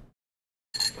that.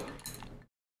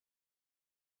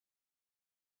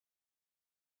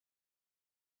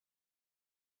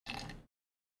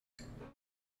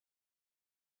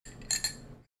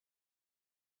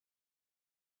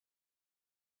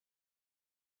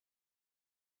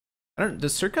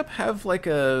 Does CircUp have like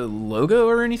a logo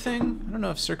or anything? I don't know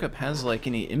if CircUp has like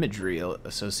any imagery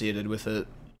associated with it.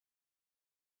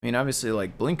 I mean, obviously,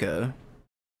 like Blinka,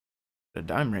 a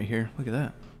dime right here. Look at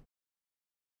that.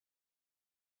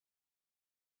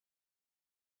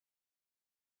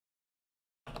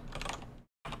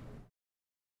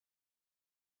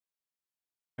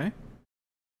 Okay.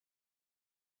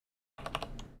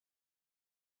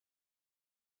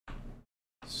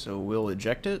 So we'll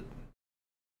eject it.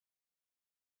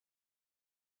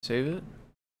 Save it. I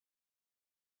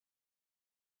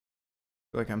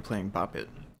feel like I'm playing Bop It.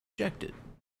 Eject it.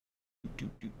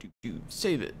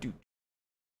 Save it.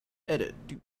 Edit.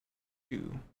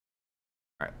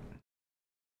 Alright.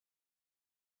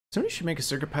 Somebody should make a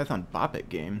CircuitPython Bop It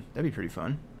game. That'd be pretty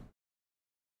fun.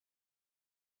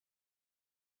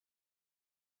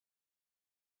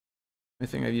 Only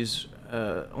thing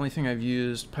I've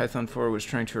used Python for was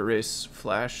trying to erase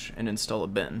Flash and install a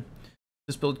bin.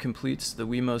 This build completes, the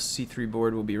Wemos C3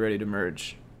 board will be ready to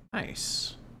merge.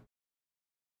 Nice.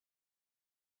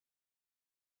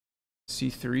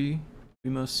 C3,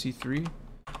 Wemos C3.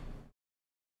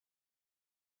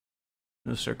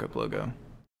 No CircUp logo.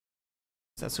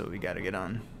 That's what we gotta get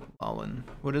on. Lolin.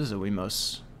 What is a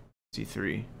Wemos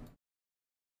C3?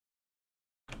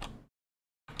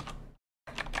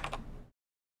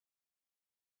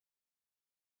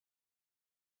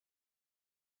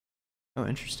 Oh,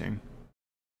 interesting.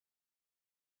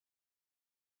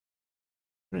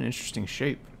 What an interesting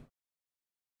shape.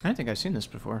 I don't think I've seen this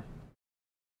before.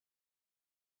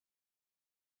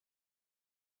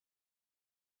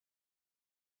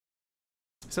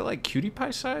 Is it like Cutie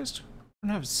Pie sized? I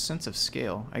don't have a sense of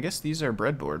scale. I guess these are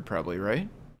breadboard probably, right?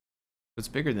 It's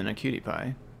bigger than a Cutie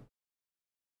Pie.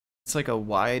 It's like a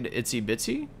wide itsy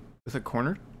bitsy with a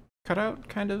corner cutout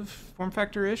kind of form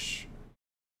factor-ish.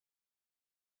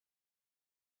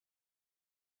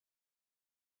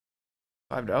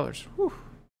 $5. Whew.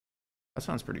 That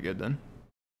sounds pretty good then.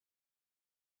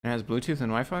 It has Bluetooth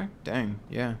and Wi-Fi? Dang,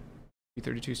 yeah.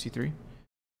 P32C3.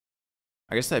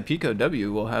 I guess that Pico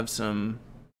W will have some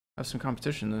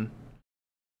competition then.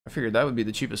 I figured that would be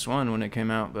the cheapest one when it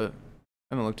came out, but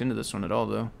I haven't looked into this one at all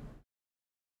though.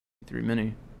 P3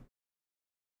 Mini.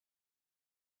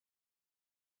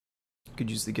 Could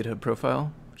use the GitHub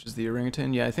profile, which is the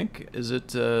orangutan. Yeah, I think, is it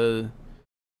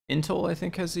Intel, I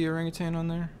think, has the orangutan on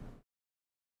there.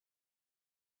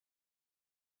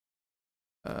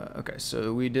 Okay,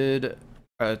 so we did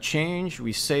a change,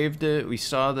 we saved it, we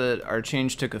saw that our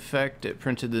change took effect, it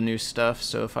printed the new stuff,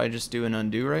 so if I just do an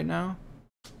undo right now,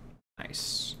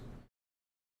 nice.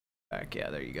 Back,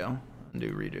 yeah, there you go.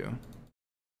 Undo, redo.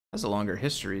 Has a longer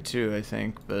history too, I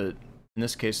think, but in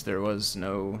this case there was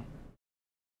no...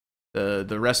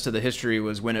 The rest of the history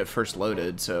was when it first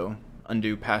loaded, so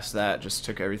undo past that just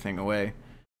took everything away.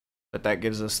 But that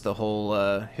gives us the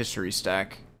whole history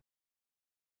stack.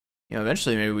 You know,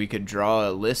 eventually maybe we could draw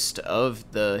a list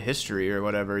of the history or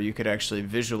whatever. You could actually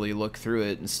visually look through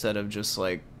it instead of just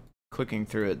like clicking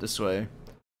through it this way.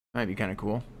 Might be kind of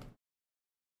cool.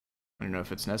 I don't know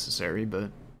if it's necessary,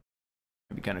 but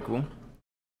it'd be kind of cool.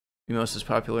 Umos is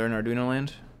popular in Arduino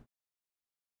land.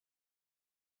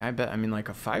 I bet, I mean, like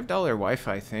a $5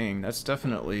 Wi-Fi thing, that's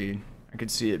definitely, I could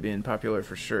see it being popular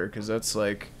for sure, because that's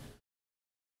like,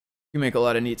 you make a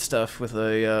lot of neat stuff with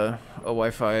a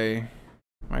Wi-Fi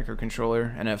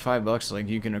microcontroller, and at $5, like,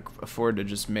 you can afford to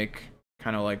just make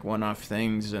kind of like one-off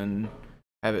things and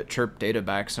have it chirp data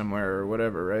back somewhere or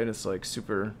whatever, right? It's like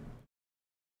super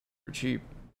cheap.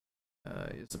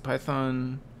 Is the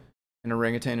Python and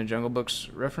Orangutan and Jungle Books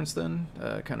reference then?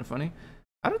 Kind of funny.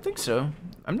 I don't think so.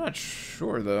 I'm not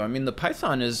sure though. I mean, the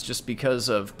Python is just because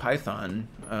of Python,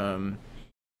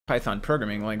 Python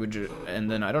programming language, and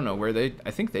then I don't know where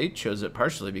I think they chose it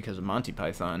partially because of Monty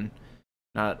Python,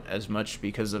 not as much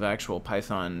because of actual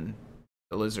Python,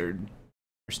 the lizard,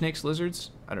 or snakes,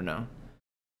 lizards? I don't know.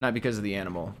 Not because of the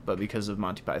animal, but because of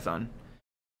Monty Python.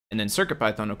 And then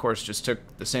CircuitPython, of course, just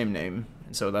took the same name,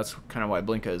 and so that's kind of why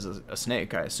Blinka is a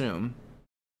snake, I assume.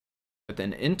 But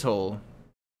then Intel,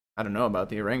 I don't know about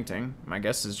the orangutan. My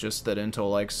guess is just that Intel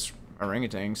likes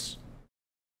orangutans.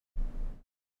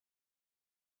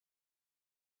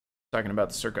 Talking about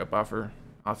the CircuitPython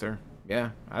author.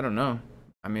 Yeah, I don't know.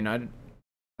 I mean,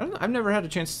 I've never had a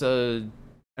chance to...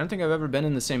 I don't think I've ever been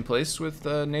in the same place with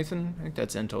Nathan. I think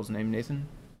that's Intel's name, Nathan.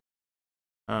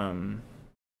 I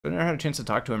never had a chance to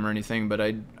talk to him or anything, but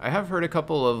I have heard a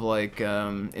couple of like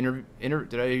did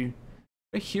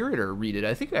I hear it or read it?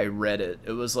 I think I read it.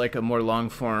 It was like a more long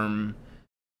form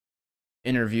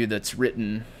interview that's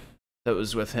written that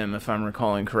was with him, if I'm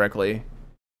recalling correctly.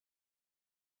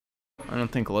 I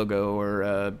don't think logo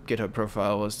or GitHub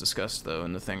profile was discussed though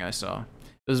in the thing I saw.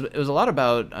 It was a lot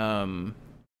about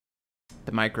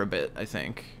the microbit, I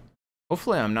think.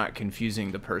 Hopefully I'm not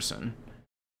confusing the person.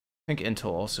 I think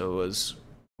Intel also was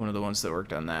one of the ones that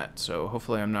worked on that, so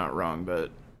hopefully I'm not wrong, but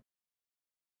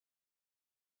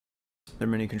there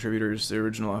are many contributors. The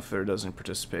original author doesn't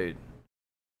participate.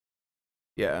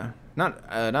 Yeah, not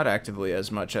actively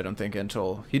as much, I don't think,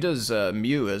 Intel. He does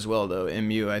Mu as well, though.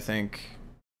 MU, I think,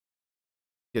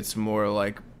 gets more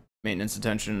like maintenance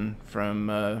attention from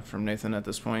Nathan at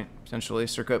this point, potentially.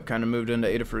 Circup kind of moved into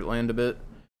Adafruit land a bit.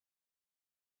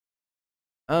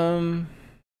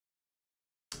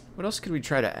 What else could we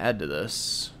try to add to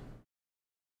this?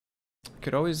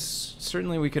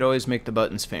 Certainly we could always make the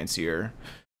buttons fancier.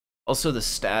 Also, the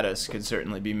status could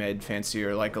certainly be made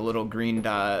fancier, like a little green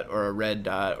dot or a red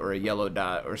dot or a yellow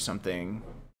dot or something.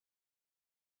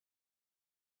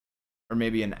 Or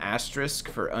maybe an asterisk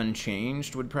for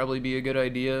unchanged would probably be a good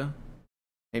idea.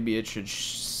 Maybe it should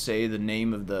say the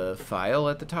name of the file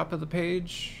at the top of the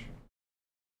page.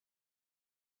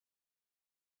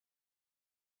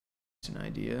 It's an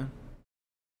idea.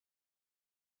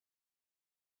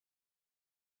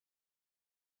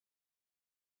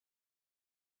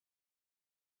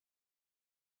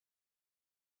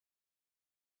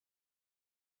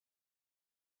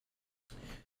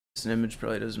 This an image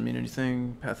probably doesn't mean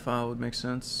anything. Path file would make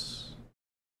sense.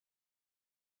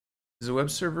 Is a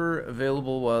web server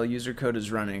available while user code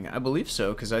is running? I believe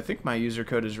so, because I think my user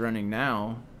code is running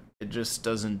now. It just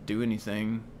doesn't do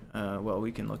anything. Well,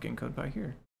 we can look in CodePy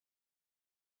here.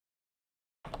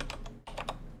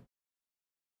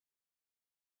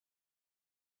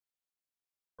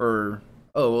 Or,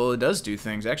 oh, well, it does do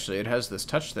things. Actually, it has this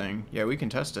touch thing. Yeah, we can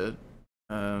test it.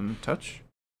 Touch?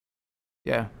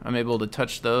 Yeah, I'm able to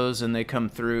touch those and they come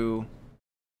through,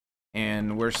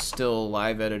 and we're still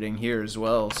live editing here as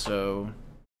well, so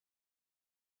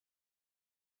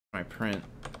my print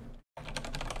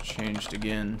changed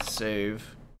again,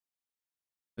 save.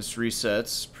 This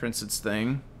resets, prints its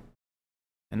thing,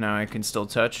 and now I can still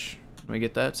touch. We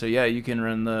get that? So yeah, you can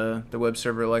run the web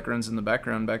server like runs in the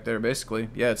background back there, basically.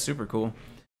 Yeah, it's super cool.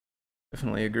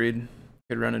 Definitely agreed.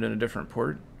 Could run it in a different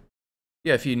port.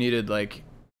 Yeah, if you needed like...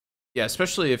 Yeah,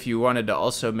 especially if you wanted to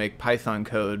also make Python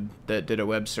code that did a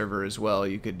web server as well,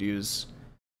 you could use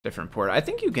different port. I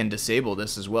think you can disable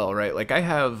this as well, right? Like I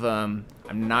have, I'm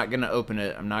not going to open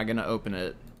it. I'm not going to open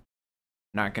it.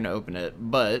 Not going to open it.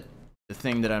 But the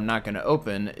thing that I'm not going to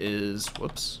open is,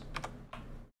 whoops,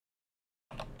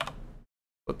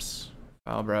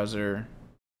 file browser.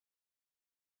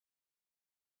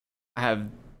 I have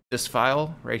this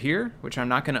file right here, which I'm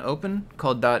not going to open,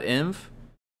 called .env.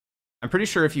 I'm pretty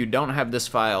sure if you don't have this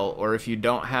file, or if you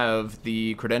don't have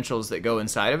the credentials that go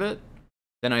inside of it,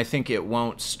 then I think it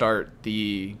won't start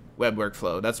the web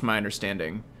workflow. That's my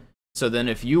understanding. So then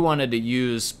if you wanted to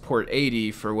use port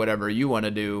 80 for whatever you want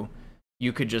to do,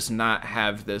 you could just not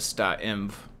have this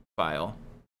 .env file,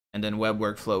 and then web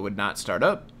workflow would not start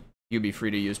up. You'd be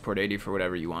free to use port 80 for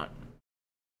whatever you want.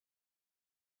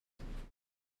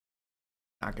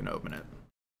 Not going to open it.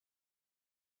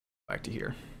 Back to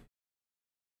here.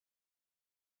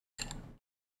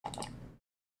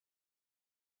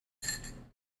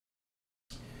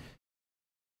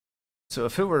 So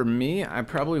if it were me, I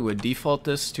probably would default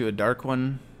this to a dark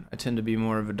one. I tend to be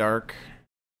more of a dark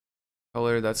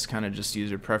color. That's kind of just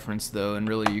user preference though, and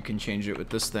really you can change it with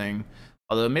this thing.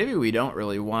 Although maybe we don't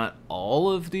really want all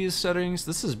of these settings.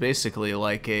 This is basically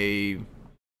like a,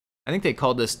 I think they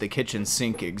called this the kitchen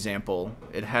sink example.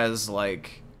 It has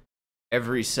like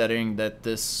every setting that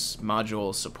this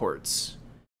module supports,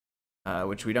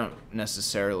 which we don't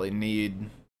necessarily need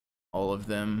all of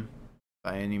them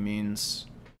by any means.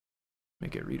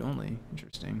 Make it read-only.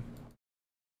 Interesting.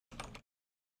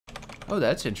 Oh,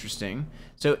 that's interesting.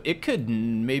 So it could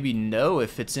maybe know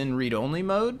if it's in read-only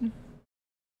mode?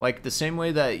 Like the same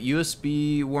way that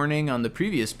USB warning on the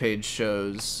previous page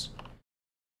shows.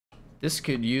 This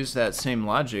could use that same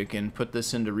logic and put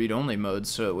this into read-only mode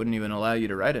so it wouldn't even allow you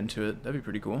to write into it. That'd be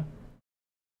pretty cool.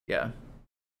 Yeah.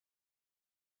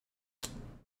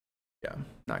 Yeah,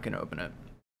 not gonna open it.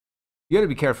 You gotta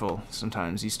be careful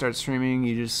sometimes. You start streaming,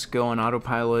 you just go on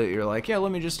autopilot, you're like, yeah,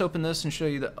 let me just open this and show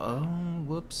you the, oh,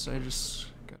 whoops, I just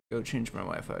gotta go change my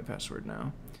Wi-Fi password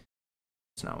now.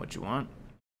 It's not what you want.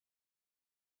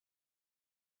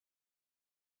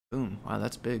 Boom, wow,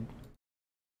 that's big.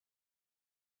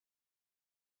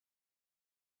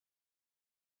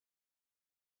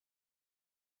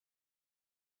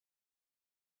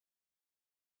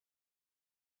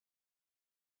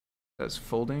 That's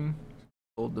folding.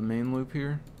 Fold the main loop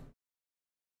here.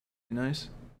 Nice.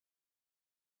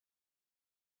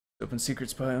 Open Secret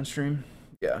Spy on stream.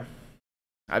 Yeah,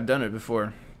 I've done it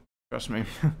before. Trust me.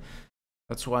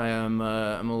 That's why I'm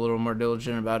a little more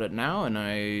diligent about it now, and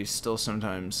I still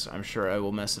sometimes, I'm sure I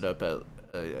will mess it up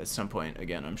at some point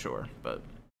again. I'm sure, but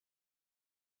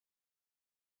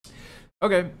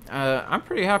okay. I'm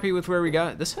pretty happy with where we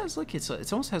got. This has like it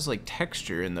almost has like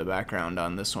texture in the background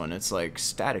on this one. It's like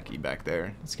staticky back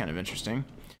there. It's kind of interesting.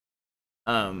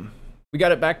 We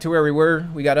got it back to where we were.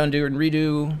 We got undo and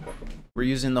redo. We're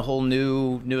using the whole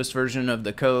newest version of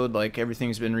the code. Like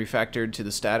everything's been refactored to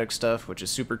the static stuff, which is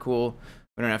super cool.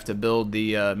 We don't have to build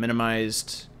the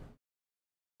minimized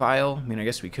file. I mean, I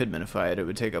guess we could minify it. It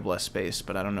would take up less space,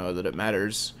 but I don't know that it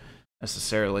matters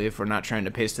necessarily if we're not trying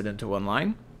to paste it into one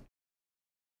line.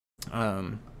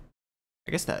 I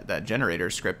guess that generator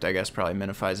script, I guess, probably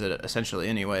minifies it essentially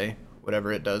anyway,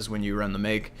 whatever it does when you run the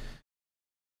make.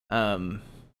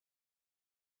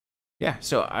 Yeah,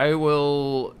 so I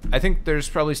think there's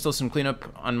probably still some cleanup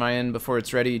on my end before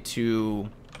it's ready to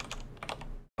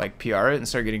like PR it and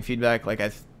start getting feedback. Like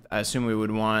I assume we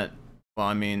would want, well,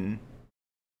 I mean,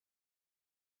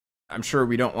 I'm sure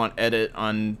we don't want edit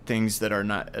on things that are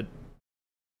not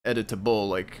editable,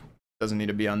 like doesn't need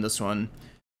to be on this one.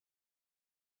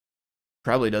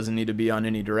 Probably doesn't need to be on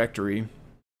any directory.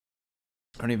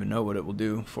 I don't even know what it will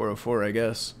do. 404, I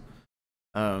guess.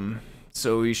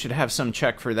 So we should have some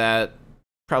check for that.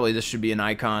 Probably this should be an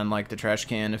icon like the trash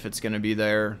can if it's going to be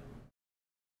there.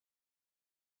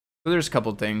 So there's a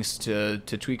couple things to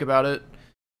tweak about it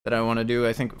that I want to do,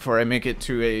 I think, before I make it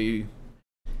to a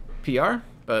PR.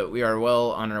 But we are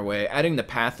well on our way. Adding the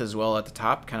path as well at the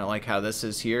top, kind of like how this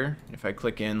is here. If I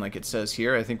click in like it says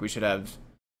here, I think we should have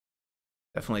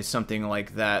definitely something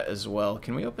like that as well.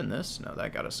 Can we open this? No,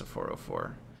 that got us a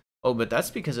 404. Oh, but that's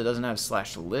because it doesn't have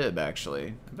 /lib,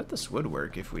 actually. I bet this would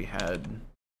work if we had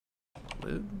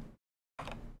lib.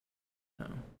 No.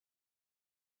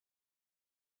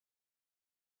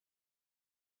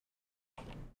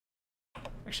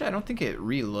 Actually, I don't think it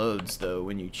reloads, though,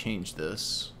 when you change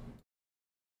this.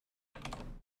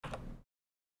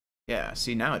 Yeah,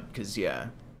 see, now it, because, yeah, it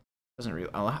doesn't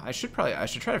I should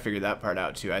try to figure that part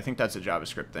out, too. I think that's a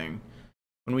JavaScript thing.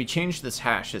 When we change this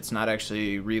hash, it's not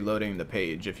actually reloading the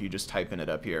page if you just type in it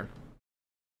up here.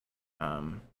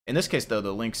 In this case, though,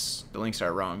 the links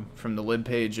are wrong. From the lib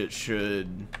page, it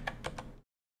should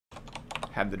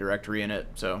have the directory in it,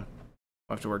 so we'll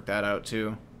have to work that out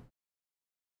too.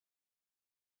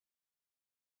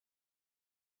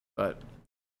 But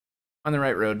on the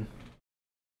right road.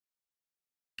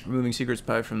 Removing Secret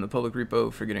Spy from the public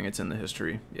repo, forgetting it's in the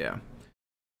history. Yeah.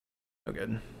 Oh,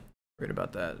 good. Worried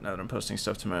about that now that I'm posting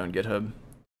stuff to my own GitHub.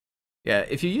 Yeah,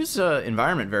 if you use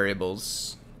environment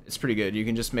variables, it's pretty good. You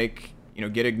can just make, you know,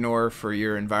 git ignore for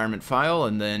your environment file,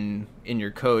 and then in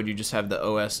your code you just have the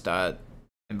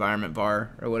os.environment var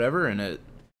or whatever, and it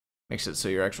makes it so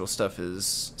your actual stuff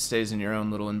stays in your own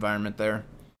little environment there.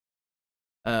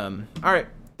 All right.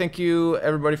 Thank you,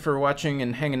 everybody, for watching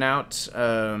and hanging out.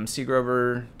 C.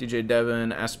 Grover, DJ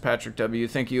Devin, Ask Patrick W.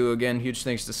 Thank you again. Huge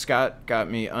thanks to Scott. Got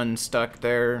me unstuck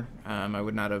there. I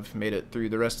would not have made it through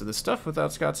the rest of the stuff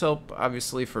without Scott's help,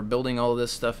 obviously, for building all of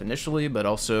this stuff initially, but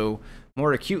also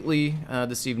more acutely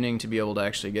this evening to be able to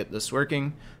actually get this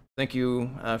working. Thank you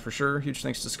for sure. Huge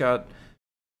thanks to Scott.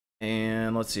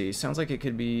 And let's see. Sounds like it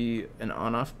could be an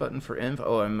on-off button for inv.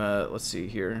 Oh, let's see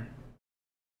here.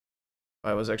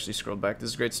 I was actually scrolled back.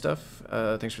 This is great stuff.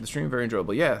 Thanks for the stream. Very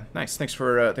enjoyable. Yeah, nice. Thanks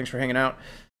for hanging out.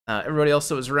 Everybody else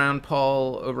that was around,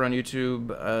 Paul over on YouTube,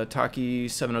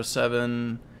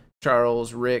 Taki707,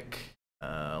 Charles, Rick.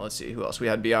 Let's see who else. We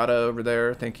had Beata over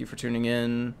there. Thank you for tuning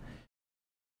in.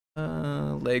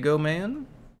 Lego Man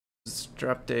just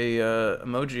dropped a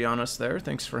emoji on us there.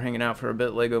 Thanks for hanging out for a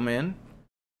bit, Lego Man.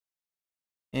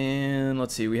 And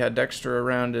let's see. We had Dexter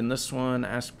around in this one.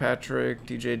 Ask Patrick,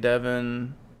 DJ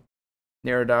Devin.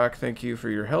 Neradoc, thank you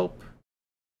for your help.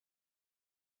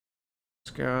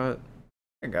 Scott,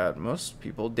 I got most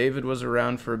people. David was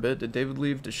around for a bit. Did David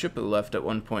leave? Deshipu left at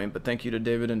one point, but thank you to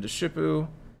David and Deshipu.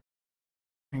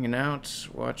 Hanging out,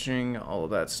 watching all of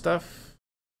that stuff.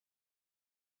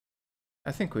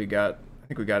 I think we got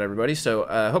everybody. So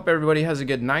I hope everybody has a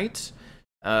good night.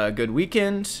 Good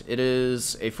weekend. It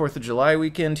is a 4th of July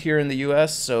weekend here in the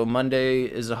US, so Monday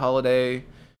is a holiday,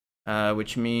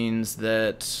 which means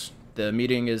that the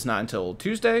meeting is not until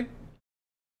Tuesday.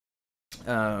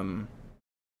 Yeah,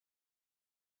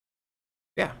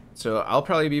 so I'll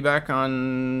probably be back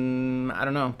on, I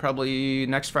don't know, probably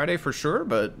next Friday for sure,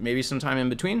 but maybe sometime in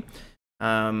between.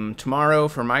 Tomorrow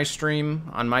for my stream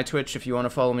on my Twitch, if you want to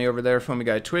follow me over there, Foamy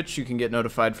Guy Twitch, you can get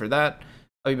notified for that.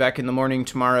 I'll be back in the morning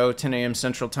tomorrow, 10 a.m.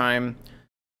 Central Time.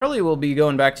 Probably will be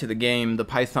going back to the game, the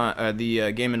Python,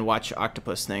 the Game & Watch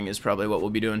Octopus thing is probably what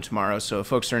we'll be doing tomorrow. So if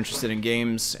folks are interested in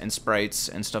games and sprites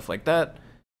and stuff like that,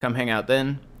 come hang out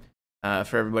then.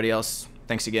 For everybody else,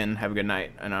 thanks again. Have a good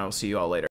night, and I'll see you all later.